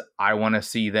because I want to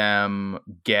see them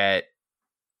get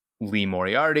Lee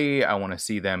Moriarty. I want to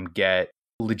see them get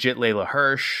legit Layla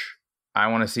Hirsch. I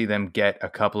want to see them get a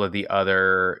couple of the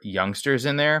other youngsters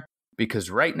in there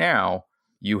because right now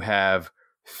you have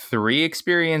 3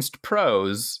 experienced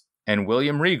pros and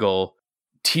William Regal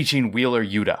teaching Wheeler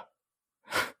Yuta.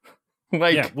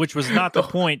 Which was not the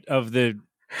point of the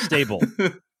stable.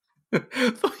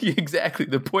 Exactly.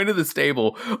 The point of the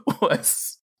stable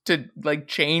was to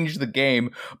change the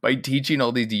game by teaching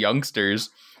all these youngsters,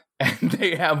 and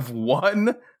they have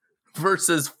 1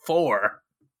 versus 4.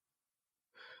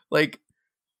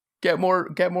 Get more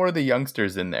of the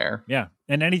youngsters in there. Yeah.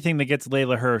 And anything that gets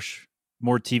Layla Hirsch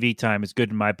more TV time is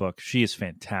good in my book. She is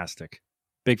fantastic.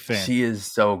 Big fan. She is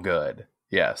so good.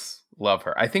 Yes. Love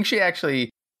her. I think she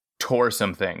actually tore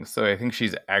some things, so I think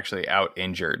she's actually out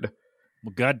injured.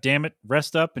 Well, God damn it.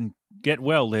 Rest up and get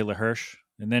well, Layla Hirsch,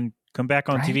 and then come back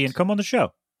on TV and come on the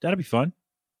show. That'll be fun.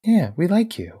 Yeah, we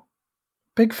like you.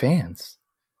 Big fans.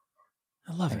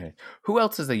 I love it. Who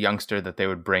else is a youngster that they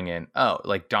would bring in? Oh,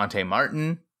 like Dante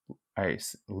Martin,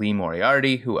 Lee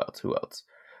Moriarty. Who else?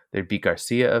 There'd be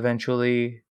Garcia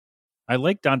eventually. I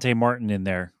like Dante Martin in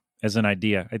there as an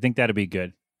idea. I think that'd be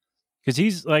good. Because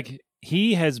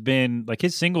he has been,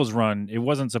 his singles run, it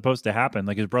wasn't supposed to happen.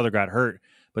 His brother got hurt.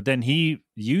 But then he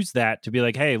used that to be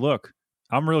like, hey, look,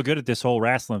 I'm real good at this whole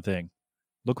wrestling thing.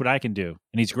 Look what I can do.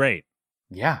 And he's great.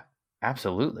 Yeah,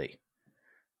 absolutely.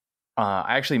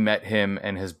 I actually met him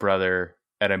and his brother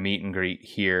at a meet and greet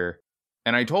here.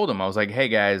 And I told him, I was like, hey,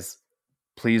 guys,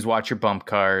 please watch your bump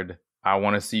card. I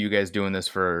want to see you guys doing this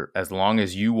for as long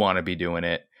as you want to be doing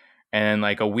it. And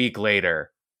a week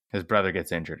later, his brother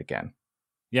gets injured again.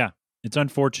 Yeah, it's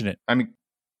unfortunate. I mean,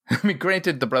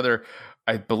 granted, the brother,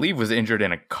 I believe, was injured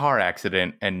in a car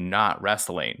accident and not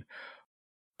wrestling.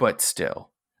 But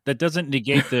still. That doesn't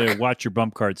negate the watch your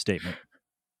bump card statement.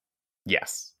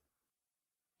 Yes.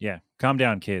 Yeah, calm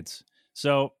down, kids.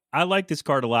 So I like this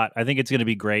card a lot. I think it's going to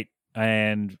be great.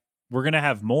 And we're going to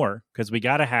have more because we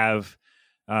got to have,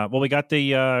 we got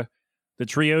the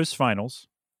trios finals.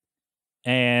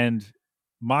 And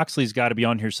Moxley's got to be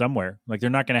on here somewhere.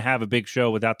 They're not going to have a big show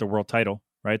without the world title,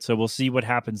 right? So we'll see what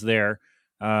happens there.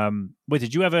 Wait,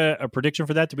 did you have a prediction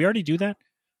for that? Did we already do that?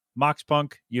 Mox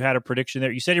Punk, you had a prediction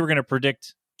there. You said you were going to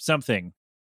predict something.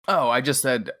 Oh, I just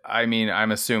said,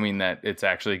 I'm assuming that it's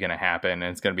actually going to happen,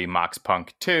 and it's going to be Mox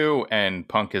Punk 2, and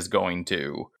Punk is going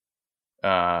to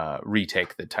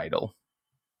retake the title.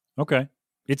 Okay.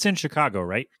 It's in Chicago,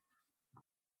 right?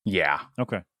 Yeah.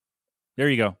 Okay. There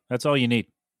you go. That's all you need.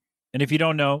 And if you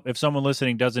don't know, if someone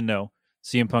listening doesn't know,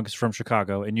 CM Punk is from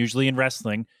Chicago. And usually in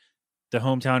wrestling, the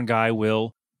hometown guy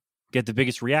will get the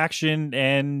biggest reaction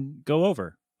and go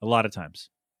over a lot of times.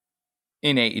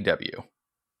 In AEW.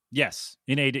 Yes.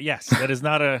 Yes. That is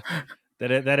not a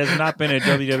that has not been a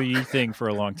WWE thing for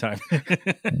a long time.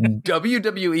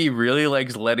 WWE really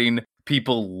likes letting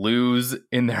people lose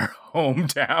in their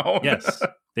hometown. Yes.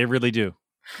 They really do.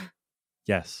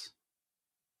 Yes.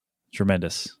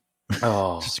 Tremendous.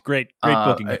 Oh. Just great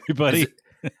booking, everybody.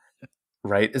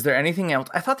 Right. Is there anything else?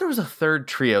 I thought there was a third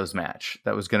trios match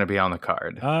that was going to be on the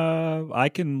card. I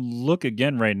can look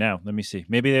again right now. Let me see.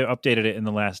 Maybe they updated it in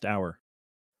the last hour.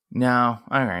 No.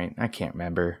 All right. I can't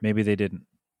remember. Maybe they didn't.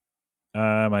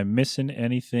 Am I missing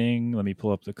anything? Let me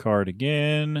pull up the card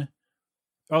again.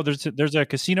 Oh, there's a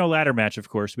casino ladder match, of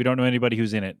course. We don't know anybody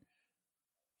who's in it.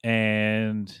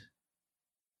 And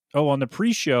on the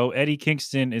pre-show, Eddie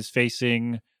Kingston is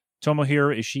facing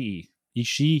Tomohiro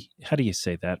Ishii. How do you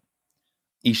say that?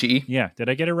 Ishii? Yeah. Did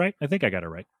I get it right? I think I got it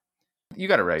right. You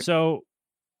got it right. So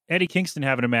Eddie Kingston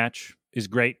having a match is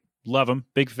great. Love him.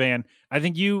 Big fan. I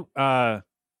think you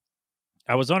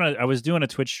I was doing a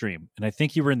Twitch stream and I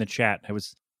think you were in the chat.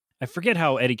 I forget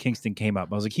how Eddie Kingston came up.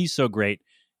 I was like, he's so great.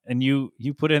 And you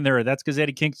put in there, that's because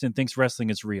Eddie Kingston thinks wrestling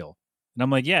is real. And I'm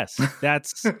like, yes,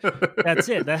 that's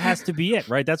it. That has to be it,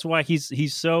 right? That's why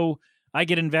he's so, I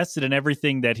get invested in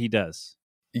everything that he does.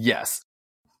 Yes.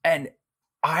 And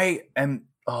I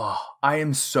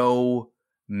am so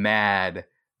mad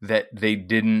that they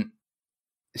didn't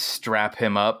strap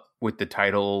him up with the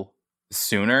title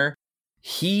sooner.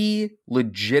 He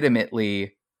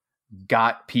legitimately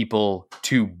got people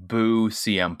to boo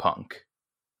CM Punk.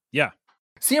 Yeah.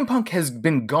 CM Punk has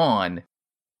been gone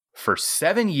for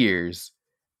 7 years,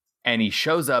 and he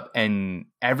shows up and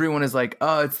everyone is like,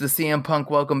 oh, it's the CM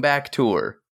Punk Welcome Back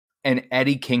tour. And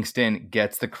Eddie Kingston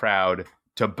gets the crowd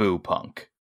to boo Punk.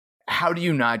 How do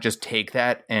you not just take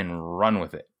that and run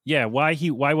with it? Yeah, why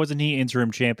wasn't he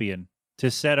interim champion to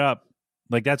set up,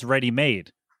 like, that's ready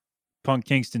made Punk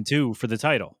Kingston 2 for the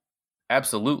title?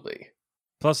 Absolutely.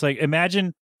 Plus, like,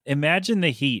 imagine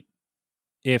the heat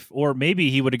or maybe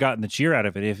he would have gotten the cheer out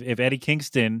of it if Eddie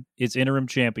Kingston is interim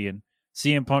champion,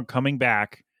 CM Punk coming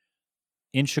back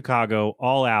in Chicago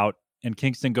all out, and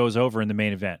Kingston goes over in the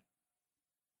main event.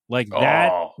 Like,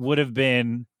 that would have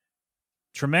been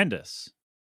tremendous.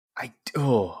 I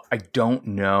don't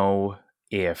know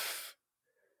if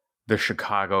the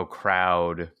Chicago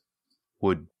crowd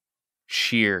would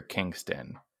cheer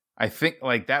Kingston. I think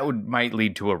like that might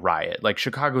lead to a riot. Like,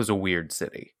 Chicago's a weird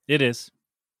city. It is.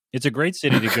 It's a great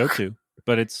city to go to,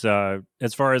 but it's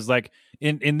as far as like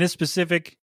in this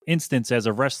specific instance as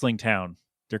a wrestling town,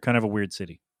 they're kind of a weird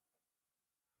city.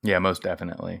 Yeah, most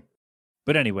definitely.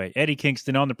 But anyway, Eddie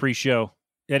Kingston on the pre-show.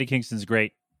 Eddie Kingston's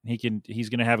great. He's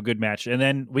going to have a good match. And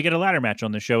then we get a ladder match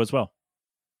on the show as well.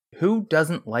 Who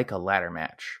doesn't like a ladder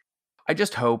match? I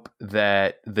just hope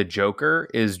that the Joker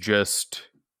is just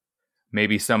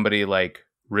maybe somebody like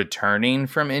returning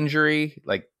from injury,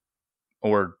 like,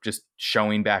 or just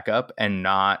showing back up and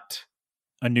not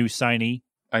a new signee.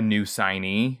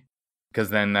 Because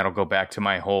then that'll go back to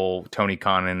my whole Tony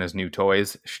Khan and his new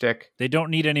toys shtick. They don't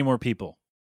need any more people.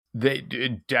 They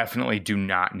definitely do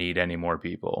not need any more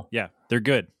people. Yeah, they're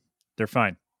good. They're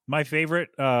fine. My favorite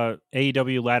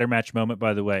AEW ladder match moment,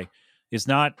 by the way, is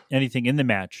not anything in the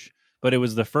match, but it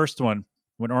was the first one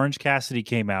when Orange Cassidy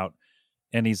came out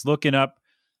and he's looking up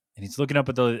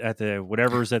at the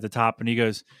whatever's at the top, and he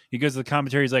goes to the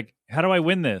commentary. He's like, "How do I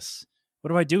win this?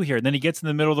 What do I do here?" And then he gets in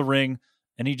the middle of the ring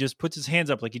and he just puts his hands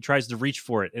up like he tries to reach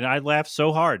for it. And I laughed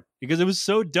so hard because it was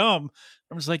so dumb.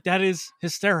 I was like, that is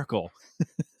hysterical.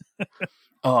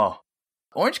 Oh,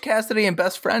 Orange Cassidy and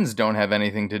Best Friends don't have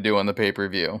anything to do on the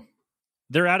pay-per-view.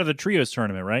 They're out of the Trios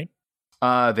tournament, right?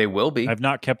 They will be. I've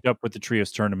not kept up with the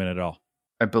Trios tournament at all.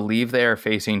 I believe they are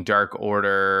facing Dark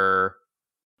Order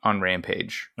on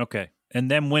Rampage. Okay.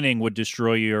 And them winning would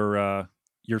destroy your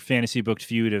fantasy booked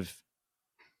feud of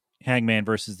Hangman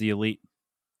versus the Elite.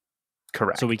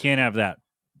 Correct. So we can't have that.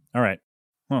 All right.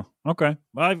 Huh. Okay.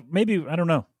 Well, maybe, I don't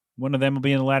know. One of them will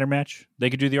be in a ladder match.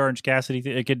 They could do the Orange Cassidy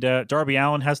thing. It could. Darby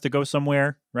Allin has to go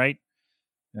somewhere, right?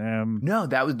 No,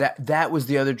 that was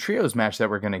the other trios match that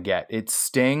we're gonna get. It's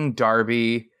Sting,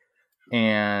 Darby,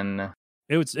 and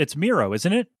it's Miro,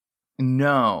 isn't it?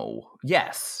 No.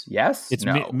 Yes. It's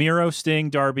no. Miro,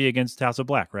 Sting, Darby against House of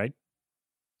Black, right?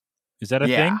 Is that a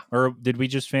thing, or did we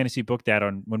just fantasy book that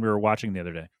on when we were watching the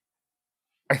other day?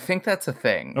 I think that's a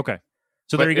thing. Okay,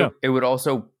 so there you go. It would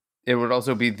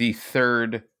also be the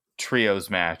third trios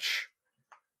match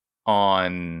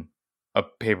on a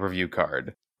pay-per-view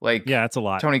card. Like, Yeah, it's a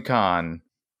lot. Tony Khan,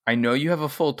 I know you have a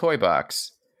full toy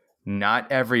box.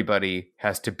 Not everybody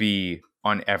has to be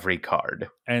on every card.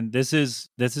 And this has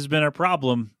been a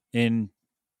problem in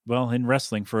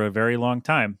wrestling for a very long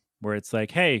time, where it's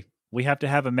like, hey, we have to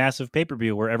have a massive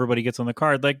pay-per-view where everybody gets on the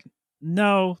card. Like,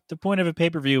 no, the point of a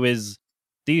pay-per-view is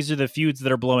these are the feuds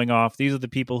that are blowing off. These are the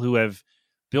people who have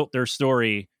built their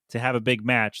story to have a big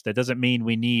match. That doesn't mean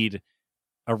we need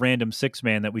a random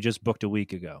 6-man that we just booked a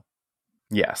week ago.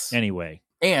 Yes. Anyway.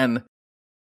 And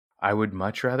I would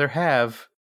much rather have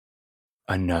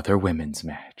another women's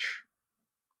match.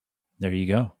 There you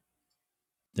go.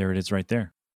 There it is right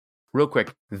there. Real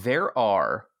quick, there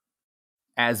are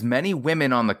as many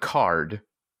women on the card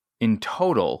in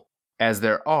total as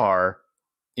there are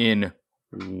in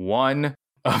one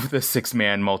of the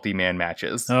 6-man multi-man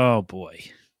matches. Oh, boy.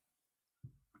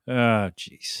 Oh,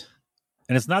 jeez.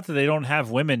 And it's not that they don't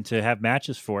have women to have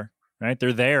matches for, right?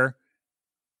 They're there.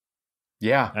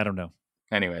 Yeah. I don't know.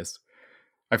 Anyways,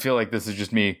 I feel like this is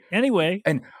just me. Anyway.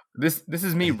 And this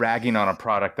is me ragging on a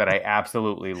product that I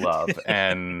absolutely love.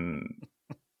 And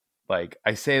like,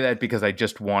 I say that because I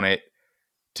just want it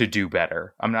to do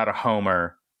better. I'm not a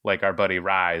homer like our buddy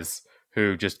Rise,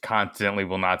 who just constantly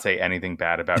will not say anything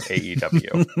bad about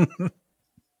AEW.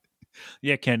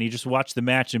 Yeah, Kenny, just watch the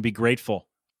match and be grateful.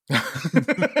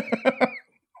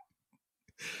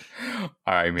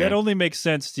 All right, man. That only makes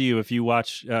sense to you if you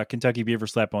watch Kentucky Beaver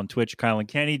Slap on Twitch. Kyle and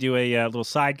Kenny do a little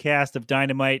side cast of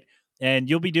Dynamite, and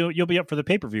you'll be up for the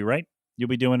pay-per-view, right? You'll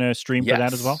be doing a stream for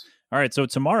that as well. All right, so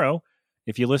tomorrow,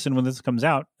 if you listen when this comes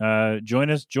out,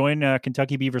 join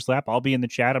Kentucky Beaver Slap. I'll be in the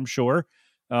chat, I'm sure,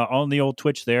 on the old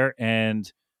Twitch there, and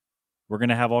we're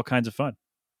gonna have all kinds of fun.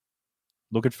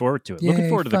 Looking forward to it. Looking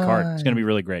forward to the card. It's gonna be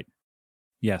really great.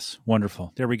 Yes,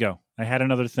 wonderful. There we go. I had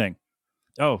another thing.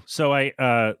 Oh, so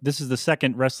this is the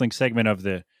second wrestling segment of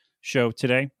the show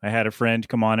today. I had a friend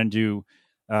come on and do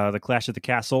the Clash at the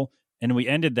Castle, and we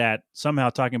ended that somehow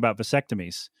talking about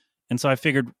vasectomies. And so I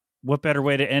figured, what better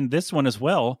way to end this one as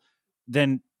well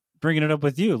than bringing it up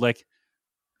with you? Like,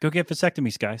 go get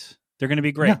vasectomies, guys. They're going to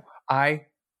be great. No, I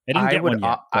didn't get one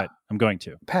yet, but I'm going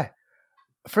to. Pat,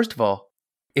 first of all,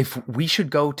 if we should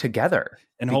go together,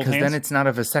 and hold hands? Then it's not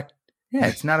a vasectomy. Yeah,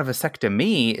 it's not a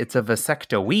vasectomy, it's a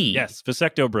vasectomy. Yes,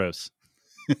 Vasecto Bros.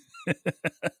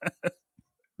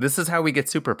 This is how we get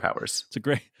superpowers. It's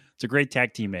a great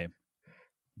tag team name.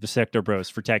 Vasecto Bros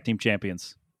for tag team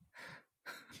champions.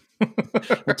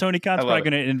 Well, Tony Khan's probably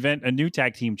going to invent a new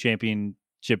tag team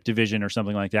championship division or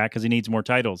something like that because he needs more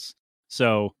titles.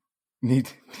 So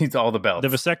needs all the belts.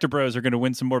 The Vasecto Bros are going to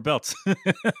win some more belts. And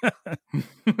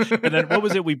then what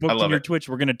was it we booked on your Twitch?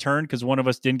 We're going to turn because one of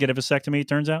us didn't get a vasectomy, it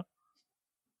turns out.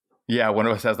 Yeah, one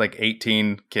of us has like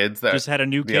 18 kids that just had a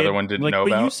new the kid. other one didn't know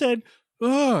but about. You said,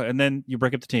 oh, and then you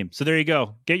break up the team. So there you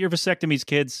go. Get your vasectomies,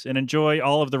 kids, and enjoy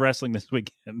all of the wrestling this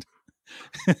weekend.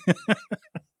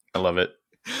 I love it.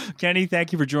 Kenny,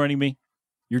 thank you for joining me.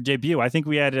 Your debut. I think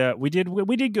we had we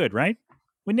did good, right?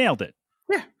 We nailed it.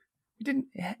 Yeah.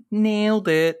 Nailed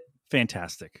it.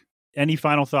 Fantastic. Any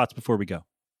final thoughts before we go?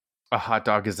 A hot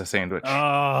dog is a sandwich.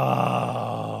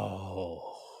 Oh.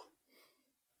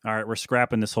 All right, we're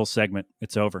scrapping this whole segment.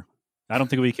 It's over. I don't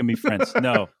think we can be friends.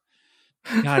 No.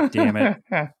 God damn it.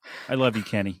 I love you,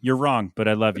 Kenny. You're wrong, but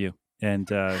I love you. And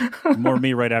more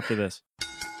me right after this.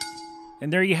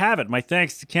 And there you have it. My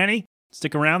thanks to Kenny.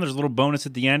 Stick around. There's a little bonus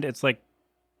at the end. It's like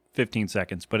 15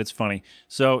 seconds, but it's funny.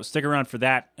 So stick around for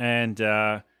that. And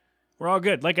we're all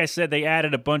good. Like I said, they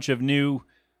added a bunch of new,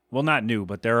 well, not new,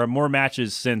 but there are more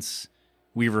matches since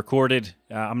we recorded.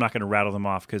 I'm not going to rattle them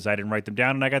off because I didn't write them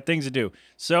down and I got things to do.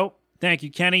 So thank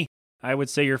you, Kenny. I would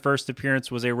say your first appearance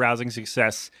was a rousing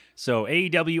success. So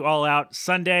AEW All Out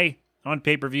Sunday on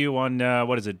pay-per-view on,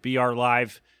 BR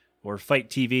Live or Fight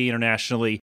TV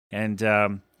internationally. And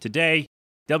today,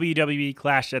 WWE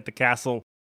Clash at the Castle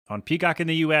on Peacock in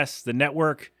the U.S., the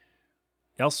network,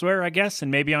 elsewhere, I guess,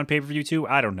 and maybe on pay-per-view too.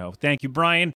 I don't know. Thank you,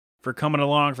 Brian, for coming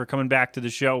along, for coming back to the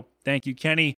show. Thank you,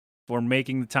 Kenny, for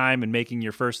making the time and making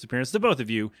your first appearance. To both of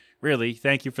you, really,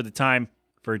 thank you for the time,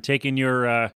 for taking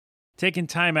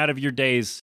time out of your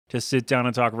days to sit down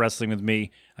and talk wrestling with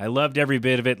me. I loved every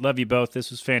bit of it. Love you both.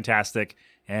 This was fantastic.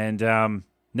 And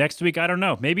next week, I don't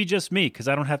know, maybe just me because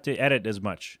I don't have to edit as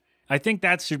much. I think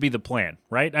that should be the plan,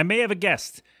 right? I may have a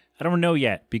guest. I don't know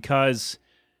yet because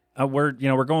we're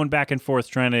going back and forth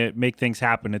trying to make things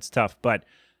happen. It's tough, but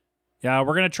we're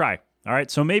going to try. All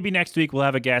right, so maybe next week we'll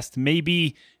have a guest.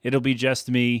 Maybe it'll be just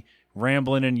me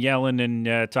rambling and yelling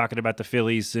and talking about the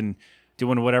Phillies and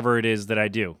doing whatever it is that I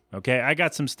do. Okay, I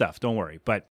got some stuff. Don't worry,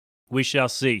 but we shall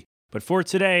see. But for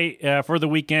today, for the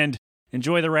weekend,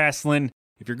 Enjoy the wrestling.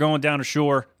 If you're going down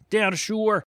ashore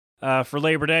for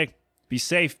Labor Day, be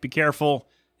safe, be careful,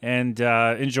 and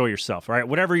enjoy yourself. All right,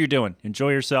 whatever you're doing,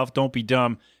 enjoy yourself. Don't be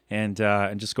dumb, and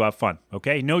just go have fun.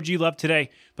 Okay, no G Love today,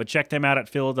 but check them out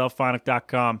at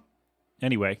Philadelphonic.com.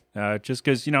 Anyway, just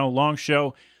because, long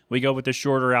show, we go with the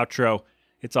shorter outro.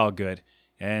 It's all good.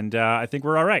 And I think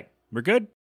we're all right. We're good?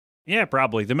 Yeah,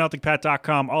 probably.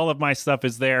 TheMeltingPat.com. All of my stuff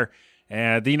is there.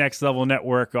 The Next Level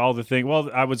Network, all the thing.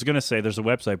 Well, I was going to say there's a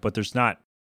website, but there's not.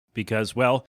 Because,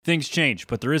 well, things change.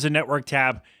 But there is a network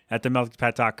tab at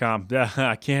TheMeltingPat.com.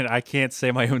 I can't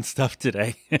say my own stuff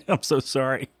today. I'm so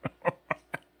sorry.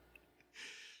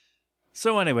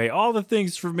 So anyway, all the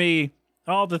things for me,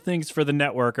 all the things for the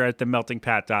network are at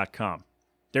TheMeltingPat.com.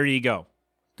 There you go.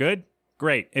 Good?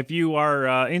 Great. If you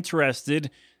are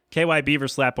interested, KY Beaver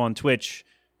Slap on Twitch,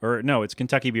 or no, it's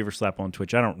Kentucky Beaver Slap on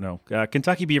Twitch. I don't know.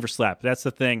 Kentucky Beaver Slap, that's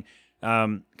the thing.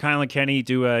 Kyle and Kenny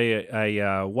do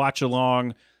a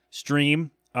watch-along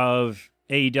stream of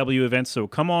AEW events, so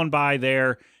come on by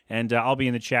there, and I'll be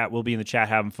in the chat. We'll be in the chat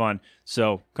having fun.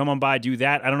 So come on by, do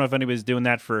that. I don't know if anybody's doing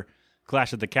that for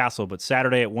Clash at the Castle, but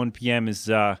Saturday at 1 p.m. is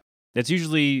that's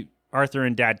usually Arthur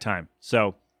and Dad time.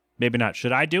 So maybe not.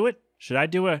 Should I do it? Should I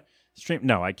do a stream?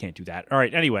 No, I can't do that. All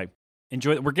right, anyway,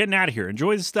 enjoy. We're getting out of here.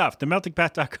 Enjoy the stuff.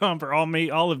 TheMeltingPat.com for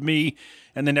all of me,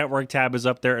 and the network tab is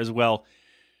up there as well.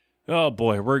 Oh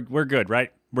boy, we're good,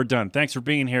 right? We're done. Thanks for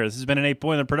being here. This has been an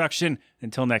 8-Boiler production.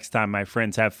 Until next time, my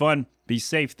friends, have fun. Be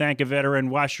safe. Thank a veteran.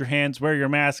 Wash your hands. Wear your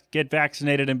mask. Get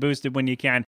vaccinated and boosted when you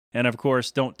can. And of course,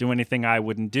 don't do anything I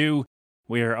wouldn't do.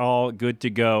 We are all good to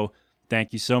go.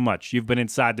 Thank you so much. You've been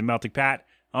inside the Melting Pat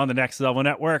on the Next Level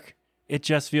Network. It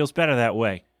just feels better that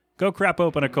way. Go crap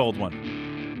open a cold one.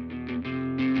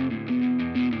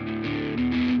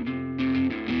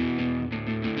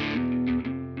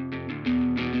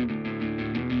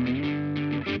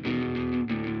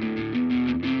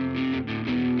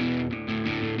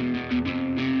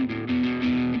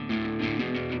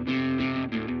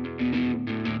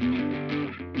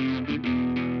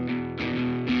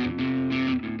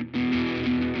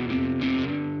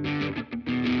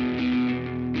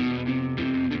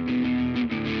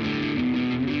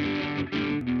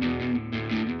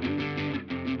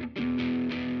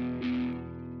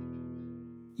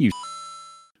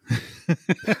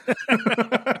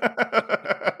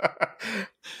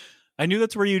 I knew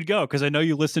that's where you'd go because I know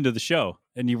you listened to the show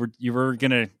and you were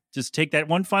gonna just take that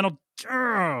one final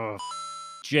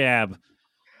jab.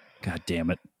 God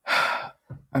damn it!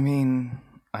 I mean,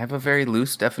 I have a very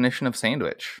loose definition of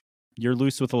sandwich. You're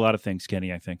loose with a lot of things,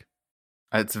 Kenny. I think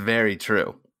it's very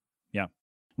true. Yeah,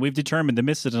 we've determined. The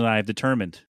Misfit and I have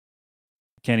determined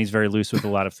Kenny's very loose with a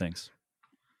lot of things.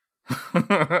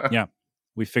 Yeah,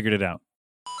 we figured it out.